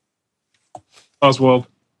 Oswald.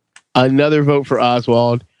 Another vote for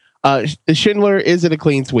Oswald. Schindler, is it a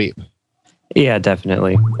clean sweep? Yeah,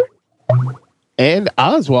 definitely. And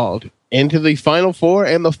Oswald into the final four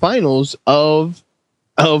and the finals of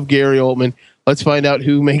Gary Oldman. Let's find out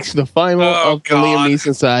who makes the final of the Liam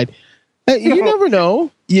Neeson side. Hey, you never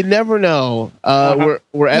know. You never know.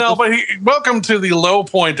 We're at welcome to the low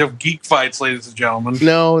point of geek fights, ladies and gentlemen.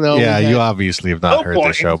 No. Yeah, you obviously have not heard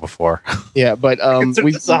the show before. Yeah, but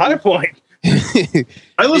it's a high point.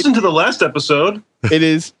 I listened to the last episode. It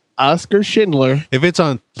is Oscar Schindler. If it's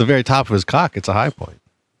on the very top of his cock, it's a high point.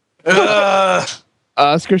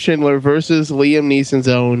 Oscar Schindler versus Liam Neeson's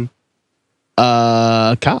own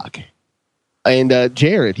cock. And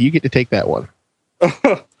Jared, you get to take that one.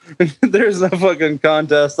 There's no fucking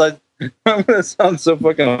contest. I'm gonna sound so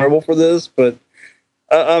fucking horrible for this, but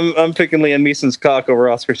I'm picking Liam Neeson's cock over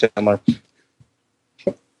Oscar Schindler.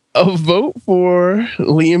 A vote for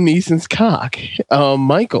Liam Neeson's cock.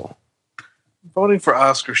 Michael. Voting for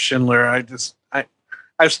Oscar Schindler.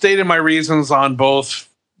 I've stated my reasons on both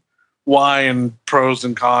why and pros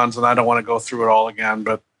and cons, and I don't want to go through it all again,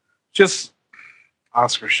 but just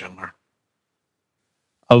Oscar Schindler.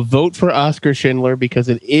 A vote for Oscar Schindler because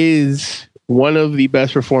it is one of the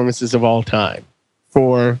best performances of all time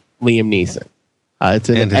for Liam Neeson. It's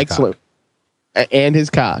an excellent and his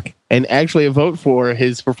cock. And actually, a vote for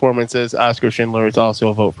his performance as Oscar Schindler is also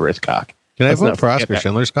a vote for his cock. Can I vote for Oscar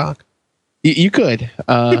Schindler's cock? You could,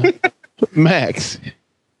 Max.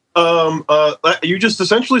 You just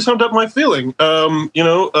essentially summed up my feeling. Only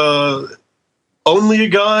a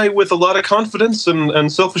guy with a lot of confidence and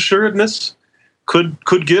self-assuredness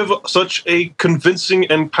could give such a convincing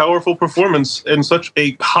and powerful performance in such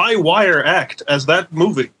a high wire act as that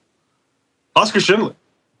movie. Oscar Schindler.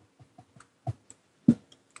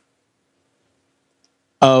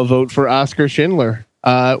 A vote for Oscar Schindler.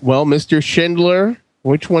 Well, Mr. Schindler,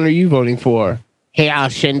 which one are you voting for? Hey,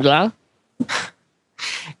 Schindler.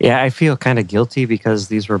 Yeah, I feel kind of guilty because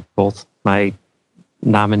these were both my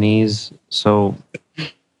nominees. So,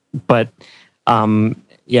 but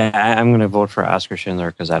yeah, I'm going to vote for Oscar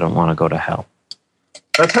Schindler because I don't want to go to hell.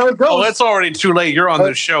 That's how it goes. Oh, it's already too late. You're on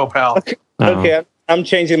this show, pal. Okay, I'm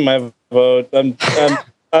changing my vote.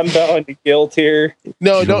 I'm bowing to guilt here.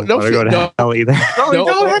 No, don't go to hell either. No, you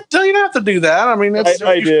don't have to do that. I mean, I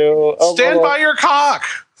do. Stand by your cock.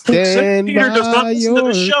 Stand Peter does not listen to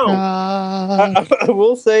the show. I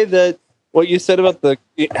will say that what you said about the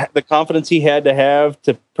confidence he had to have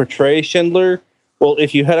to portray Schindler. Well,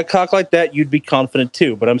 if you had a cock like that, you'd be confident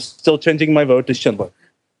too. But I'm still changing my vote to Schindler.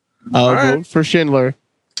 Vote for Schindler.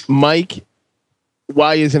 Mike,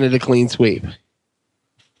 why isn't it a clean sweep?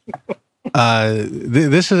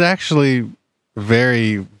 This is actually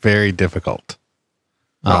very, very difficult.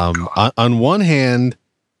 On one hand,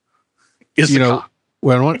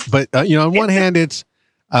 on one hand, it's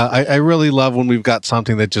I really love when we've got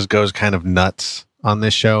something that just goes kind of nuts on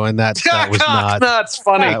this show, and that was not nuts.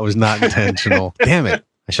 Funny. That was not intentional. Damn it!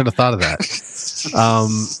 I should have thought of that.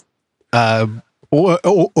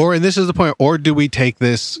 Or and this is the point. Or do we take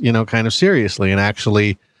this, kind of seriously and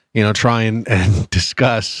actually, try and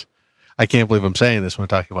discuss? I can't believe I'm saying this when we're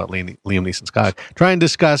talking about Liam Neeson's cock. Try and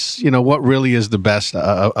discuss, what really is the best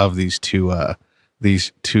of these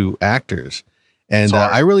two actors. And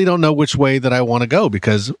I really don't know which way that I want to go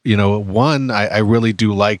because, one, I really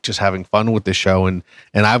do like just having fun with the show. And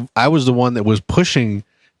I was the one that was pushing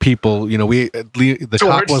people, the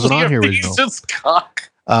cock wasn't on here originally.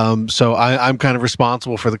 So I'm kind of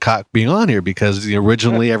responsible for the cock being on here because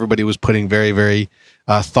originally everybody was putting very, very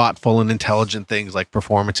thoughtful and intelligent things like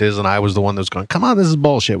performances. And I was the one that was going, come on, this is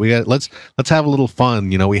bullshit. Let's have a little fun.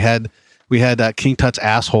 We had King Tut's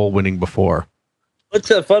asshole winning before. Let's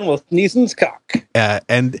have fun with Neeson's cock.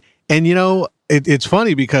 And it's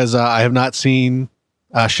funny because I have not seen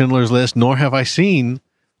Schindler's List, nor have I seen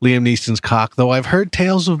Liam Neeson's cock, though I've heard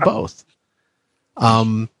tales of both.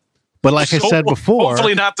 But like I said before,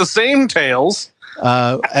 hopefully not the same tales.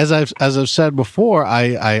 As I've said before,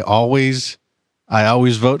 I always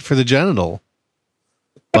vote for the genital,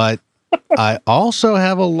 but I also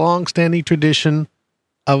have a long-standing tradition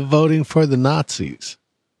of voting for the Nazis.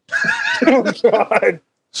 Oh God.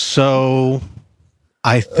 So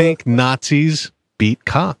I think Nazis beat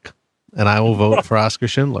cock, and I will vote for Oscar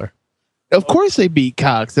Schindler. Of course they beat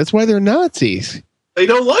cocks. That's why they're Nazis. They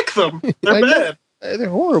don't like them. They're I know. bad. They're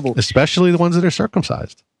horrible. Especially the ones that are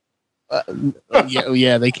circumcised.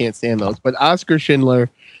 Yeah, they can't stand those. But Oscar Schindler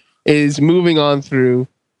is moving on through.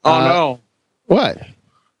 Oh no, What?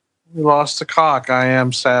 we lost the cock. I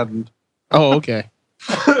am saddened. Oh, okay.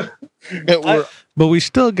 But we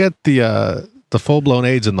still get the full blown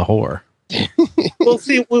AIDS in the whore. Well,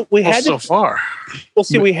 see, we Well, had so to. far. Well,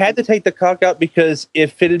 see, we had to take the cock out because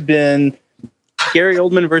if it had been Gary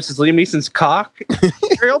Oldman versus Liam Neeson's cock,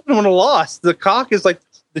 Gary Oldman would have lost. The cock is like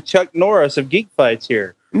the Chuck Norris of geek fights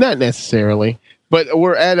here. Not necessarily, but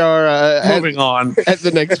we're at our Moving on. at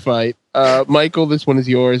the next fight. Michael, this one is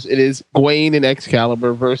yours. It is Gawain in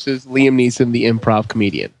Excalibur versus Liam Neeson, the improv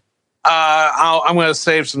comedian. I'm going to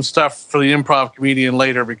save some stuff for the improv comedian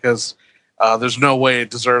later because there's no way it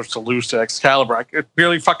deserves to lose to Excalibur. I could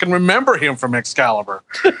barely fucking remember him from Excalibur.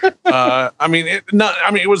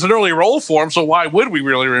 It was an early role for him, so why would we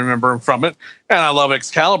really remember him from it? And I love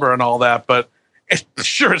Excalibur and all that, but it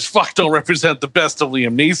sure as fuck don't represent the best of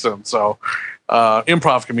Liam Neeson. So,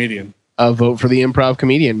 improv comedian. A vote for the improv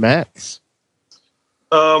comedian, Max.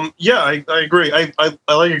 Yeah, I agree. I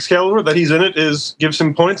like Excalibur. That he's in it gives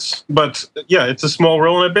him points. But yeah, it's a small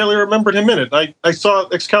role, and I barely remembered him in it. I saw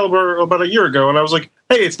Excalibur about a year ago, and I was like,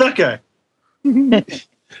 hey, it's that guy.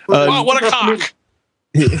 Wow, what a cock!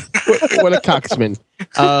 What a coxman.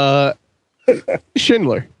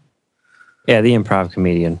 Schindler. Yeah, the improv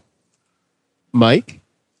comedian. Mike.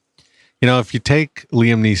 You know, if you take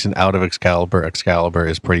Liam Neeson out of Excalibur, Excalibur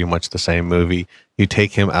is pretty much the same movie. You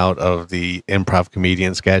take him out of the improv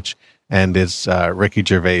comedian sketch, and it's Ricky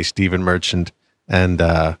Gervais, Stephen Merchant, and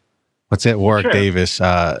Warwick Davis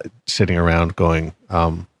sitting around going,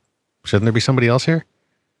 shouldn't there be somebody else here?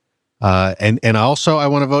 And also I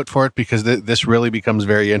want to vote for it because this really becomes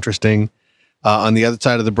very interesting. On the other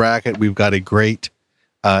side of the bracket, we've got a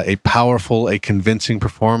powerful, a convincing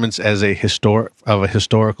performance as a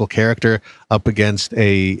historical character up against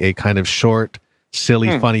a kind of short,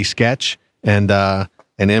 silly, funny sketch. And an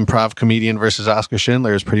improv comedian versus Oscar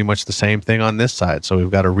Schindler is pretty much the same thing on this side. So we've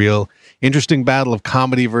got a real interesting battle of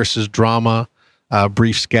comedy versus drama,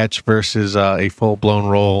 brief sketch versus a full-blown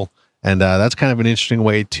role. And that's kind of an interesting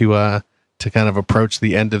way to kind of approach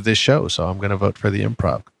the end of this show. So I'm going to vote for the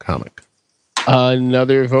improv comic.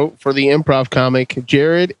 Another vote for the improv comic.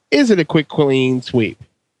 Jared, is it a quick, clean sweep?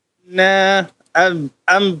 Nah, I'm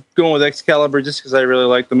going with Excalibur just because I really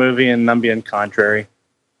like the movie, and I'm being contrary.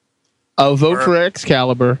 I'll vote for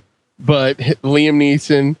Excalibur, but Liam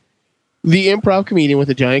Neeson, the improv comedian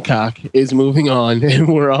with a giant cock, is moving on,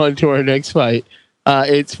 and we're on to our next fight.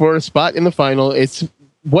 It's for a spot in the final. It's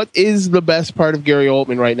what is the best part of Gary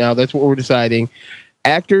Oldman right now? That's what we're deciding.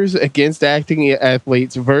 Actors against acting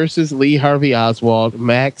athletes versus Lee Harvey Oswald.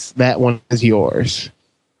 Max, that one is yours.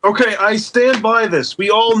 Okay, I stand by this.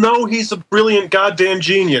 We all know he's a brilliant goddamn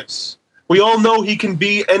genius. We all know he can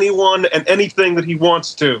be anyone and anything that he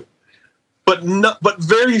wants to. But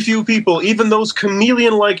very few people, even those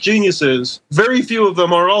chameleon-like geniuses, very few of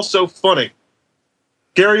them are also funny.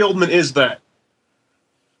 Gary Oldman is that.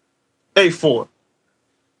 A4.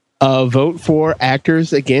 Vote for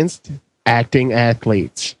actors against acting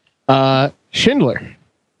athletes. Schindler.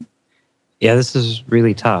 Yeah, this is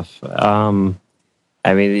really tough. I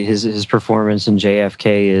mean, his performance in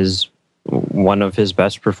JFK is one of his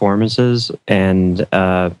best performances, and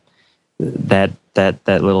that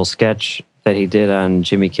little sketch that he did on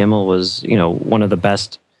Jimmy Kimmel was, one of the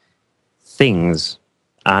best things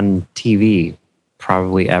on TV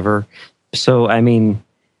probably ever. So, I mean,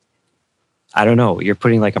 I don't know. You're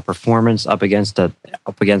putting like a performance up against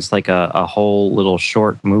like a whole little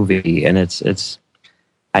short movie, and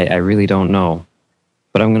I really don't know.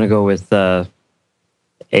 But I'm gonna go with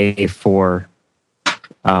A4,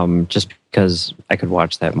 just because I could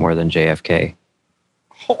watch that more than JFK.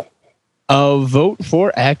 Vote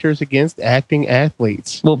for actors against acting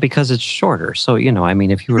athletes. Well, because it's shorter. So, I mean,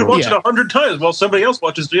 if you were You to watch it 100 times while somebody else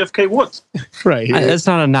watches JFK once. Right. It's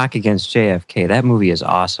not a knock against JFK. That movie is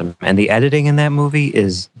awesome. And the editing in that movie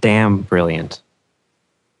is damn brilliant.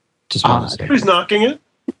 Just want to say. Who's knocking it?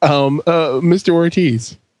 Mr.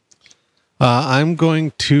 Ortiz. I'm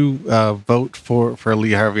going to vote for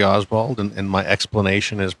Lee Harvey Oswald, and my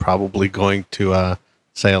explanation is probably going to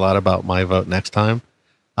say a lot about my vote next time.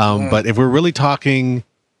 But if we're really talking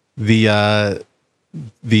the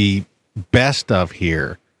best of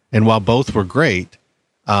here, and while both were great,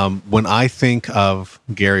 when I think of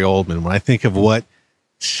Gary Oldman, when I think of what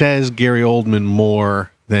says Gary Oldman more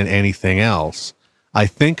than anything else, I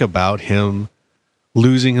think about him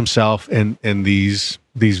losing himself in these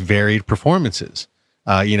varied performances.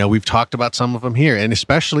 We've talked about some of them here, and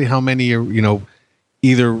especially how many are,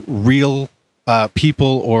 either real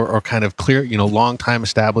people or kind of clear, long time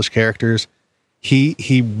established characters.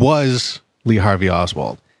 He was Lee Harvey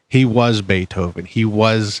Oswald. He was Beethoven. He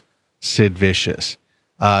was Sid Vicious.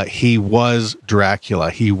 He was Dracula.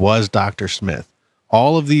 He was Dr. Smith.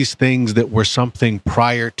 All of these things that were something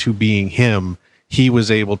prior to being him, he was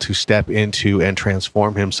able to step into and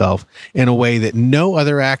transform himself in a way that no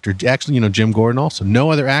other actor, actually, Jim Gordon also, no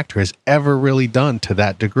other actor has ever really done to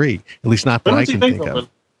that degree. At least not that I can think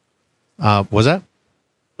of. Was that?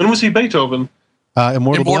 When was he Beethoven?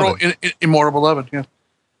 Immortal Beloved. Immortal Beloved,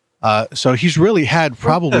 yeah. So he's really had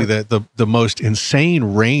probably the most insane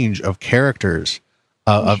range of characters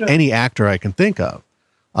of any actor I can think of.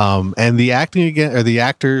 And the acting again, or the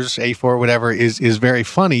actors, A4, whatever, is very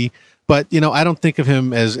funny. But, I don't think of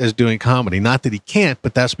him as doing comedy. Not that he can't,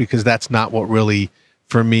 but that's because that's not what really,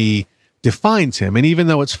 for me, defines him. And even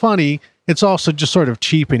though it's funny, it's also just sort of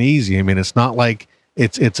cheap and easy. I mean, it's not like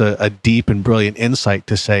it's a deep and brilliant insight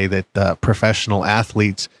to say that professional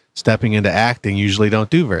athletes stepping into acting usually don't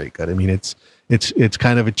do very good. I mean, it's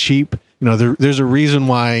kind of a cheap, there's a reason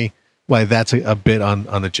why that's a bit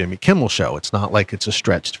on the Jimmy Kimmel Show. It's not like it's a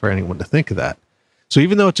stretch for anyone to think of that. So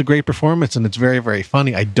even though it's a great performance and it's very, very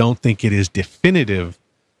funny, I don't think it is definitive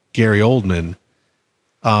Gary Oldman.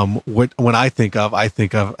 When I think of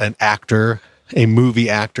an actor, a movie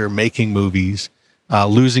actor making movies,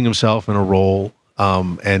 losing himself in a role.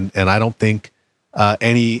 And I don't think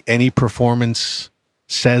any performance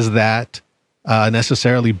says that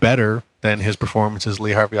necessarily better than his performance as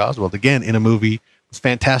Lee Harvey Oswald. Again, in a movie with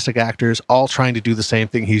fantastic actors, all trying to do the same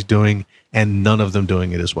thing he's doing, and none of them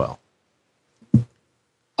doing it as well.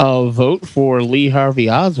 I'll vote for Lee Harvey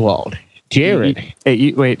Oswald. Jared.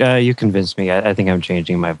 You convinced me. I think I'm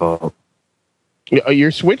changing my vote. You're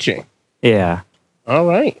switching? Yeah. All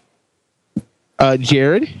right.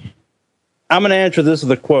 Jared? I'm going to answer this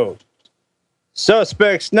with a quote.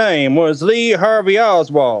 Suspect's name was Lee Harvey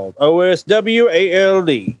Oswald, Oswald.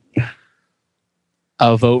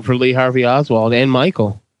 I'll vote for Lee Harvey Oswald. And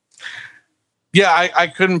Michael? Yeah, I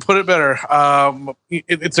couldn't put it better.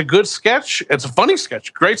 It's a good sketch. It's a funny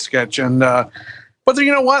sketch, great sketch. And but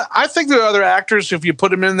you know what? I think there are other actors, if you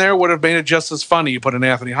put them in there, would have made it just as funny. You put an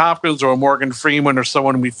Anthony Hopkins or a Morgan Freeman or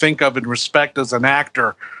someone we think of and respect as an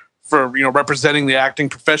actor for representing the acting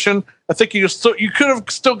profession. I think you could have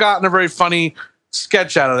still gotten a very funny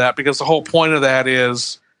sketch out of that, because the whole point of that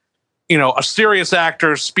is, a serious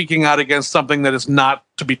actor speaking out against something that is not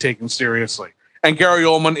to be taken seriously. And Gary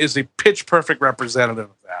Oldman is a pitch perfect representative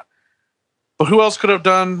of that. But who else could have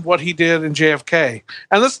done what he did in JFK?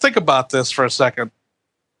 And let's think about this for a second.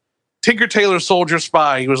 Tinker Tailor Soldier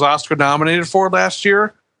Spy, he was Oscar nominated for last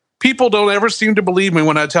year. People don't ever seem to believe me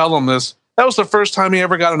when I tell them this. That was the first time he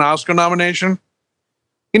ever got an Oscar nomination.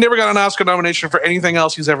 He never got an Oscar nomination for anything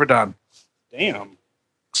else he's ever done. Damn.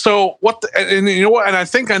 So and you know what? And I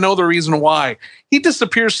think I know the reason why. He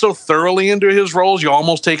disappears so thoroughly into his roles, you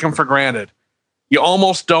almost take him for granted. You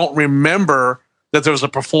almost don't remember that there's a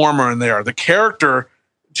performer in there. The character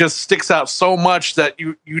just sticks out so much that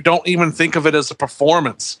you don't even think of it as a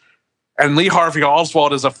performance. And Lee Harvey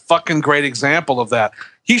Oswald is a fucking great example of that.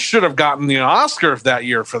 He should have gotten the Oscar that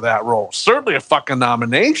year for that role. Certainly a fucking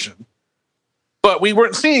nomination. But we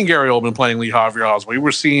weren't seeing Gary Oldman playing Lee Harvey Oswald. We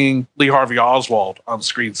were seeing Lee Harvey Oswald on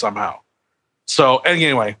screen somehow. So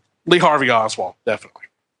anyway, Lee Harvey Oswald, definitely.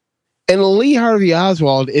 And Lee Harvey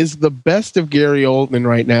Oswald is the best of Gary Oldman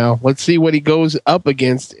right now. Let's see what he goes up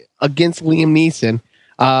against Liam Neeson.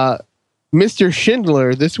 Mr.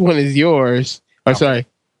 Schindler, this one is yours. Oh, sorry,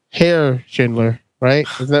 Herr Schindler, right?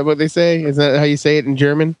 Is that what they say? Is that how you say it in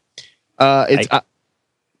German?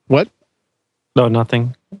 What? No,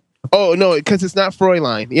 nothing. Oh, no, because it's not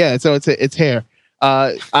Fräulein. Yeah, so it's Herr.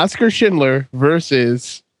 Oscar Schindler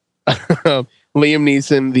versus Liam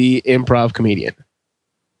Neeson, the improv comedian.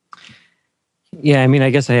 Yeah, I mean,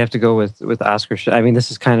 I guess I have to go with Oscar. I mean, this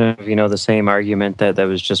is kind of the same argument that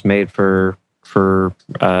was just made for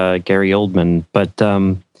Gary Oldman, but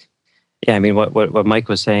yeah, I mean, what Mike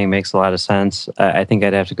was saying makes a lot of sense. I think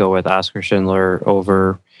I'd have to go with Oscar Schindler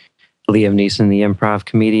over Liam Neeson, the improv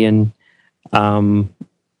comedian,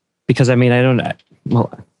 because I mean, I don't.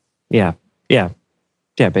 Well, yeah,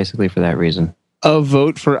 basically for that reason. A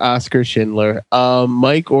vote for Oscar Schindler.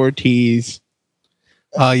 Mike Ortiz.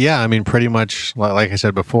 Yeah, I mean, pretty much like I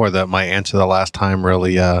said before, that my answer the last time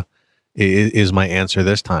really is my answer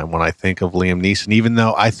this time when I think of Liam Neeson. Even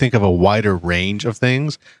though I think of a wider range of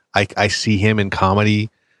things, I see him in comedy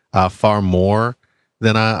far more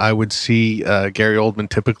than I would see Gary Oldman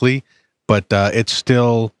typically, but it's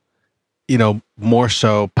still, more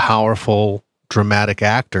so powerful, dramatic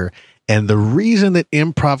actor. And the reason that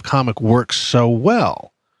improv comic works so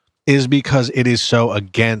well is because it is so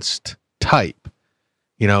against type.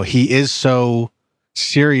 He is so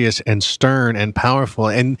serious and stern and powerful.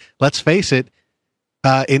 And let's face it,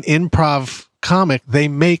 in improv comic, they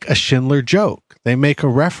make a Schindler joke. They make a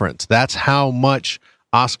reference. That's how much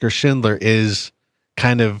Oskar Schindler is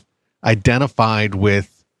kind of identified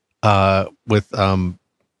with Liam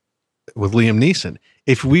Neeson.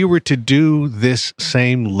 If we were to do this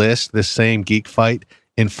same list, this same geek fight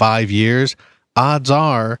in 5 years, odds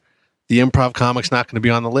are the improv comic's not going to be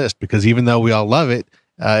on the list, because even though we all love it,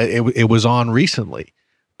 it was on recently.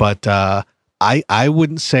 But I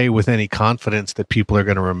wouldn't say with any confidence that people are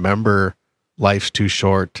going to remember Life's Too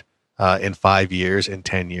Short in 5 years, in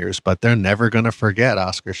 10 years, but they're never going to forget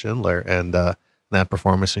Oskar Schindler and that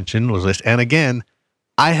performance in Schindler's List. And again,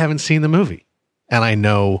 I haven't seen the movie, and I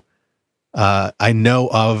know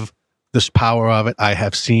of this power of it. I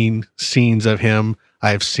have seen scenes of him. I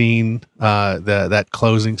have seen that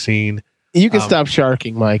closing scene. You can stop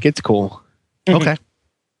sharking, Mike. It's cool. Okay.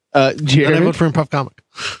 Jared, I vote for improv comic.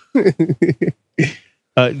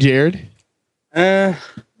 Jared. As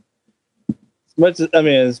much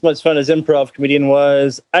fun as improv comedian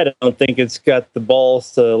was, I don't think it's got the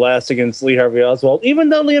balls to last against Lee Harvey Oswald, even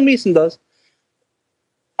though Liam Neeson does.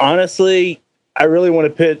 Honestly, I really want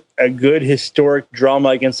to pit a good historic drama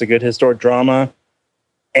against a good historic drama.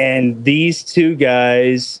 And these two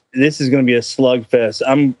guys, this is going to be a slugfest.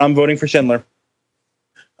 I'm voting for Schindler.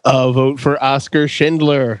 Vote for Oskar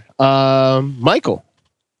Schindler. Michael.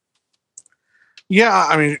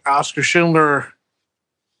 Yeah, Oskar Schindler.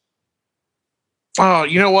 Oh,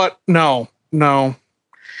 you know what? No.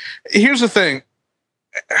 Here's the thing.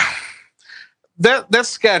 That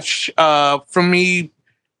sketch, for me,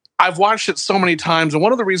 I've watched it so many times, and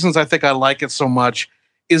one of the reasons I think I like it so much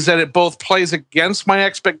is that it both plays against my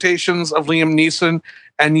expectations of Liam Neeson,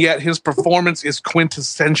 and yet his performance is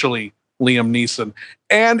quintessentially Liam Neeson.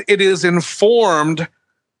 And it is informed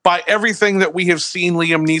by everything that we have seen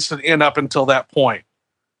Liam Neeson in up until that point.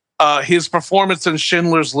 His performance in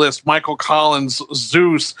Schindler's List, Michael Collins,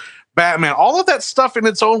 Zeus, Batman, all of that stuff in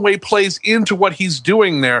its own way plays into what he's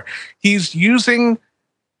doing there. He's using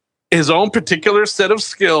his own particular set of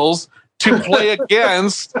skills to play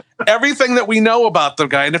against everything that we know about the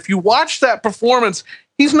guy. And if you watch that performance,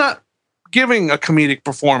 he's not giving a comedic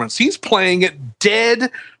performance. He's playing it dead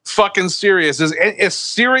fucking serious, as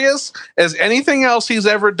serious as anything else he's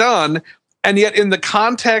ever done. And yet in the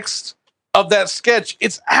context of that sketch,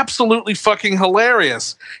 it's absolutely fucking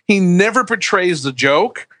hilarious. He never portrays the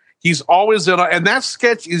joke. He's always in and that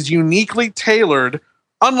sketch is uniquely tailored.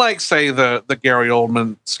 Unlike, say, the Gary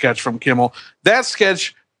Oldman sketch from Kimmel, that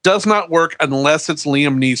sketch does not work unless it's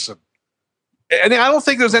Liam Neeson. And I don't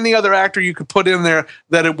think there's any other actor you could put in there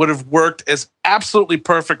that it would have worked as absolutely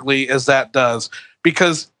perfectly as that does,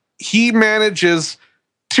 because he manages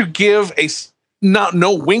to give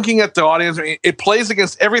no winking at the audience. It plays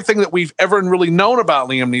against everything that we've ever really known about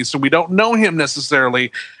Liam Neeson. We don't know him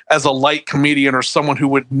necessarily as a light comedian or someone who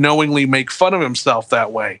would knowingly make fun of himself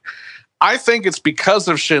that way. I think it's because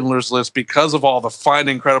of Schindler's List, because of all the fine,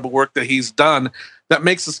 incredible work that he's done, that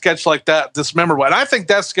makes a sketch like that this memorable. And I think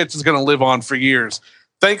that sketch is going to live on for years.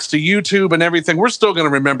 Thanks to YouTube and everything, we're still going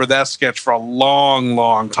to remember that sketch for a long,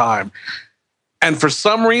 long time. And for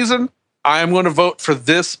some reason, I'm going to vote for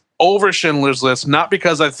this over Schindler's List, not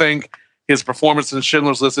because I think his performance in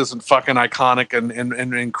Schindler's List isn't fucking iconic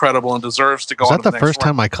and incredible and deserves to go on. Is that the first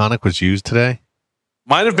time iconic was used today?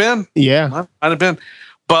 Might have been. Yeah. Might have been.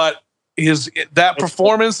 But that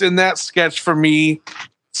performance in that sketch for me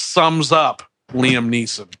sums up Liam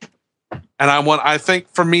Neeson. And I think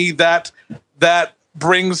for me that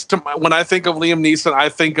brings to when I think of Liam Neeson, I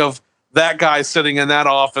think of that guy sitting in that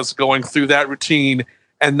office going through that routine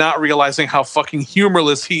and not realizing how fucking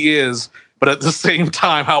humorless he is, but at the same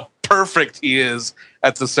time how perfect he is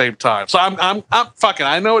at the same time. So I'm fucking.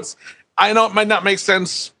 I know it might not make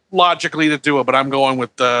sense logically to do it, but I'm going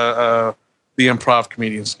with the improv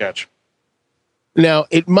comedian sketch. Now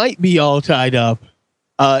it might be all tied up.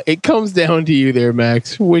 It comes down to you there,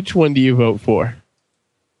 Max. Which one do you vote for?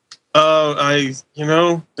 It's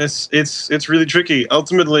really tricky.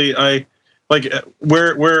 Ultimately,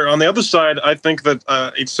 where on the other side, I think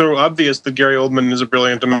that it's so obvious that Gary Oldman is a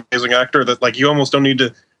brilliant, amazing actor that you almost don't need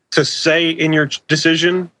to say in your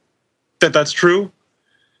decision that that's true.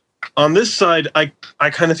 On this side, I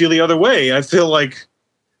kind of feel the other way. I feel like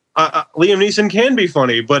Liam Neeson can be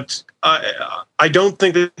funny, but I don't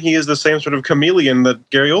think that he is the same sort of chameleon that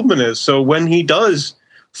Gary Oldman is. So when he does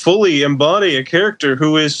fully embody a character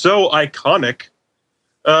who is so iconic,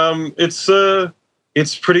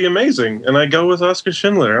 it's pretty amazing. And I go with Oscar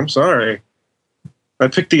Schindler. I'm sorry. I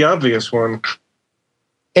picked the obvious one.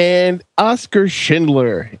 And Oscar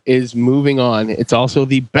Schindler is moving on. It's also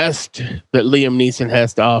the best that Liam Neeson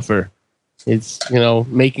has to offer. It's,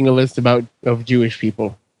 making a list of Jewish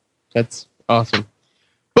people. That's awesome.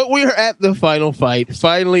 But we are at the final fight.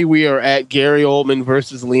 Finally, we are at Gary Oldman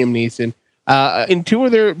versus Liam Neeson. In two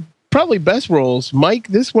of their probably best roles. Mike,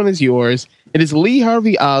 this one is yours. It is Lee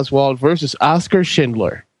Harvey Oswald versus Oscar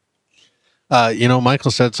Schindler.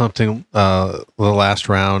 Michael said something the last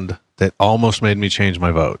round that almost made me change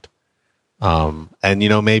my vote.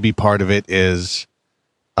 And maybe part of it is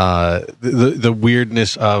the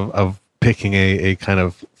weirdness of picking a kind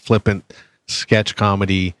of flippant sketch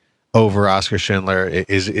comedy over Oscar Schindler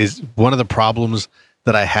is one of the problems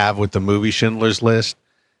that I have with the movie Schindler's List.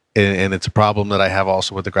 And it's a problem that I have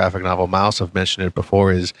also with the graphic novel Mouse. I've mentioned it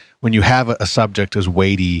before, is when you have a subject as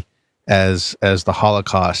weighty as the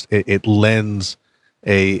Holocaust, it lends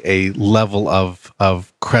a level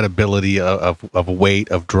of credibility, of weight,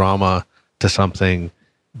 of drama to something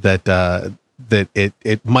that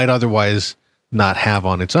it might otherwise not have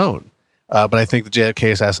on its own. But I think the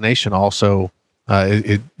JFK assassination also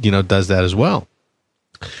does that as well.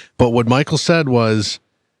 But what Michael said was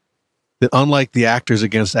that unlike the actors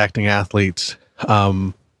against acting athletes,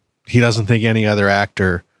 he doesn't think any other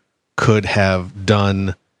actor could have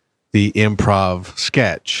done the improv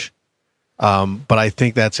sketch. But I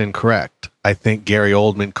think that's incorrect. I think Gary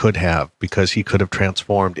Oldman could have, because he could have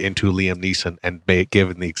transformed into Liam Neeson and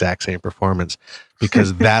given the exact same performance,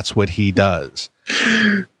 because that's what he does.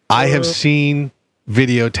 I have seen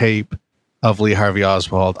videotape of Lee Harvey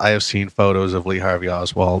Oswald. I have seen photos of Lee Harvey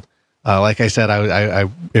Oswald. Like I said, I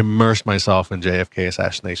immersed myself in JFK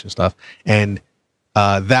assassination stuff, and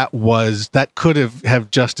that could have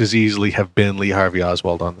just as easily have been Lee Harvey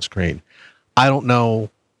Oswald on the screen. I don't know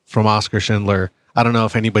from Oscar Schindler. I don't know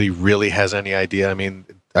if anybody really has any idea. I mean,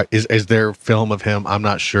 is there film of him? I'm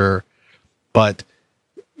not sure, but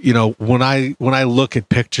when I look at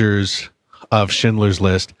pictures of Schindler's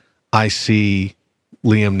List, I see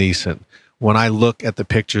Liam Neeson. When I look at the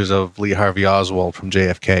pictures of Lee Harvey Oswald from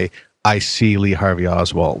JFK, I see Lee Harvey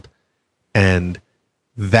Oswald. And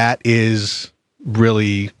that is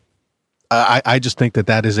really, I just think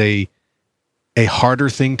that is a harder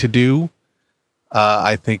thing to do.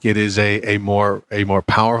 I think it is a more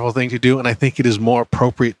powerful thing to do. And I think it is more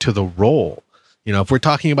appropriate to the role. If we're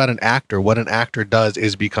talking about an actor, what an actor does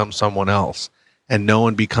is become someone else. And no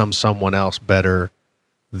one becomes someone else better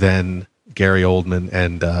than Gary Oldman.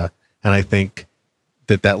 And I think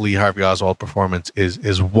that Lee Harvey Oswald performance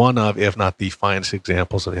is one of, if not the finest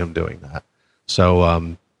examples of him doing that. So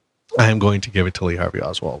I am going to give it to Lee Harvey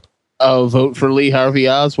Oswald. I'll vote for Lee Harvey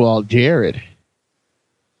Oswald. Jared.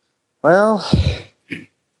 Well,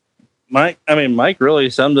 Mike really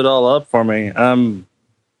summed it all up for me.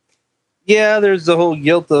 Yeah, there's the whole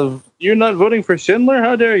guilt of, you're not voting for Schindler?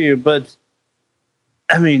 How dare you? But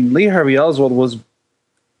Lee Harvey Oswald was,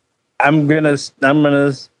 I'm gonna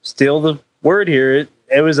steal the word here.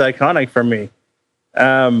 It was iconic for me.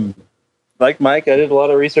 Like Mike, I did a lot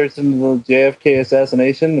of research into the JFK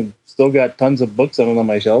assassination, and still got tons of books on it on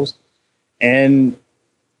my shelves. And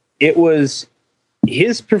it was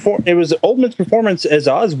it was Oldman's performance as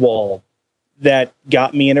Oswald that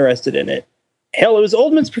got me interested in it. Hell, it was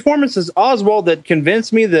Oldman's performance as Oswald that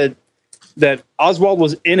convinced me that Oswald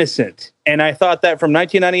was innocent. And I thought that from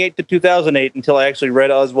 1998 to 2008 until I actually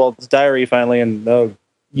read Oswald's diary finally. And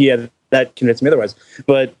that convinced me otherwise.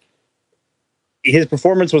 But his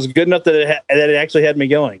performance was good enough that it actually had me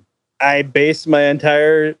going. I based my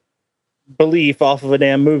entire belief off of a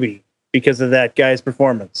damn movie because of that guy's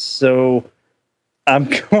performance. So I'm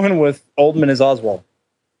going with Oldman as Oswald.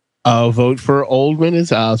 I'll vote for Oldman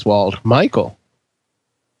as Oswald. Michael.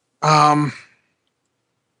 Man.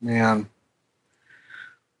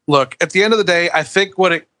 Look, at the end of the day, I think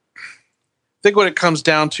what it comes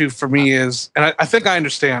down to for me is, and I think I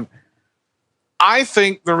understand. I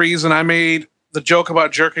think the reason I made the joke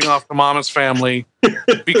about jerking off to Mama's Family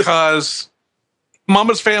because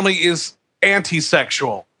Mama's Family is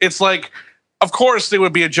anti-sexual. It's like, of course there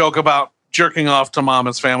would be a joke about jerking off to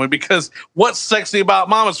Mama's Family because what's sexy about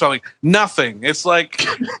Mama's Family? Nothing. It's like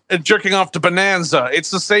jerking off to Bonanza.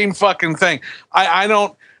 It's the same fucking thing.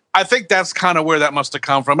 I think that's kind of where that must have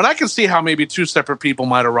come from. And I can see how maybe two separate people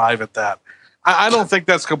might arrive at that. I don't think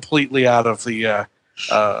that's completely out of the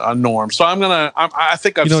a norm. So I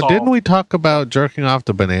think I've solved. Didn't we talk about jerking off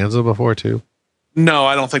to Bonanza before too? No,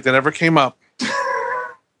 I don't think that ever came up.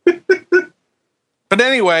 But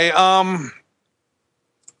anyway,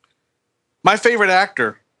 my favorite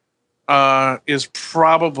actor is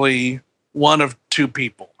probably one of two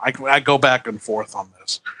people. I go back and forth on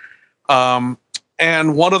this.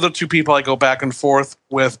 And one of the two people I go back and forth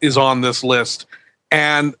with is on this list.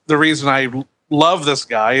 And the reason I love this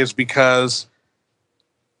guy is because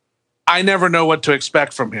I never know what to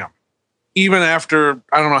expect from him. Even after,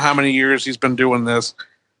 I don't know how many years he's been doing this,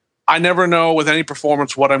 I never know with any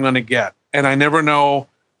performance what I'm going to get. And I never know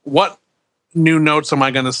what new notes am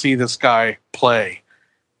I going to see this guy play.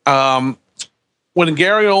 When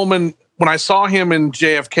Gary Oldman, when I saw him in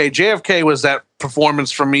JFK was that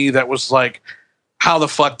performance for me that was like, how the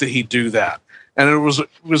fuck did he do that? And it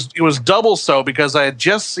was double so because I had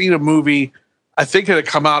just seen a movie, I think it had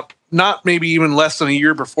come out not maybe even less than a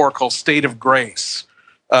year before, called State of Grace,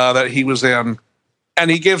 that he was in. And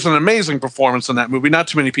he gives an amazing performance in that movie. Not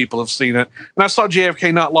too many people have seen it. And I saw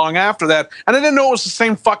JFK not long after that, and I didn't know it was the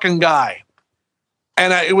same fucking guy.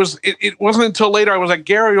 And it wasn't until later I was like,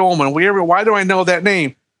 Gary Oldman, why do I know that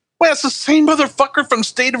name? Well, it's the same motherfucker from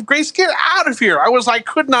State of Grace. Get out of here. I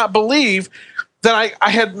could not believe that I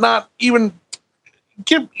had not even...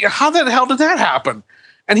 how the hell did that happen?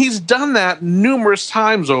 And he's done that numerous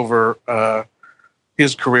times over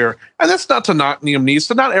his career. And that's not to knock Liam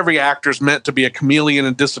Neeson. Not every actor's meant to be a chameleon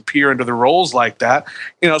and disappear into the roles like that.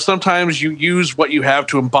 Sometimes you use what you have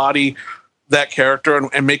to embody that character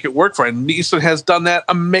and make it work for him. Neeson has done that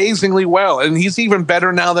amazingly well. And he's even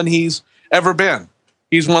better now than he's ever been.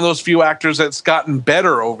 He's one of those few actors that's gotten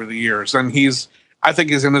better over the years. And I think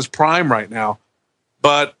he's in his prime right now.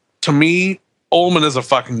 But to me, Ullman is a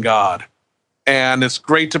fucking god. And it's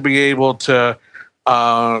great to be able to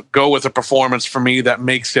go with a performance for me that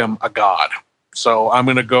makes him a god. So I'm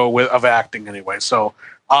going to go with of acting anyway. So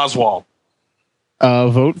Oswald.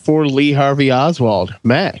 Vote for Lee Harvey Oswald.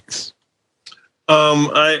 Max. I'm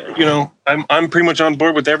pretty much on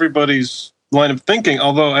board with everybody's line of thinking.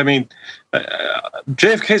 Although, I mean,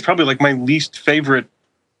 JFK is probably like my least favorite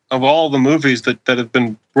of all the movies that have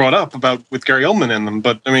been brought up about with Gary Oldman in them.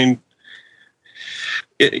 But I mean,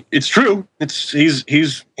 it's true.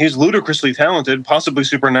 He's ludicrously talented, possibly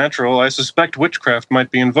supernatural. I suspect witchcraft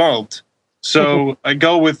might be involved. So I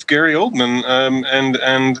go with Gary Oldman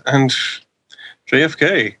and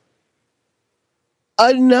JFK.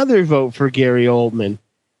 Another vote for Gary Oldman.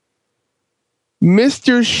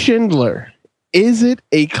 Mr. Schindler, is it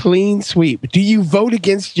a clean sweep? Do you vote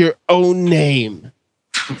against your own name?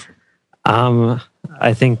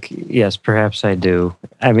 I think, yes, perhaps I do.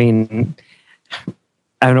 I mean,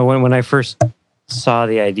 I don't know, when I first saw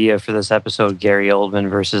the idea for this episode, Gary Oldman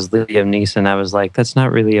versus Liam Neeson, I was like, that's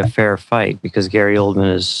not really a fair fight because Gary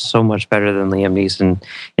Oldman is so much better than Liam Neeson.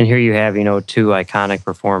 And here you have, two iconic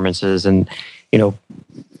performances and,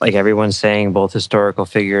 like everyone's saying, both historical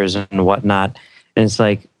figures and whatnot. And it's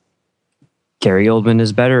like, Gary Oldman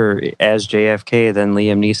is better as JFK than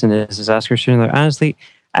Liam Neeson is as Oscar Schindler. Honestly,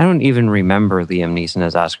 I don't even remember Liam Neeson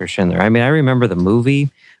as Oscar Schindler. I mean, I remember the movie,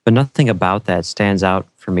 but nothing about that stands out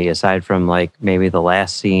for me aside from like maybe the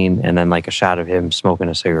last scene and then like a shot of him smoking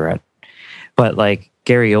a cigarette. But like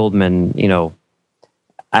Gary Oldman,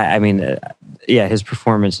 his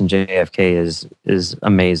performance in JFK is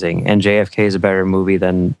amazing, and JFK is a better movie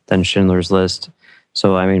than Schindler's List.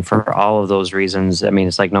 So I mean, for all of those reasons, I mean,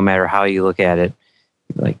 it's like no matter how you look at it,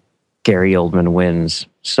 like Gary Oldman wins.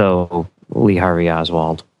 So Lee Harvey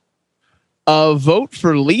Oswald. Vote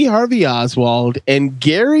for Lee Harvey Oswald, and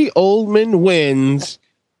Gary Oldman wins.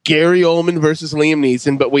 Gary Oldman versus Liam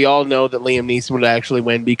Neeson, but we all know that Liam Neeson would actually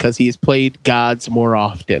win because he has played gods more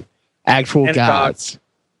often. Actual and gods. Cock.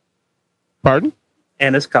 Pardon?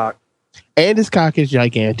 And his cock. And his cock is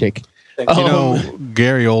gigantic.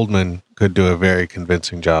 Gary Oldman could do a very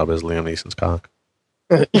convincing job as Liam Neeson's cock.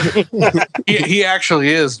 He actually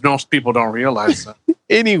is. Most people don't realize that.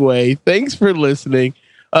 Anyway, thanks for listening.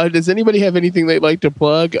 Does anybody have anything they'd like to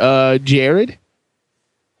plug? Jared?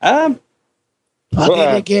 Plug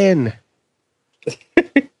it again.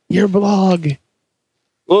 Your blog.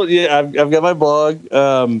 Well, yeah, I've got my blog.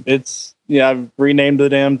 I've renamed the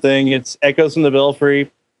damn thing. It's Echoes from the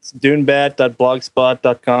Belfry. It's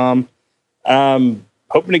dunebat.blogspot.com.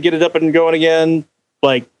 Hoping to get it up and going again,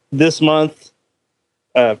 like this month.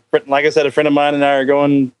 Like I said, a friend of mine and I are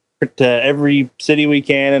going to every city we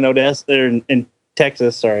can in Odessa, or in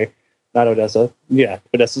Texas. Sorry, not Odessa. Yeah,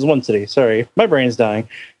 Odessa's one city. Sorry, my brain's dying.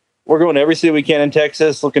 We're going to every city we can in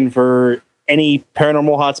Texas, looking for any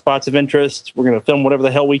paranormal hotspots of interest. We're going to film whatever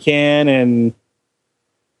the hell we can, and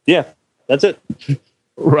Yeah, that's it.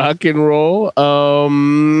 Rock and roll.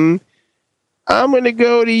 I'm going to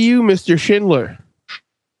go to you, Mr. Schindler.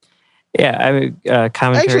 Yeah, I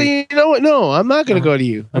commentary. Actually, you know what? No, I'm not going to go to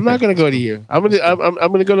you. I'm not going to go to you. I'm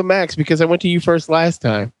going to go to Max because I went to you first last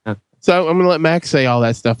time. Okay. So I'm going to let Max say all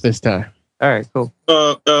that stuff this time. All right, cool.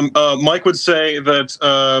 Mike would say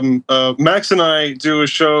that Max and I do a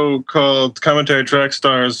show called Commentary Track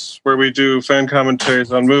Stars, where we do fan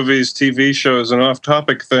commentaries on movies, TV shows, and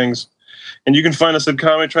off-topic things. And you can find us at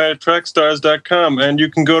commentary@trackstars.com, and you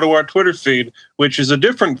can go to our Twitter feed, which is a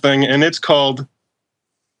different thing, and it's called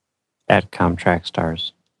At Comtrack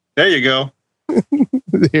Stars. There you go.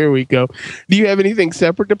 There we go. Do you have anything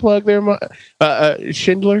separate to plug there,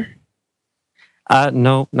 Schindler?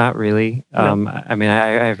 No, not really. No. I mean,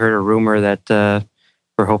 I've heard a rumor that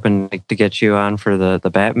we're hoping to get you on for the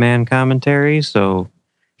Batman commentary, so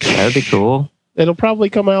that would be cool. It'll probably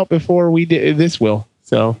come out before we did. This will.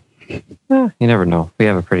 So you never know. We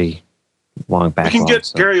have a pretty long We backlog. can get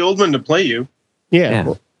so. Gary Oldman to play you.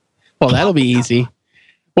 yeah. Well, that'll be easy.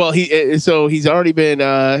 Well, he's already been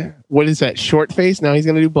what is that, short face? Now he's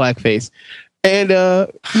going to do blackface. And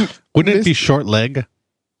Wouldn't it be short leg?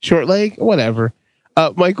 short leg? Whatever.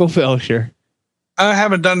 Michael Felsher. I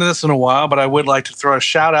haven't done this in a while, but I would like to throw a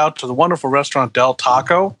shout out to the wonderful restaurant Del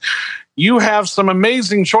Taco. You have some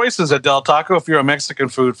amazing choices at Del Taco if you're a Mexican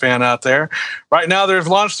food fan out there. Right now, they've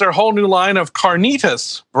launched their whole new line of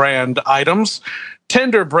Carnitas brand items.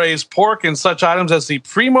 Tender braised pork and such items as the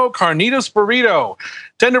Primo Carnitas Burrito.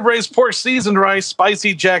 Tender braised pork, seasoned rice,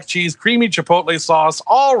 spicy jack cheese, creamy chipotle sauce,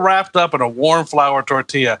 all wrapped up in a warm flour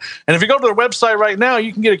tortilla. And if you go to their website right now,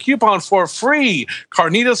 you can get a coupon for free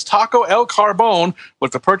Carnitas Taco El Carbone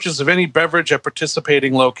with the purchase of any beverage at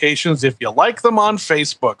participating locations if you like them on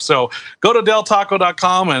Facebook. So go to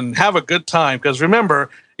deltaco.com and have a good time, because remember,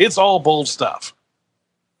 it's all bold stuff.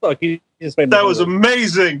 Fuck, you just made That was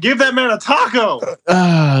amazing. Give that man a taco.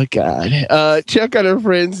 Oh, God. Check out our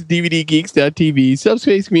friends, DVDgeeks.tv,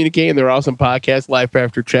 Subspace Communicate, and their awesome podcast, Life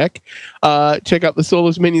After Check. Check out the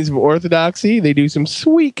Soulless Minions of Orthodoxy. They do some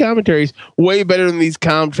sweet commentaries, way better than these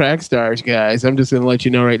Track Stars guys. I'm just going to let you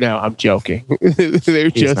know right now. I'm joking. They're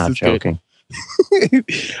He's just not as joking.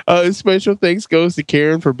 good. Special thanks goes to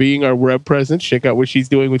Karen for being our web presence. Check out what she's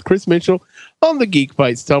doing with Chris Mitchell on the Geek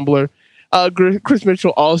Fights Tumblr. Chris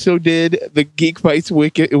Mitchell also did the Geek Fights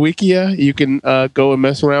Wikia. You can go and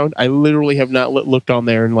mess around. I literally have not looked on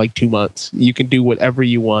there in like 2 months. You can do whatever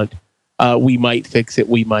you want. We might fix it.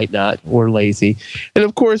 We might not. We're lazy. And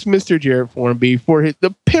of course, Mr. Jarrett Formby for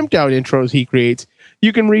the pimped out intros he creates.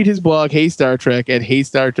 You can read his blog, Hey Star Trek, at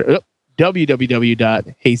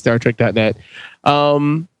www.heystartrek.net.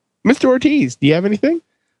 Mr. Ortiz, do you have anything?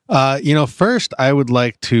 First, I would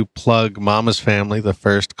like to plug Mama's Family, the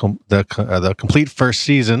complete first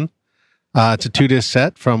season. It's a 2-disc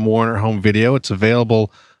set from Warner Home Video. It's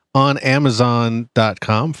available on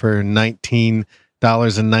Amazon.com for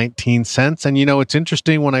 $19.19. And it's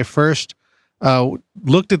interesting. When I first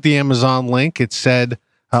looked at the Amazon link, it said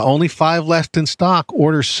only 5 left in stock.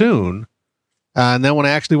 Order soon. And then when I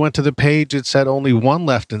actually went to the page, it said only 1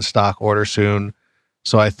 left in stock. Order soon.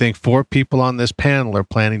 So I think 4 people on this panel are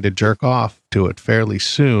planning to jerk off to it fairly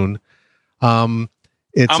soon. I'm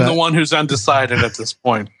the one who's undecided at this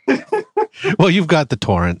point. Well, you've got the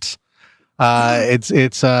torrents. It's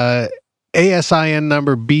ASIN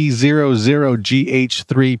number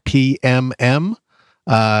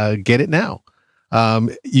B00GH3PMM. Get it now.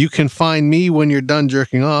 You can find me when you're done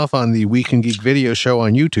jerking off on the Week in Geek video show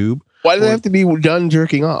on YouTube. Why do they have to be done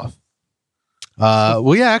jerking off?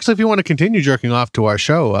 Well, yeah, actually, if you want to continue jerking off to our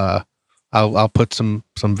show, I'll put some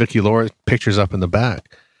Vicky Laura pictures up in the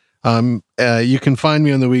back. You can find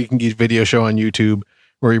me on the Week in Geek video show on YouTube,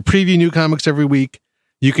 where we preview new comics every week.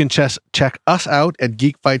 You can check us out at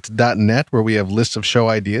geekfights.net, where we have lists of show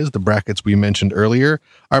ideas, the brackets we mentioned earlier,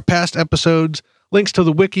 our past episodes, links to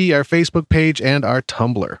the wiki, our Facebook page, and our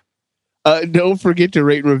Tumblr. Don't forget to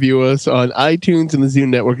rate and review us on iTunes and the Zune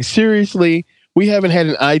Network. Seriously, we haven't had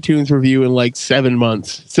an iTunes review in like 7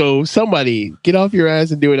 months. So somebody get off your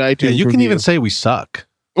ass and do an iTunes review. You can even say we suck.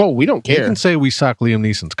 Oh, we don't care. You can say we suck Liam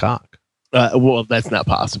Neeson's cock. Well, that's not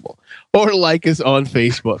possible. Or like us on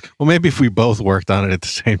Facebook. Well, maybe if we both worked on it at the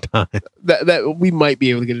same time. That we might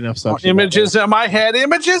be able to get enough stuff. Images in my head.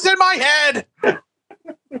 Images in my head.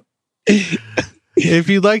 If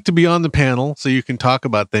you'd like to be on the panel so you can talk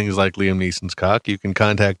about things like Liam Neeson's cock, you can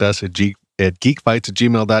contact us at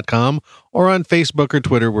geekfights@gmail.com or on Facebook or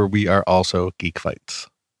Twitter, where we are also Geek Fights.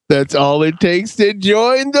 That's all it takes to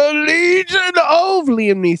join the Legion of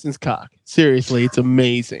Liam Neeson's cock. Seriously, it's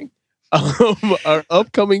amazing. our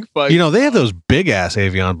upcoming fight. You know, they have those big ass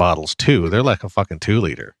Avion bottles too. They're like a fucking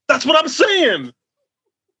 2-liter. That's what I'm saying.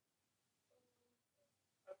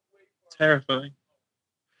 Terrifying.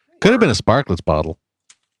 Could have been a Sparklets bottle.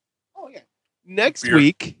 Next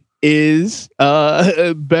week is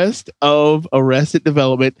best of Arrested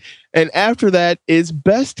Development, and after that is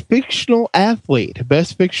best fictional athlete.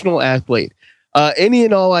 Any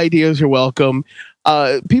and all ideas are welcome.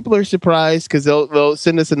 People are surprised because they'll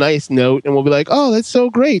send us a nice note and we'll be like, oh, that's so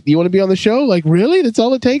great, do you want to be on the show? Like, really? That's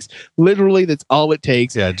all it takes? Literally, that's all it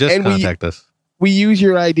takes. Yeah, just and contact us. We use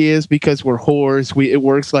your ideas because we're whores. It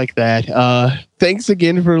works like that. Thanks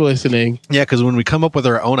again for listening. Yeah, because when we come up with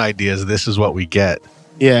our own ideas, this is what we get.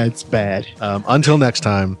 Yeah, it's bad. Until next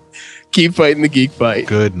time, keep fighting the geek fight.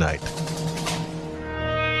 Good night.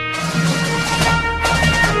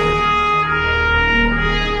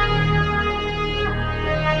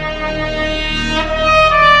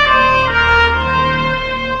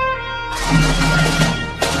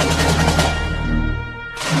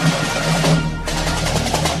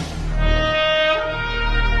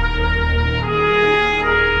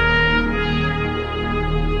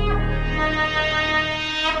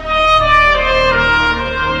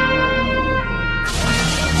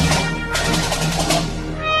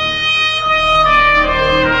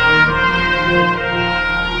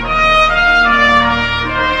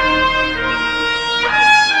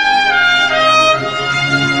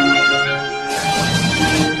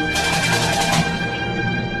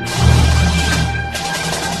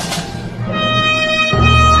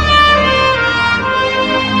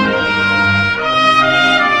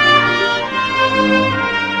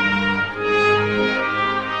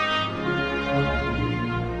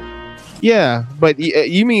 Yeah, but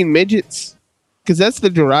you mean midgets? Because that's the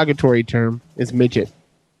derogatory term, is midget.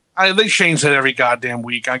 They change it every goddamn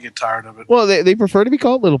week. I get tired of it. Well, they prefer to be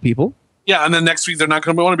called little people. Yeah, and then next week they're not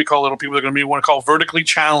going to want to be called little people. They're going to want to call vertically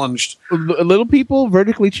challenged. Little people,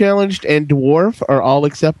 vertically challenged, and dwarf are all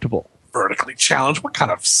acceptable. Vertically challenged? What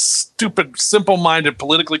kind of stupid, simple-minded,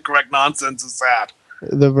 politically correct nonsense is that?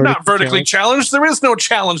 Not vertically challenged. There is no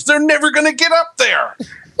challenge. They're never going to get up there.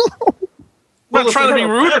 I'm not trying to be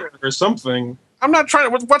rude or something. I'm not trying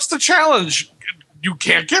to. What's the challenge? You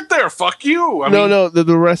can't get there. Fuck you. No.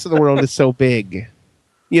 The rest of the world is so big.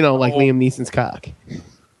 You know, like Liam Neeson's cock.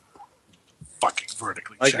 Fucking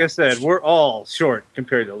vertically. Like I said, we're all short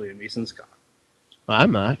compared to Liam Neeson's cock.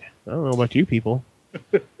 I'm not. I don't know about you people.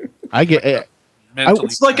 I get.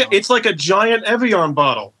 It's like a giant Evian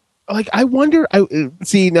bottle. Like, I wonder.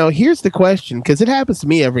 See, now here's the question, because it happens to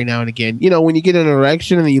me every now and again. You know, when you get an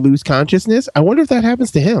erection and you lose consciousness, I wonder if that happens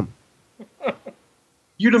to him.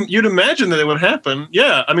 You'd imagine that it would happen.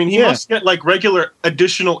 Yeah, I mean, he must get like regular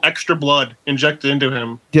additional extra blood injected into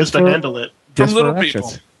him just to handle it from little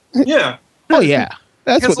people. Yeah. Oh yeah,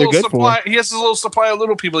 that's what they're good for. He has his little supply of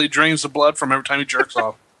little people. He drains the blood from every time he jerks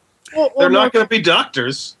off. They're not going to be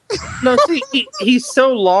doctors. No, see, he's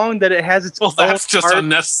so long that it has its. Well, that's just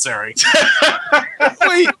unnecessary.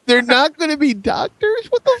 Wait, they're not going to be doctors?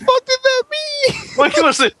 What the fuck did that mean? Like,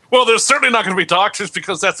 listen, well, they're certainly not going to be doctors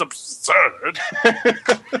because that's absurd.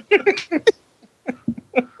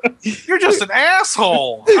 You're just an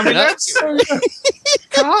asshole. I mean, that's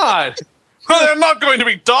God. Well, they're not going to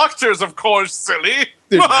be doctors, of course, silly.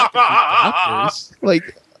 They're not gonna be doctors.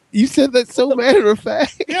 Like, you said that so matter of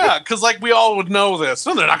fact. Yeah, because like we all would know this.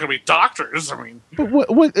 No, they're not going to be doctors. I mean, but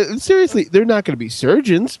what? Seriously, they're not going to be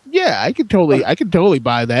surgeons. Yeah, I could totally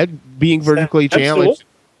buy that. Being vertically challenged.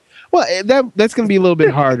 Cool. Well, that's going to be a little bit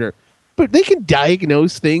harder. But they can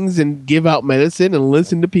diagnose things and give out medicine and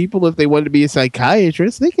listen to people. If they wanted to be a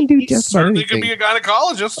psychiatrist, they can do just about anything. Certainly could be a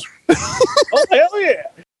gynecologist. Oh hell yeah!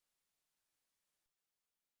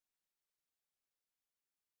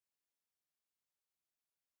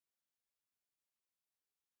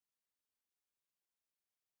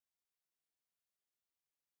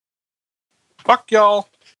 Fuck y'all.